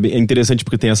interessante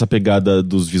porque tem essa pegada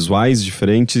dos visuais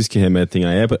diferentes que remetem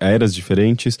a eras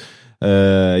diferentes.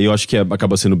 E eu acho que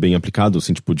acaba sendo bem aplicado,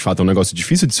 assim, tipo, de fato é um negócio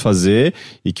difícil de se fazer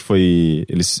e que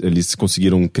eles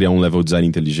conseguiram criar um level design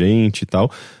inteligente e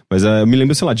tal, mas eu me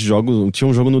lembro, sei lá, tinha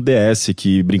um jogo no DS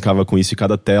que brincava com isso e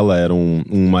cada tela era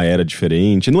uma era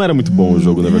diferente, não era muito bom o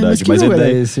jogo, na verdade, mas a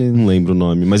ideia, não lembro o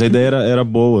nome, mas a ideia era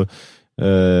boa.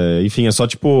 Enfim, é só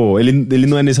tipo, ele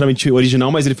não é necessariamente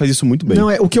original, mas ele faz isso muito bem. Não,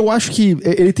 o que eu acho que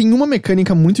ele tem uma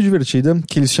mecânica muito divertida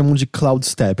que eles chamam de Cloud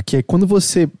Step, que é quando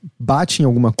você bate em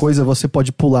alguma coisa, você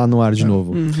pode pular no ar de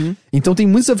novo. Então tem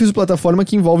muitos desafios de plataforma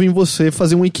que envolvem você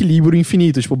fazer um equilíbrio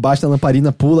infinito, tipo, bate na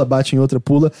lamparina, pula, bate em outra,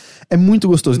 pula. É muito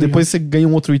gostoso. Depois você ganha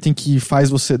um outro item que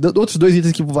faz você... Outros 2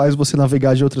 itens que faz você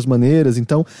navegar de outras maneiras,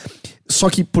 então... Só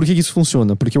que por que isso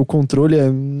funciona? Porque o controle é...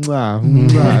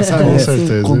 sabe? Com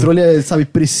certeza. O controle é, sabe,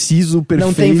 preciso, perfeito.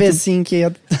 Não tem V5 que...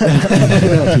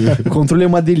 O controle é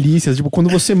uma delícia. Tipo, quando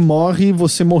você morre,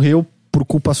 você morreu por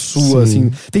culpa sua,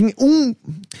 assim. Tem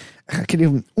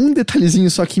um detalhezinho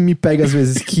só que me pega às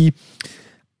vezes, que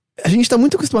a gente tá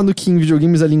muito acostumado que em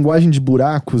videogames a linguagem de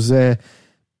buracos é...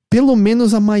 Pelo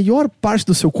menos a maior parte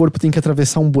do seu corpo tem que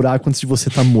atravessar um buraco antes de você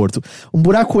estar morto. Um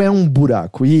buraco é um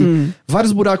buraco. E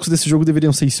vários buracos desse jogo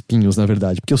deveriam ser espinhos, na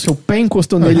verdade. Porque o seu pé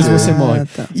encostou neles e você morre.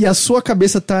 Tá. E a sua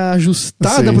cabeça tá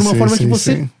ajustada por uma forma que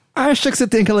você acha que você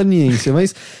tem aquela leniência.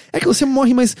 Mas é que você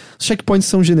morre, mas os checkpoints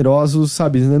são generosos,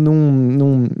 sabe?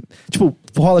 Tipo,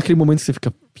 rola aquele momento que você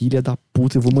fica... Filha da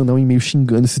puta, eu vou mandar um e-mail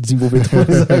xingando esse desenvolvedor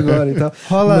agora e tal.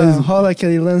 Rola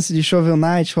aquele lance de Shovel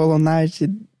Knight, Hollow Knight...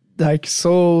 Dark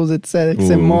Souls, etc. Que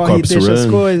você morre e deixa as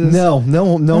coisas.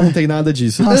 Não tem nada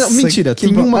disso. Nossa, mentira,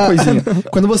 tem uma coisinha.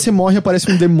 Quando você morre,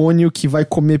 aparece um demônio que vai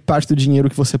comer parte do dinheiro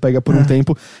que você pega por um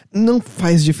tempo. Não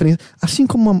faz diferença. Assim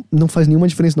como não faz nenhuma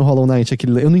diferença no Hollow Knight.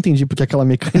 Eu não entendi porque aquela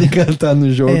mecânica tá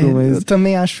no jogo, mas... Eu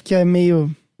também acho que é meio...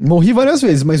 Morri várias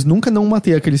vezes, mas nunca não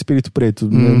matei aquele espírito preto.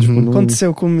 Né? Tipo, não...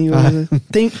 Aconteceu comigo.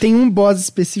 Tem um boss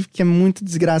específico que é muito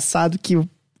desgraçado, que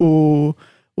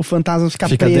o fantasma fica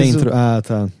preso. Dentro? Ah,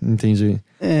 tá. Entendi.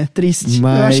 É, triste.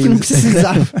 Mas... Eu acho que não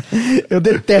precisava. Eu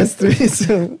detesto isso.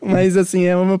 Mas, assim,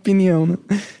 é uma opinião, né?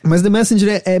 Mas The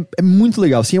Messenger é muito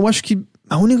legal. Assim, eu acho que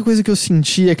a única coisa que eu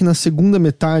senti é que na segunda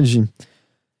metade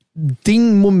tem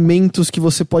momentos que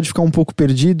você pode ficar um pouco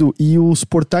perdido e os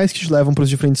portais que te levam para os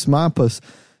diferentes mapas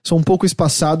são um pouco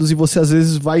espaçados e você às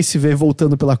vezes vai se ver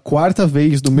voltando pela 4ª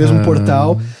vez do mesmo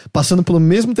portal, passando pelo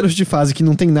mesmo trecho de fase que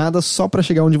não tem nada só pra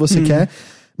chegar onde você quer.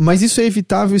 Mas isso é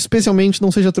evitável, especialmente,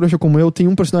 não seja trouxa como eu, tem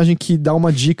um personagem que dá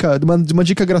uma dica, uma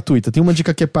dica gratuita. Tem uma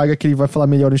dica que é paga, que ele vai falar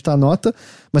melhor onde tá a nota,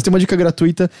 mas tem uma dica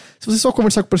gratuita. Se você só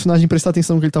conversar com o personagem e prestar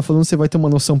atenção no que ele tá falando, você vai ter uma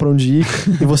noção pra onde ir,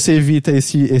 e você evita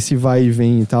esse vai e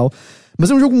vem e tal. Mas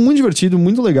é um jogo muito divertido,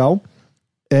 muito legal.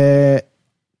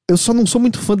 Eu só não sou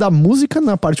muito fã da música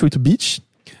na parte 8-bit.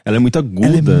 Ela é muito aguda,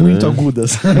 Ela é muito aguda.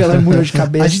 Ela é muito de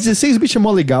cabeça. A de 16-bit é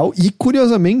mó legal. E,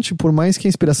 curiosamente, por mais que a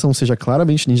inspiração seja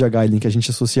claramente Ninja Gaiden, que a gente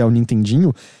associa ao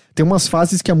Nintendinho, tem umas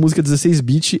fases que a música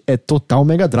 16-bit é total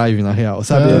Mega Drive, na real,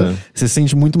 sabe? Você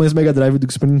sente muito mais Mega Drive do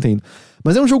que Super Nintendo.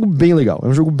 Mas é um jogo bem legal. É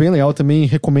um jogo bem legal. Também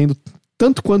recomendo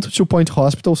tanto quanto Two Point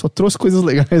Hospital. Só trouxe coisas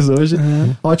legais hoje.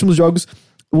 Ótimos jogos.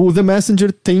 O The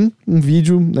Messenger tem um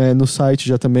vídeo no site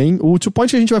já também. O Two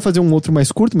Point a gente vai fazer um outro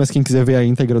mais curto, mas quem quiser ver a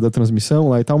íntegra da transmissão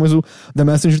lá e tal. Mas o The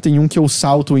Messenger tem um que eu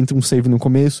salto entre um save no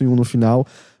começo e um no final.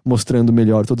 mostrando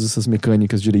melhor todas essas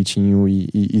mecânicas direitinho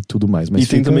e tudo mais. Mas e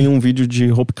tem também um vídeo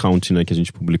de Hope County, né, que a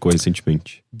gente publicou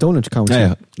recentemente. Donut County.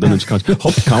 Donut County.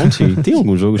 Hope County? Tem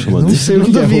algum jogo chamado isso? Não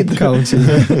sei o que é Hope County.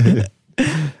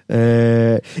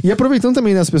 E aproveitando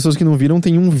também, né, as pessoas que não viram,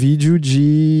 tem um vídeo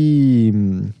de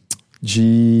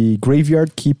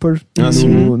Graveyard Keeper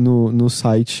no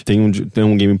site. Tem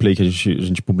um gameplay que a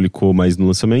gente publicou mais no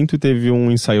lançamento e teve um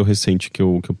ensaio recente que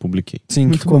eu publiquei. Sim,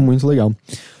 que ficou muito legal.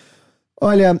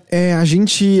 Olha, a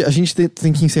gente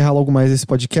tem que encerrar logo mais esse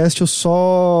podcast. Eu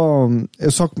só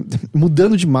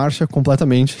mudando de marcha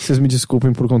completamente, vocês me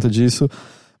desculpem por conta disso,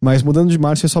 mas mudando de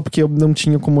marcha é só porque eu não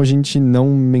tinha como a gente não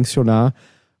mencionar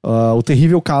o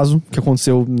terrível caso que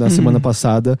aconteceu na semana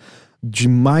passada de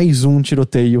mais um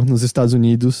tiroteio nos Estados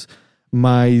Unidos,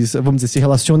 mas, vamos dizer, se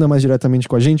relaciona mais diretamente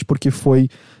com a gente porque foi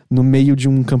no meio de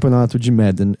um campeonato de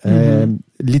Madden.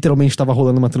 Literalmente estava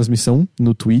rolando uma transmissão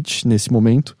no Twitch nesse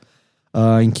momento,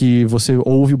 em que você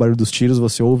ouve o barulho dos tiros,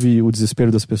 você ouve o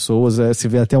desespero das pessoas, se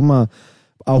vê até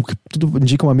algo que tudo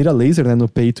indica uma mira laser, né, no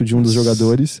peito de um dos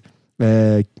jogadores,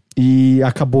 e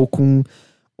acabou com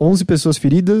 11 pessoas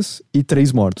feridas e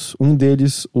 3 mortos. Um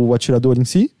deles, o atirador em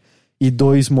si, e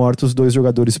 2 mortos, 2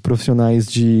 jogadores profissionais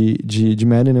de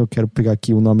Madden. Eu quero pegar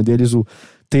aqui o nome deles, o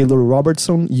Taylor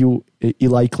Robertson e o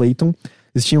Eli Clayton.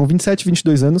 Eles tinham 27 e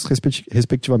 22 anos,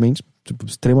 respectivamente, tipo,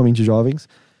 extremamente jovens.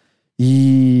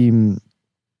 E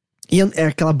é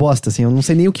aquela bosta, assim, eu não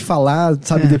sei nem o que falar,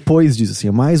 sabe, depois disso, assim.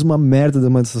 É mais uma merda de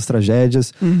uma dessas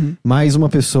tragédias, mais uma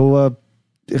pessoa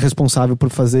responsável por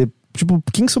fazer... Tipo,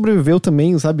 quem sobreviveu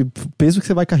também, sabe? O peso que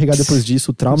você vai carregar depois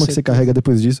disso, o trauma que você carrega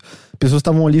depois disso. Pessoas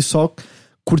estavam ali só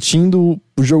curtindo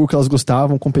o jogo que elas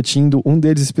gostavam, competindo. Um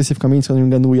deles especificamente, se eu não me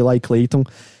engano, o Eli Clayton.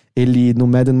 Ele, no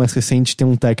Madden mais recente, tem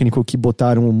um técnico que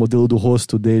botaram o modelo do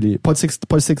rosto dele. Pode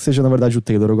ser que seja, na verdade, o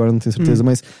Taylor, agora eu não tenho certeza,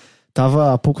 mas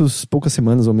tava há poucas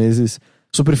semanas ou meses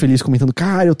super feliz comentando: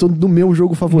 cara, eu tô no meu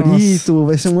jogo favorito,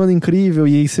 vai ser um ano incrível.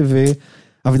 E aí você vê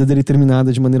a vida dele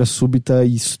terminada de maneira súbita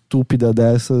e estúpida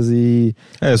dessas e...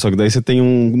 só que daí você tem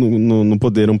no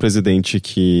poder um presidente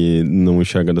que não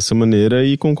enxerga dessa maneira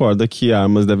e concorda que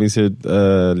armas devem ser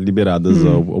liberadas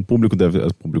ao público,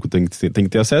 o público tem que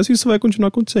ter acesso, e isso vai continuar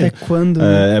acontecendo. Até quando?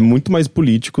 É muito mais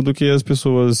político do que as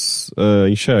pessoas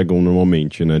enxergam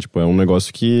normalmente, né? Tipo, é um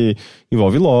negócio que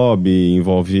envolve lobby,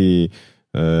 envolve...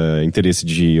 interesse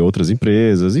de outras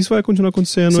empresas. Isso vai continuar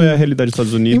acontecendo. Sim. É a realidade dos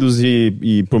Estados Unidos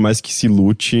e por mais que se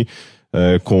lute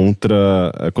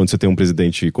contra... quando você tem um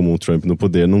presidente como o Trump no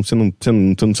poder, você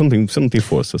não tem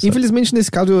força, sabe? Infelizmente, nesse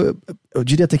caso, eu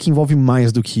diria até que envolve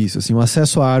mais do que isso. Assim, o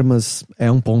acesso a armas é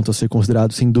um ponto a ser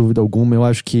considerado, sem dúvida alguma. Eu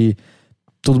acho que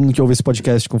todo mundo que ouve esse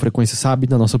podcast com frequência sabe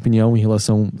da nossa opinião em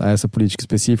relação a essa política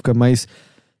específica, mas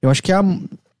eu acho que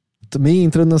também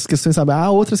entrando nas questões, sabe, há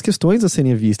outras questões a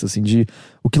serem vistas, assim, de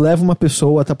o que leva uma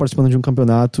pessoa a estar participando de um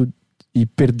campeonato e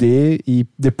perder e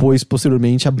depois,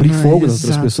 posteriormente, abrir fogo nas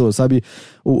outras pessoas, sabe?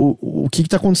 O que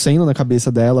tá acontecendo na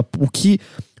cabeça dela, o que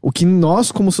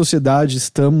nós, como sociedade,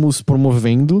 estamos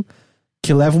promovendo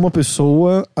que leva uma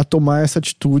pessoa a tomar essa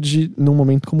atitude num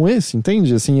momento como esse,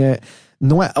 entende? Assim,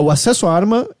 não é, o acesso à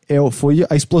arma foi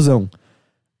a explosão,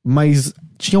 mas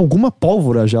tinha alguma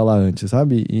pólvora já lá antes,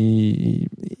 sabe? E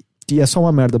é só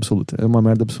uma merda absoluta. É uma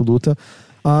merda absoluta.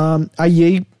 A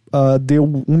EA deu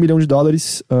 $1 milhão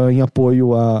em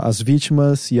apoio às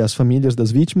vítimas e às famílias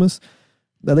das vítimas.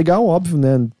 É legal, óbvio,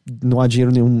 né? Não há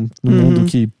dinheiro nenhum no mundo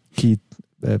que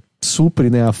supre,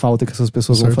 né, a falta que essas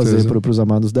pessoas vão fazer para os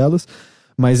amados delas.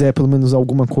 Mas é pelo menos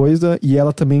alguma coisa. E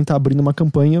ela também tá abrindo uma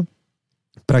campanha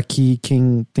para que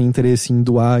quem tem interesse em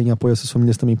doar em apoio a essas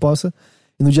famílias também possa.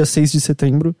 E no dia 6 de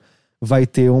setembro vai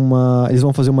ter eles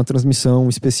vão fazer uma transmissão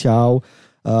especial.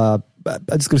 A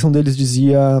descrição deles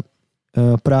dizia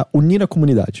para unir a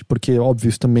comunidade, porque óbvio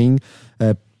isso também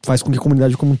faz com que a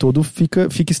comunidade como um todo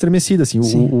fique estremecida, assim.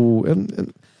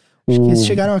 Acho que eles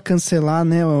chegaram a cancelar,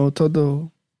 né,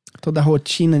 toda a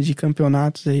rotina de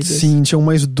campeonatos aí. Sim, tinham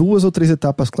mais 2 ou 3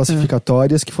 etapas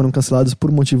classificatórias que foram canceladas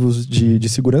por motivos de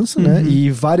segurança, né?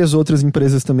 E várias outras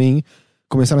empresas também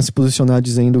começaram a se posicionar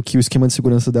dizendo que o esquema de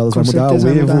segurança delas vai mudar, o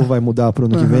Evo vai mudar pro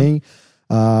ano que vem.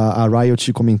 A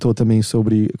Riot comentou também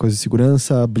sobre coisas de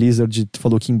segurança, a Blizzard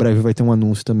falou que em breve vai ter um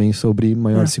anúncio também sobre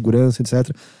maior segurança,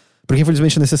 etc. Porque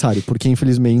infelizmente é necessário, porque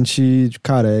infelizmente,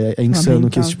 cara, é insano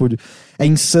que esse tipo de... É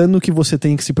insano que você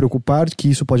tenha que se preocupar que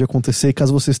isso pode acontecer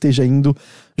caso você esteja indo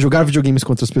jogar videogames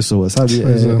com outras pessoas, sabe?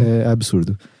 É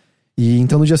absurdo. E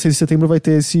então no dia 6 de setembro vai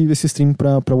ter esse stream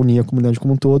pra unir a comunidade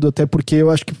como um todo, até porque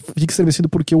eu acho que fica estremecido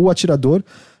porque o atirador,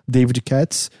 David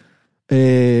Katz,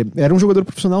 era um jogador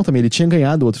profissional também. Ele tinha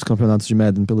ganhado outros campeonatos de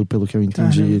Madden, pelo que eu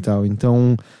entendi e tal.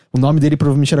 Então, o nome dele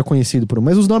provavelmente era conhecido por...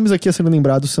 Mas os nomes aqui a serem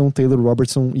lembrados são Taylor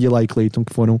Robertson e Eli Clayton,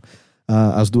 que foram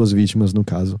as duas vítimas no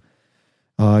caso.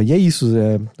 E é isso,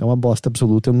 é uma bosta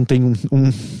absoluta. Eu não tenho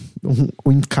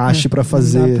um encaixe pra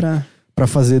fazer para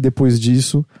fazer depois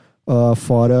disso,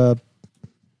 fora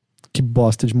que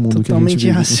bosta de mundo totalmente que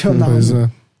a gente vive. irracional. Pois é.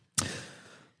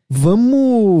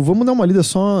 Vamos dar uma lida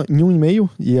só em um e-mail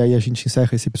e aí a gente encerra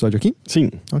esse episódio aqui? Sim.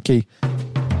 Ok.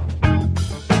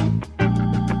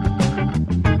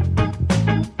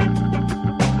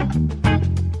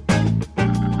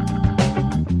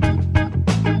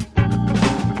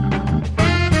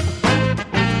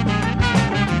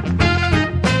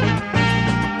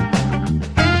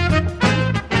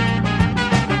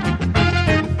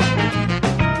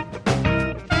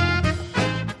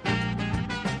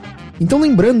 Então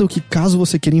lembrando que caso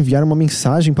você queira enviar uma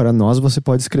mensagem para nós, você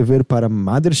pode escrever para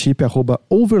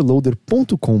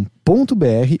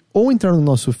mothership@overloader.com.br ou entrar no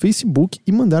nosso Facebook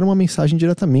e mandar uma mensagem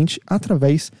diretamente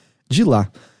através de lá.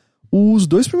 Os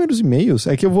 2 primeiros e-mails,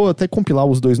 é que eu vou até compilar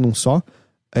os 2 num só,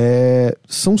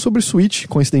 são sobre Switch,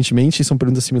 coincidentemente, são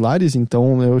perguntas similares,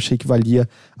 então eu achei que valia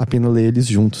a pena ler eles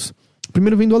juntos. O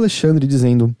primeiro vem do Alexandre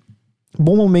dizendo: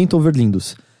 bom momento,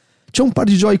 overlindos. Tinha um par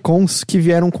de Joy-Cons que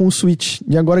vieram com o Switch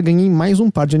e agora ganhei mais um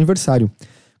par de aniversário.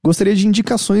 Gostaria de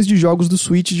indicações de jogos do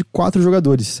Switch de 4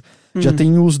 jogadores. Já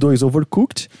tenho os 2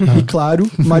 Overcooked e,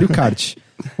 claro, Mario Kart.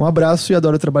 Um abraço e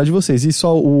adoro o trabalho de vocês. E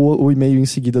só o e-mail em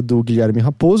seguida do Guilherme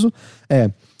Raposo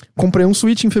comprei um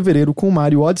Switch em fevereiro com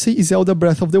Mario Odyssey e Zelda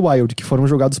Breath of the Wild, que foram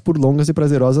jogados por longas e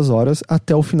prazerosas horas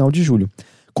até o final de julho.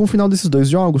 Com o final desses 2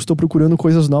 jogos, estou procurando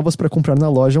coisas novas para comprar na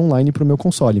loja online para o meu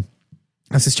console.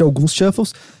 Assisti alguns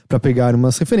shuffles para pegar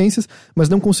umas referências, mas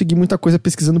não consegui muita coisa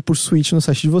pesquisando por Switch no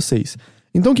site de vocês.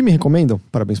 Então o que me recomendam?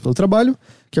 Parabéns pelo trabalho,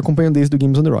 que acompanham desde o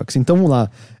Games on the Rocks. Então vamos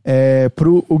lá.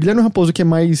 O Guilherme Raposo, que é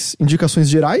mais indicações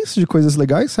gerais de coisas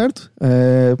legais, certo?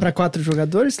 Pra 4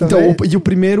 jogadores, então, e o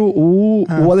primeiro, o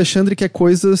Alexandre, que é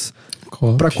coisas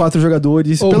para 4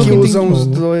 jogadores. Ou pelo que usam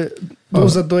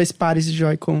usa 2 pares de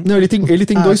Joy-Con. Não, ele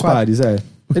tem 2 pares,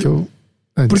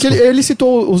 Porque ele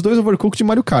citou os 2 Overcooked de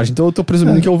Mario Kart, então eu tô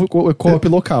presumindo que é o co-op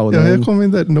local, né? Eu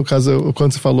recomendaria, no caso,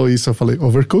 quando você falou isso, eu falei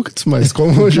Overcooked, mas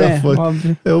como já foi,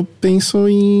 óbvio. Eu penso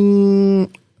em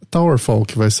Towerfall,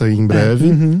 que vai sair em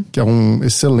breve, que é um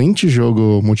excelente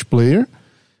jogo multiplayer.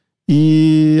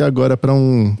 E agora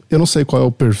eu não sei qual é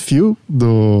o perfil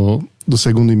do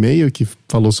segundo e-mail, que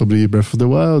falou sobre Breath of the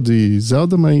Wild e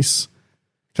Zelda, mas...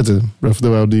 Quer dizer, Breath of the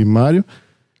Wild e Mario...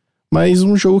 Mas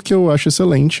um jogo que eu acho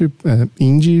excelente,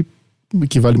 indie,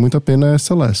 que vale muito a pena, é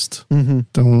Celeste.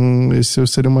 Então, esse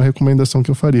seria uma recomendação que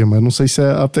eu faria, mas não sei se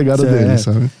é a pegada dele,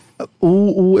 sabe?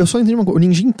 Eu só entendi uma coisa. O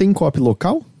Ninjin tem co-op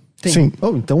local? Tem. Sim.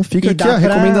 Então fica aqui a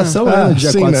recomendação,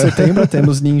 dia 4 de setembro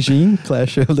temos Ninjin,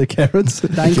 Clash of the Carrots.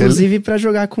 Dá inclusive pra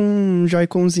jogar com um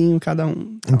Joy-Conzinho cada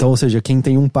um. Então, ou seja, quem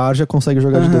tem um par já consegue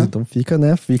jogar de 2. Então fica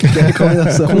aqui a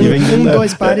recomendação. com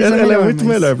 2 pares ela é muito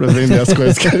melhor pra vender as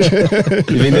coisas que a gente...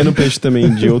 E vendendo peixe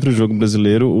também de outro jogo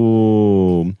brasileiro,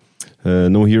 o...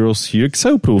 No Heroes Here, que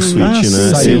saiu pro Switch,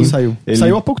 né? Saiu.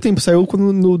 Saiu há pouco tempo, saiu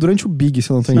durante o Big,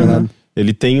 se eu não tô enganado.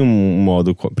 Ele tem um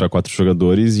modo para 4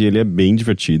 jogadores e ele é bem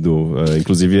divertido.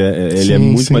 Inclusive, ele é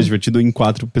muito mais divertido em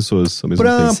 4 pessoas ao mesmo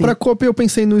tempo. Pra co-op eu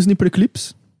pensei no Sniper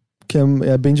Clips, que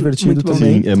é bem divertido muito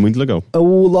também. Sim, é muito legal.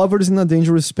 O Lovers in a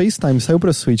Dangerous Space Time saiu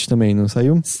pra Switch também, não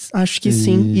saiu? Acho que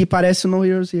sim. E parece o No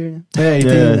Heroes Here,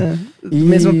 né?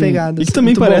 Mesma pegada. E que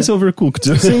também parece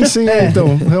Overcooked. Sim.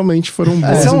 Então, realmente foram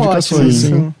boas indicações.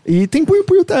 Ótimos, e tem Puyo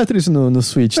Puyo Tetris no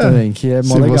Switch também, que é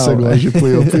mó legal. Se você gosta de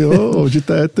Puyo Puyo ou de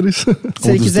Tetris. Se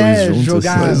ele quiser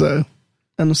jogar, assim.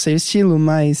 eu não sei o estilo,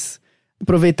 mas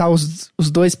aproveitar os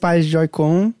 2 pares de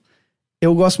Joy-Con.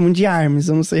 Eu gosto muito de ARMS,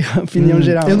 eu não sei a opinião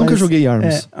geral. Eu nunca joguei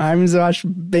ARMS. ARMS eu acho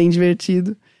bem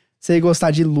divertido. Se ele gostar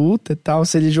de luta e tal,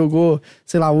 se ele jogou,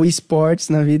 sei lá, o esportes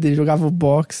na vida, ele jogava o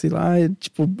boxe lá,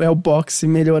 é o boxe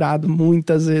melhorado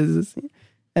muitas vezes, assim.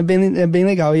 É bem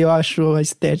legal e eu acho a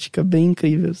estética bem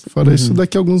incrível. Assim. Fora isso,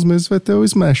 daqui a alguns meses vai ter o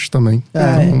Smash também.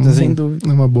 Sem dúvida.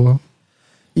 É uma boa.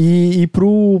 E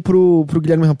pro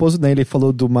Guilherme Raposo, né, ele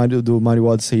falou do Mario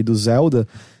Odyssey e do Zelda.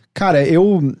 Cara,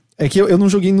 é que eu não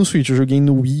joguei no Switch, eu joguei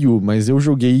no Wii U, mas eu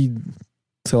joguei,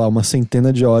 sei lá, uma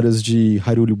centena de horas de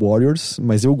Hyrule Warriors,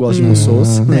 mas eu gosto de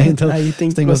Musous, né? Então, aí tem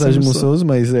que gostar de Musous,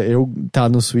 mas tá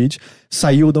no Switch.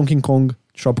 Saiu o Donkey Kong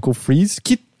Tropical Freeze,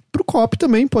 que pro co-op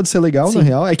também pode ser legal, na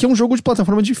real. É que é um jogo de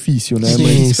plataforma difícil, né?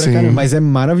 Mas é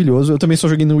maravilhoso. Eu também só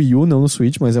joguei no Wii U, não no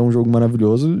Switch, mas é um jogo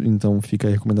maravilhoso, então fica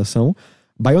a recomendação.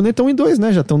 Bayonetta 1 e 2,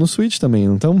 né? Já estão no Switch também,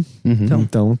 não estão?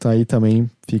 Então tá aí também,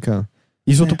 fica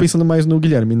Isso eu tô pensando mais no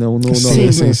Guilherme, não no... Sim.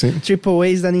 Triple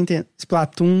A's da Nintendo.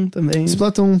 Splatoon também.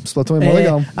 Splatoon é mó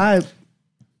legal.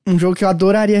 Um jogo que eu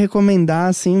adoraria recomendar,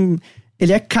 assim...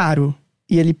 Ele é caro.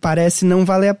 E ele parece não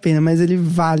valer a pena, mas ele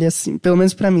vale, assim, pelo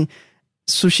menos pra mim.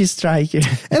 Sushi Striker.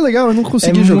 É legal, eu não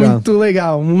consegui jogar.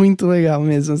 Muito legal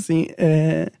mesmo, assim.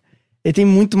 Ele tem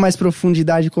muito mais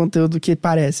profundidade de conteúdo do que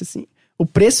parece, assim. O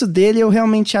preço dele, eu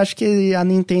realmente acho que a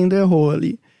Nintendo errou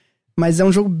ali. Mas é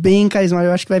um jogo bem carismático.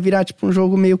 Eu acho que vai virar, tipo, um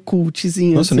jogo meio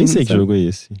cultzinho. Nossa, assim, eu nem sei que jogo é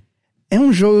esse. É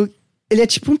um jogo... Ele é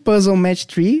tipo um puzzle match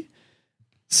 3.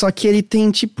 Só que ele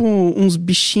tem, tipo, uns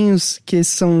bichinhos que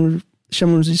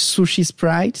chamam de sushi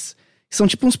sprites. Que são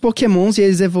tipo uns pokémons e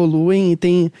eles evoluem. E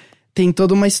tem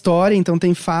toda uma história, então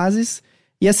tem fases.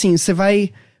 E assim, você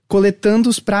vai coletando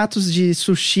os pratos de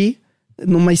sushi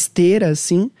numa esteira,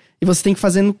 assim... E você tem que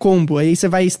fazer no combo. Aí você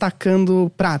vai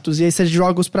estacando pratos. E aí você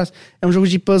joga os pratos. É um jogo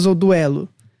de puzzle duelo.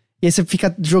 E aí você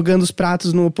fica jogando os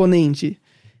pratos no oponente.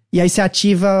 E aí você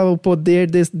ativa o poder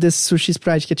desse sushi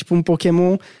sprite, que é tipo um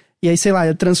Pokémon. E aí, sei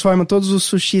lá, transforma todos os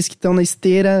sushis que estão na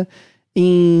esteira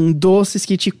em doces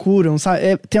que te curam,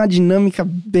 sabe? Tem uma dinâmica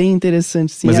bem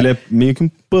interessante, assim. Mas ele é meio que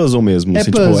um puzzle mesmo. É assim,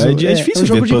 puzzle. Tipo, é difícil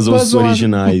ver puzzles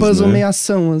originais, um puzzle né? meio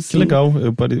ação, assim. Que legal,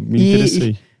 me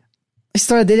interessei. A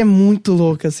história dele é muito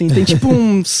louca, assim. Tem tipo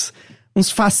uns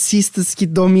fascistas que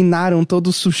dominaram todo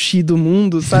o sushi do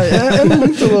mundo, sabe? É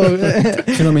muito louco.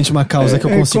 Finalmente uma causa que eu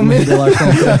consigo me rebelar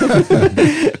contra.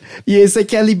 E aí você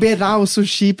quer liberar o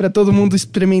sushi pra todo mundo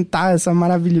experimentar essa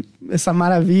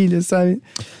maravilha, sabe?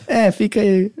 Fica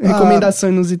aí. Recomendação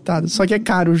inusitada. Só que é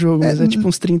caro o jogo, mas é tipo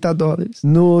uns $30.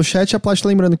 No chat a Plat tá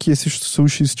lembrando que esse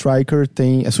Sushi Striker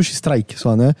tem... É Sushi Strike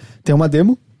só, né? Tem uma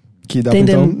demo. Que dá pra,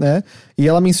 então, né? E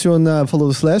ela falou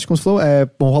do Celeste, como você falou,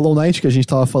 Hollow Knight, que a gente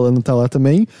tava falando, tá lá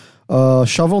também.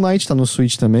 Shovel Knight tá no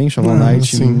Switch também. Shovel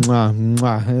Knight. Sim.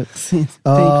 Sim,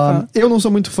 eu não sou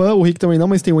muito fã, o Rick também não,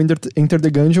 mas tem o Enter the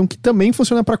Gungeon, que também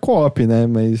funciona pra co-op, né?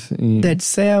 Mas, Dead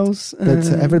Cells.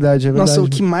 É verdade. Nossa, o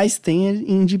que mais tem é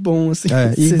indie bom, assim.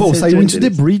 Saiu Into the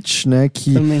Breach, né?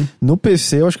 Que também. No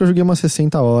PC eu acho que eu joguei umas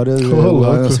 60 horas. Eu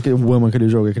amo aquele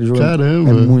jogo. Caramba.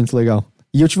 É muito legal.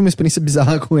 E eu tive uma experiência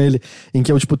bizarra com ele, em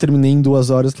que eu, tipo, terminei em 2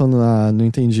 horas falando, não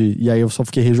entendi. E aí eu só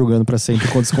fiquei rejogando pra sempre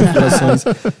com as configurações.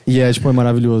 E é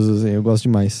maravilhoso, assim, eu gosto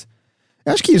demais.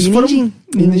 Eu acho que isso foram...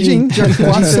 Nindim, já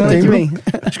 4 de setembro.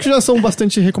 Acho que já são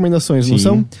bastante recomendações, não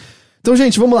são? Então,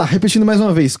 gente, vamos lá, repetindo mais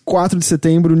uma vez. 4 de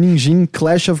setembro, Nindim,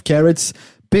 Clash of Carrots,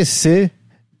 PC,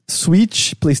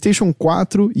 Switch, PlayStation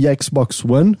 4 e Xbox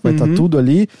One. Vai estar tudo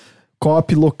ali.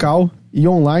 Co-op local e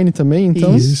online também,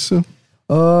 então... Isso.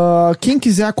 Quem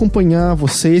quiser acompanhar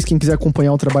vocês, quem quiser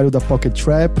acompanhar o trabalho da Pocket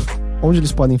Trap, onde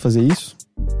eles podem fazer isso?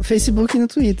 Facebook e no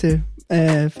Twitter.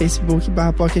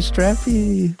 Facebook/Pocket Trap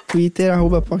e Twitter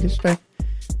 @Pocket Trap.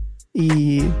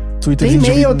 E Twitter tem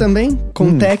e-mail também,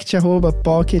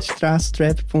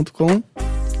 contact@pocket-trap.com.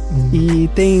 E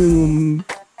tem...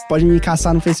 Pode me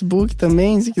caçar no Facebook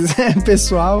também, se quiser,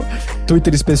 pessoal.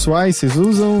 Twitters pessoais, vocês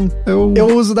usam?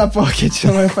 Eu uso da Pocket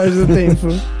a maior parte do tempo.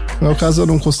 No meu caso, eu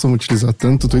não costumo utilizar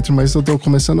tanto o Twitter, mas eu tô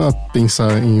começando a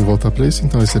pensar em voltar pra isso,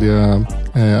 então seria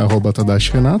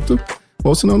 @Tadashi Renato,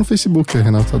 ou se não no Facebook, é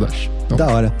Renato Tadashi. Então. Da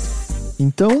hora.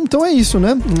 Então é isso,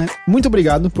 né? Muito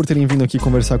obrigado por terem vindo aqui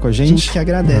conversar com a gente. A gente que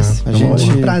agradece. A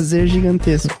gente... Um prazer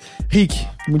gigantesco. Rick,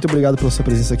 muito obrigado pela sua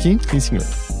presença aqui. Sim, senhor.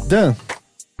 Dan,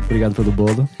 obrigado pelo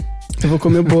bolo. Eu vou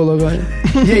comer o bolo agora.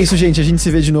 E é isso, gente. A gente se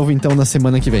vê de novo então na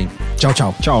semana que vem. Tchau,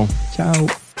 tchau. Tchau. Tchau.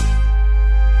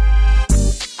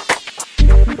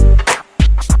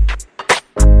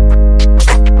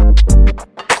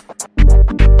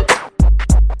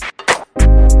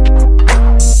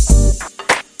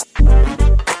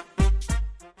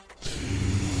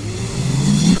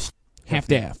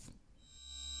 Half-Death.